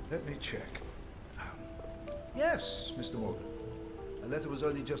 Let me check. Yes, Mr. Morgan. A letter was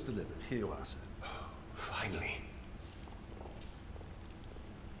only just delivered. Here you are, sir. Finally.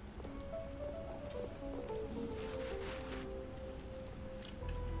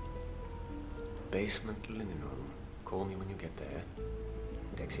 Basement linen room. Call me when you get there.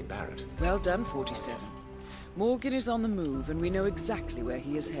 Dexy Barrett. Well done, 47. Morgan is on the move, and we know exactly where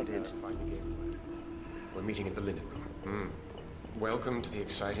he is headed. We're meeting at the linen room. Welcome to the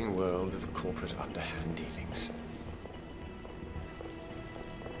exciting world of corporate underhand dealings.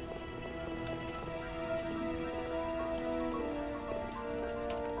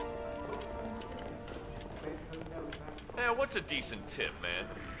 what's a decent tip, man?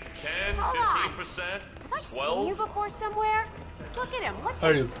 10, Hold on. 15%? Have I 12? seen you before somewhere? Look at him. What's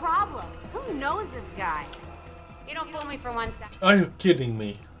Are his you- problem? Who knows this guy? You don't fool me for 1 second. Are you kidding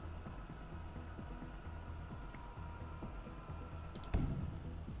me?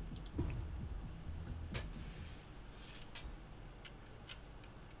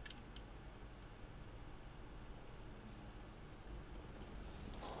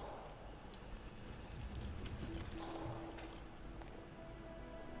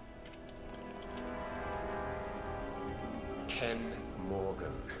 Ken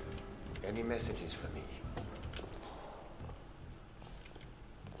Morgan. Any messages for me?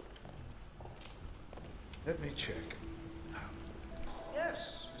 Let me check. Yes,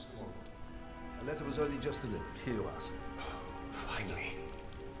 Mr. Morgan. A letter was only just delivered. Here you are, sir. Finally.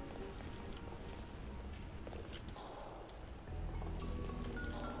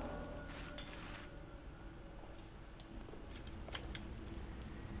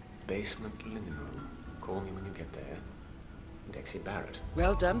 Basement linen room. Call me when you get there. Dexy Barrett.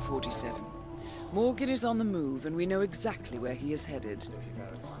 Well done, 47. Morgan is on the move, and we know exactly where he is headed.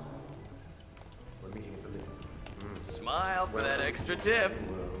 We're meeting at the linen. Smile for that extra tip.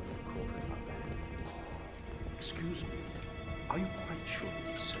 Excuse me. Are you quite sure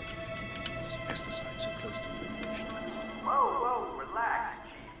it's safe? These pesticides so close to the regulation. Whoa, relax,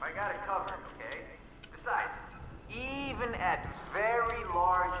 Chief. I got it covered, okay? Besides, even at very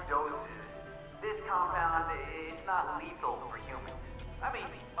large doses, this compound is not lethal for humans. I mean,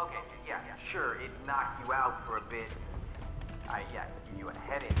 okay, yeah, sure, it knocked you out for a bit. Yeah, give you a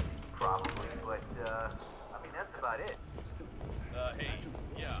headache, probably, but, I mean, that's about it. Hey,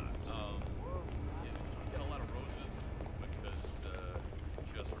 yeah, get a lot of roses because,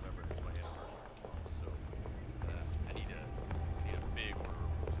 just remembered it's my anniversary, so, I need a big order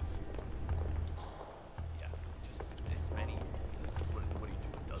of roses. Yeah, just as many. What do you do?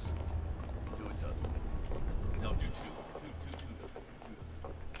 A dozen? Do a dozen. No, do two. Two dozen.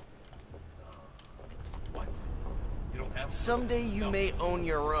 What? You don't have to? Someday you may own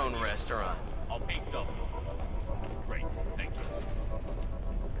your own restaurant. I'll pay double. Great, thank you.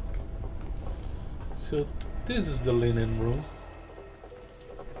 So this is the linen room.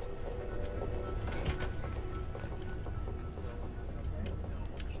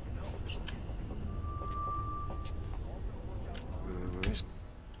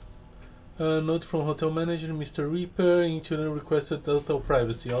 Note from hotel manager Mr. Reaper. Intruder requested total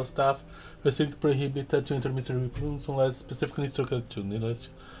privacy. All staff restricted prohibited to enter Mr. Reaper rooms unless specifically instructed to. Needless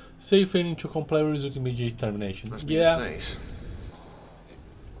say, failing to comply will result in immediate termination. Must be Yeah. the place.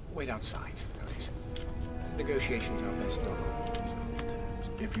 Wait outside, guys. Negotiations are best done on terms.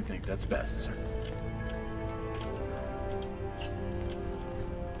 If you think that's best, sir.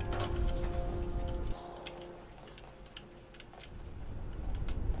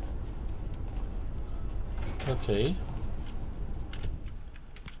 Okay.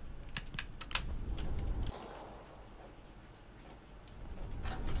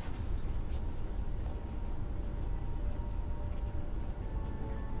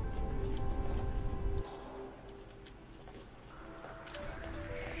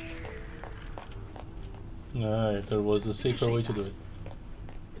 Alright, there was a safer way to do it.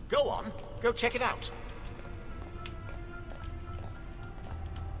 Go on, go check it out.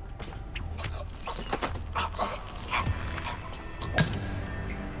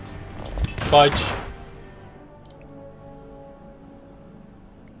 Fudge.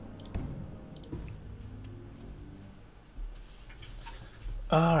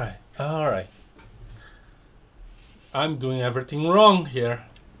 Alright. I'm doing everything wrong here.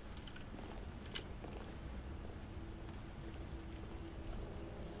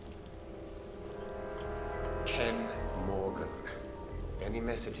 Ken Morgan. Any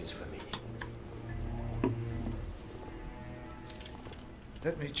messages for me?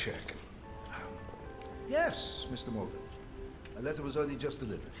 Let me check. Yes, Mr. Morgan. A letter was only just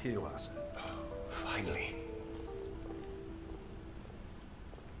delivered. Here you are, sir. Finally.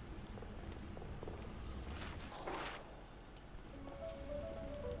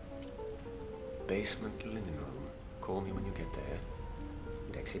 Basement linen room. Call me when you get there.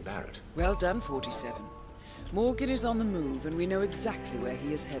 Dexy Barrett. Well done, 47. Morgan is on the move, and we know exactly where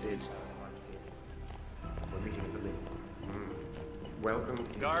he is headed. We're meeting at the linen room. Welcome to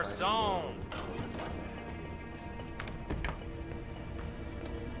the Garçon!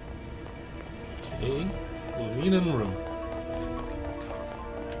 See? Linen room.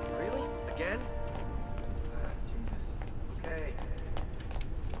 Really? Again? Okay.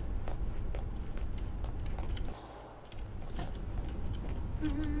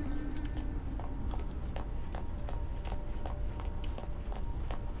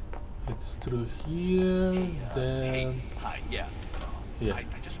 It's through here, then... Hi, yeah. Yeah. I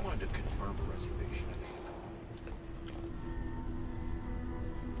just wanted to confirm the reservation.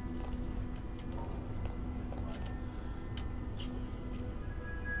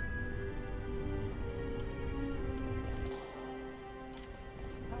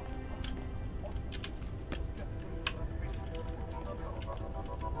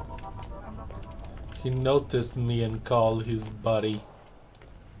 He noticed me and called his buddy.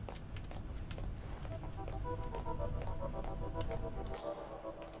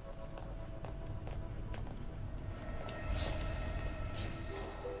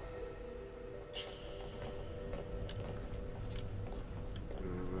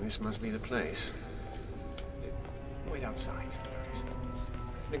 This must be the place. Wait outside.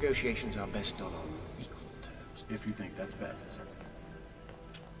 Negotiations are best done on equal terms. If you think that's best, sir.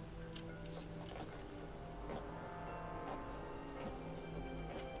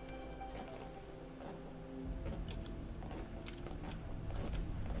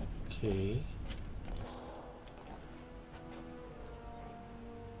 Okay.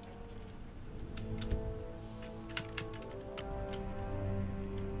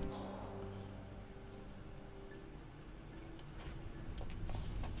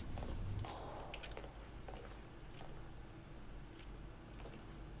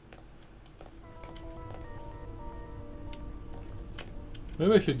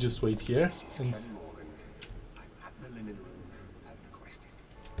 Maybe I should just wait here and...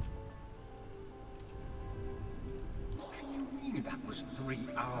 That was 3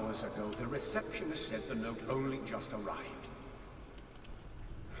 hours ago. The receptionist said the note only just arrived.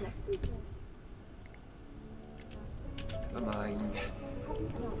 Never mind.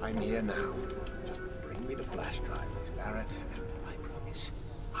 I'm here now. Just bring me the flash drive, Miss Barrett, and I promise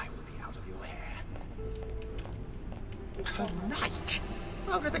I will be out of your hair. Tonight?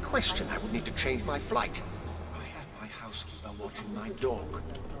 Out of the question. I would need to change my flight. I have my housekeeper watching my dog.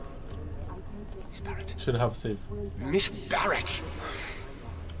 Miss Barrett. Should have saved. Miss Barrett!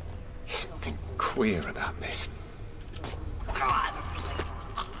 Something queer about this.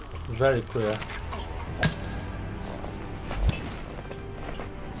 Very queer.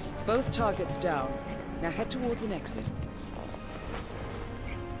 Both targets down. Now head towards an exit.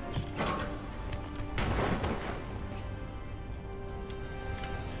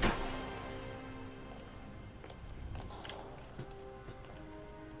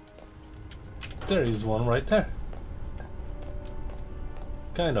 There is one right there.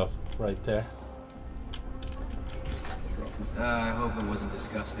 Kind of right there. I hope it wasn't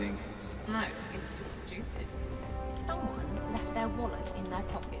disgusting. No, it's just stupid. Someone left their wallet in their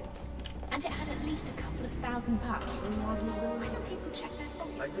pockets, and it had at least a couple of $1,000. Why don't people check their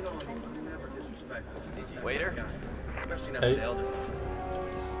pockets? Waiter? Especially not Hey. the elderly.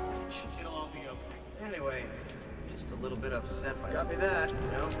 It'll all be okay. Anyway, just a little bit upset by... Copy that, you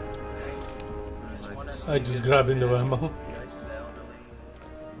know? I just grabbed into ammo. How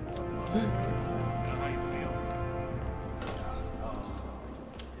you feel?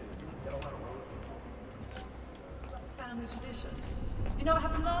 Family tradition. You know what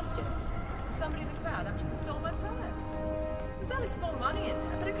happened last year? Somebody in the crowd actually stole my phone. There was only small money in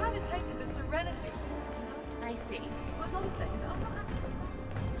there, but it kind of tainted the serenity. I see. Well, a lot of things. I'm not happy.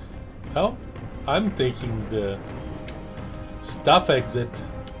 Well, I'm taking the staff exit.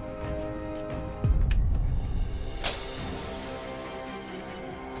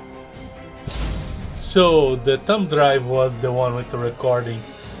 So the thumb drive was the one with the recording.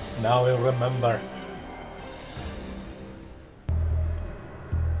 Now I remember.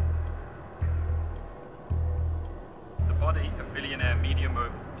 The body of billionaire media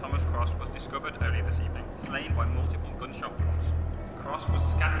mogul Thomas Cross was discovered early this evening, slain by multiple gunshot wounds. Cross was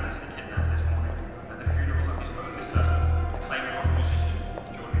scandalously kidnapped this morning at the funeral of his only son, claiming on musician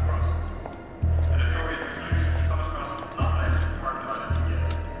Jordan Cross. The notorious recluse Thomas Cross was not less marginalized than he is.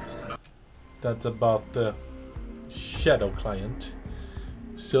 That's about the shadow client.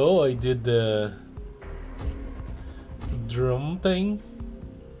 So I did the drum thing.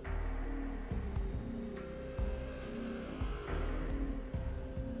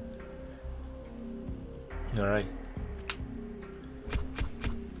 Alright.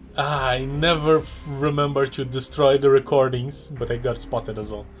 I never remember to destroy the recordings, but I got spotted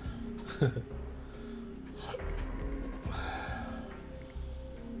as well.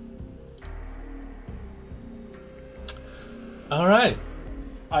 Alright.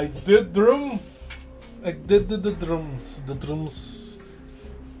 I did drum. I did the drums. The drums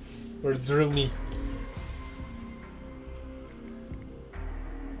were drummy.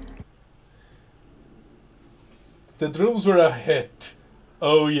 The drums were a hit.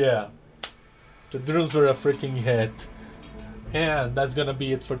 Oh yeah. The drones were a freaking hit. And that's gonna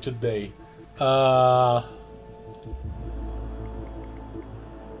be it for today.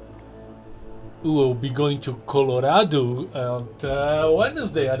 We'll be going to Colorado on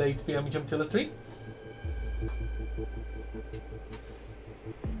Wednesday at 8 p.m. in Chumtilla Street.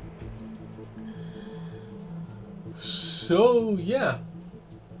 So yeah,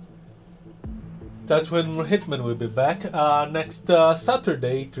 that's when Hitman will be back. Next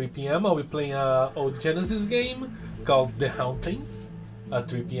Saturday, 3 p.m. I'll be playing an old Genesis game called The Haunting at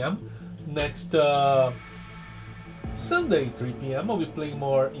 3 p.m. Next Sunday, 3 p.m. I'll be playing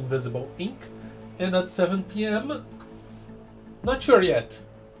more Invisible Ink. And at 7 p.m., not sure yet,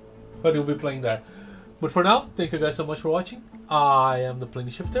 but we'll be playing there. But for now, thank you guys so much for watching. I am the Plane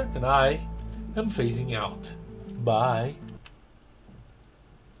Shifter, and I am phasing out. Bye.